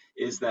here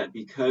is that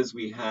because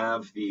we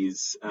have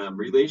these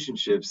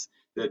relationships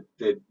that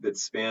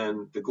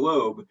span the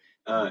globe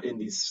in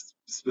these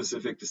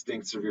specific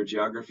distinct severe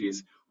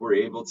geographies, we're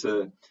able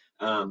to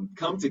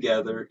come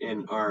together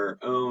in our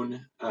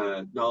own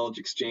knowledge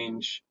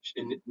exchange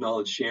and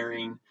knowledge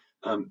sharing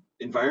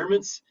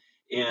environments,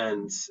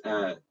 and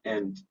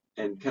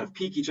kind of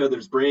pique each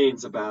other's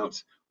brains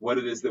about what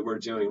it is that we're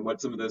doing,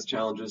 what some of those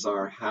challenges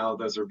are, how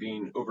those are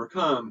being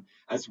overcome,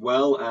 as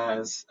well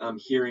as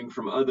hearing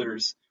from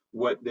others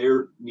what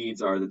their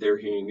needs are that they're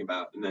hearing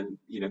about. And then,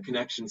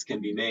 connections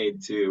can be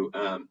made to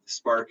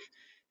spark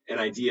an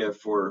idea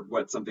for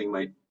what something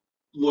might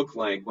look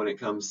like when it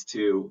comes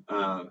to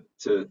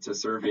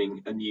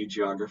serving a new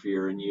geography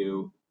or a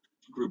new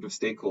group of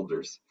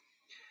stakeholders.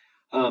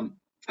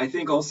 I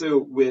think also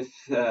with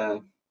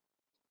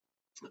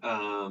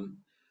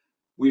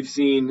we've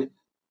seen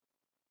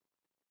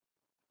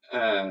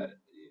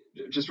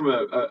just from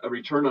a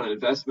return on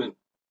investment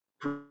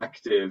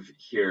perspective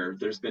here,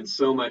 there's been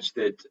so much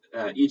that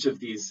each of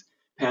these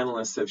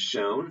panelists have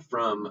shown,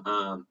 from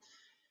a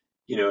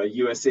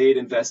USAID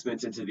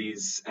investment into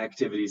these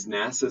activities,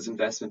 NASA's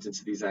investment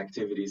into these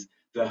activities,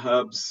 the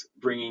hubs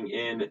bringing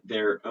in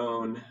their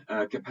own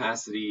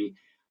capacity,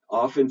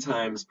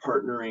 oftentimes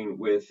partnering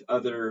with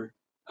other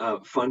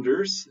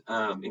funders,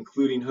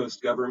 including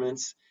host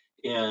governments,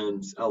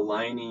 and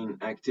aligning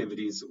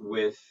activities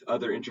with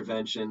other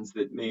interventions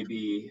that may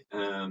be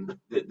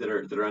that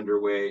are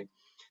underway,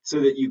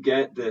 so that you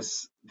get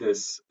this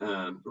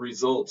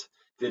result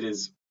that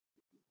is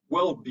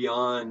well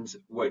beyond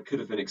what could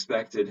have been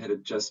expected had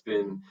it just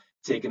been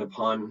taken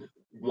upon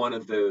one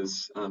of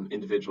those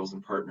individuals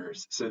and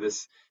partners. So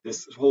this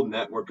whole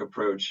network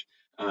approach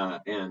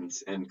and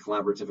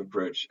collaborative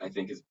approach, I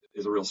think, is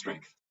a real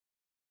strength.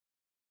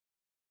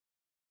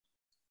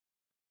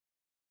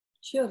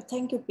 Sure,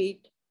 thank you,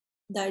 Pete.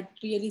 That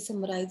really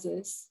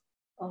summarizes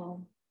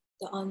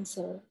the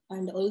answer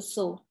and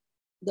also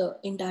the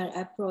entire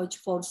approach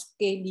for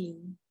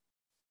scaling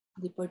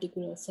the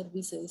particular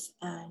services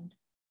and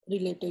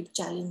related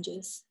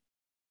challenges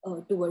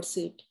towards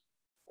it.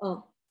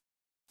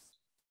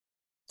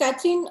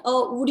 Catherine,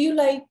 would you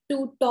like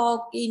to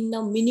talk in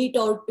a minute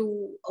or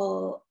two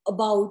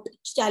about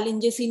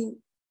challenges in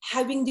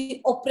having the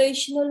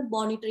operational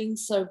monitoring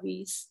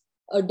service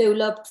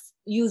developed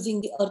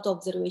using the Earth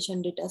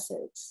observation data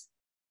sets?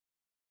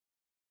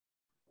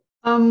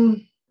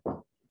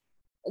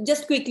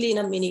 Just quickly in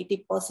a minute,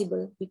 if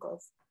possible,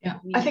 because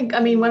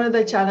one of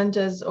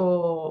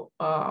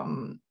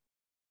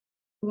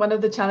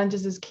the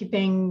challenges, is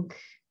keeping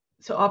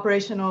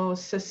operational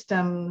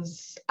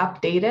systems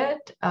updated,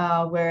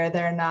 where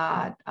they're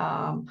not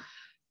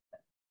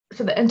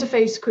so the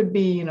interface could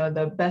be, you know,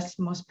 the best,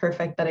 most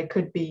perfect that it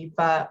could be,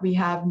 but we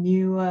have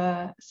new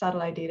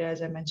satellite data,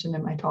 as I mentioned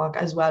in my talk,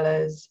 as well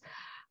as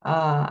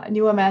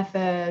newer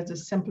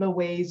methods, simpler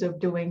ways of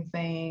doing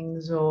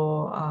things,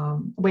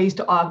 or ways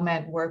to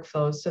augment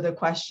workflows. So the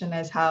question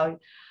is how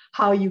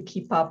you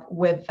keep up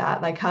with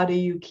that. Like, how do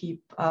you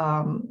keep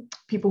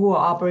people who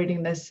are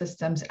operating these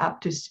systems up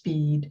to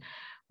speed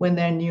when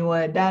there are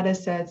newer data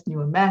sets,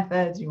 newer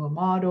methods, newer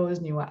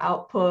models, newer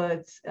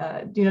outputs?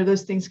 You know,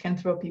 those things can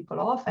throw people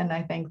off. And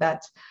I think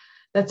that's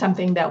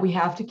something that we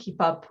have to keep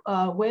up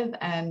with.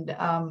 And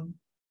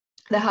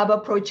the hub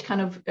approach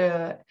kind of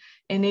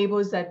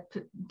enables that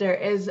there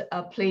is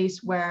a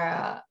place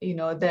where, you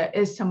know, there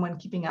is someone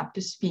keeping up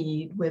to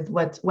speed with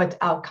what's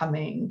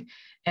outcoming,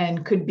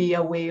 and could be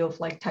a way of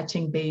like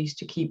touching base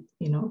to keep,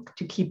 you know,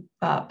 to keep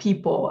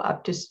people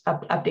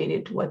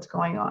updated to what's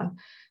going on.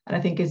 And I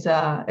think is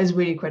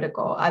really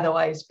critical.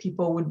 Otherwise,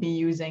 people would be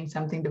using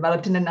something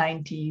developed in the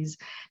 90s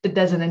that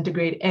doesn't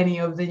integrate any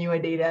of the newer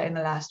data in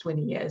the last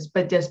 20 years.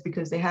 But just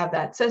because they have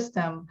that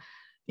system,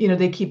 you know,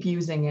 they keep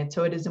using it.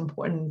 So it is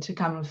important to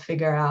kind of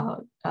figure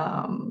out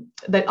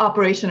that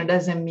operational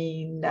doesn't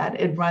mean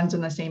that it runs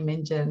on the same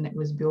engine it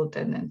was built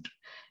in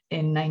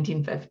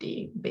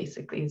 1950,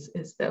 basically,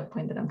 is the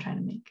point that I'm trying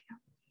to make.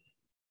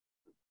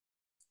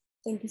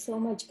 Thank you so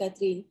much,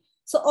 Catherine.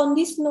 So on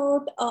this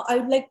note, I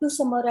would like to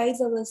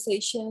summarize our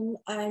session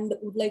and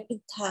would like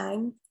to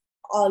thank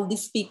all the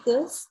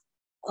speakers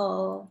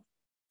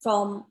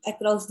from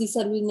across the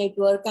survey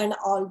network and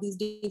all these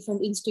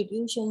different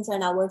institutions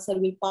and our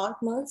survey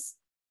partners.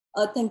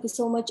 Thank you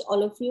so much,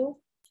 all of you.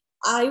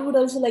 I would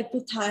also like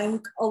to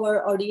thank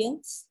our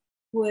audience,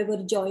 whoever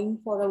joined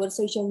for our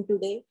session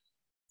today.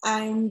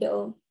 And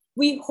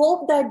we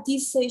hope that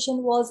this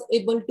session was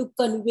able to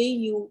convey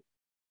you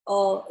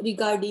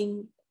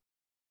regarding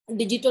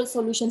digital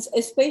solutions,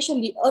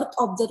 especially Earth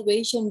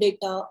observation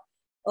data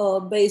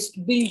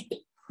based built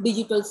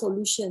digital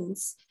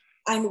solutions,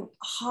 and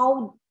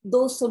how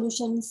those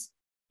solutions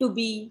to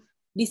be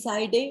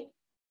decided,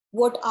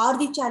 what are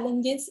the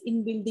challenges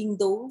in building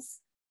those,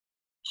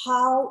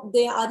 how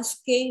they are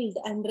scaled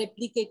and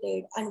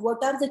replicated, and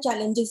what are the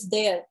challenges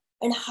there,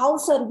 and how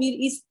Servir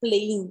is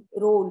playing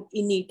role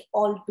in it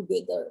all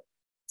together.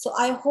 So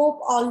I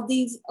hope all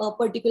these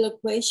particular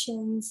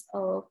questions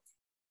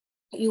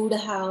you would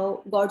have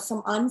got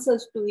some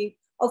answers to it.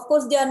 Of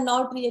course, they are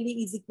not really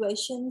easy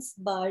questions,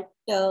 but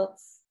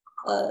that's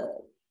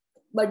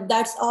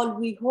all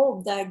we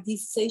hope that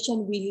this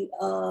session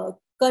will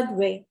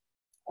convey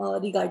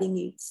regarding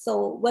it.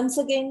 So once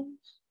again,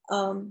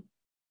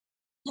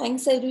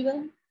 thanks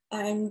everyone,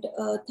 and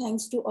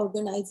thanks to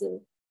organizer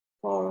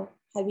for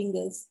having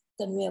us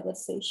convey our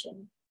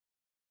session.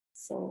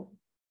 So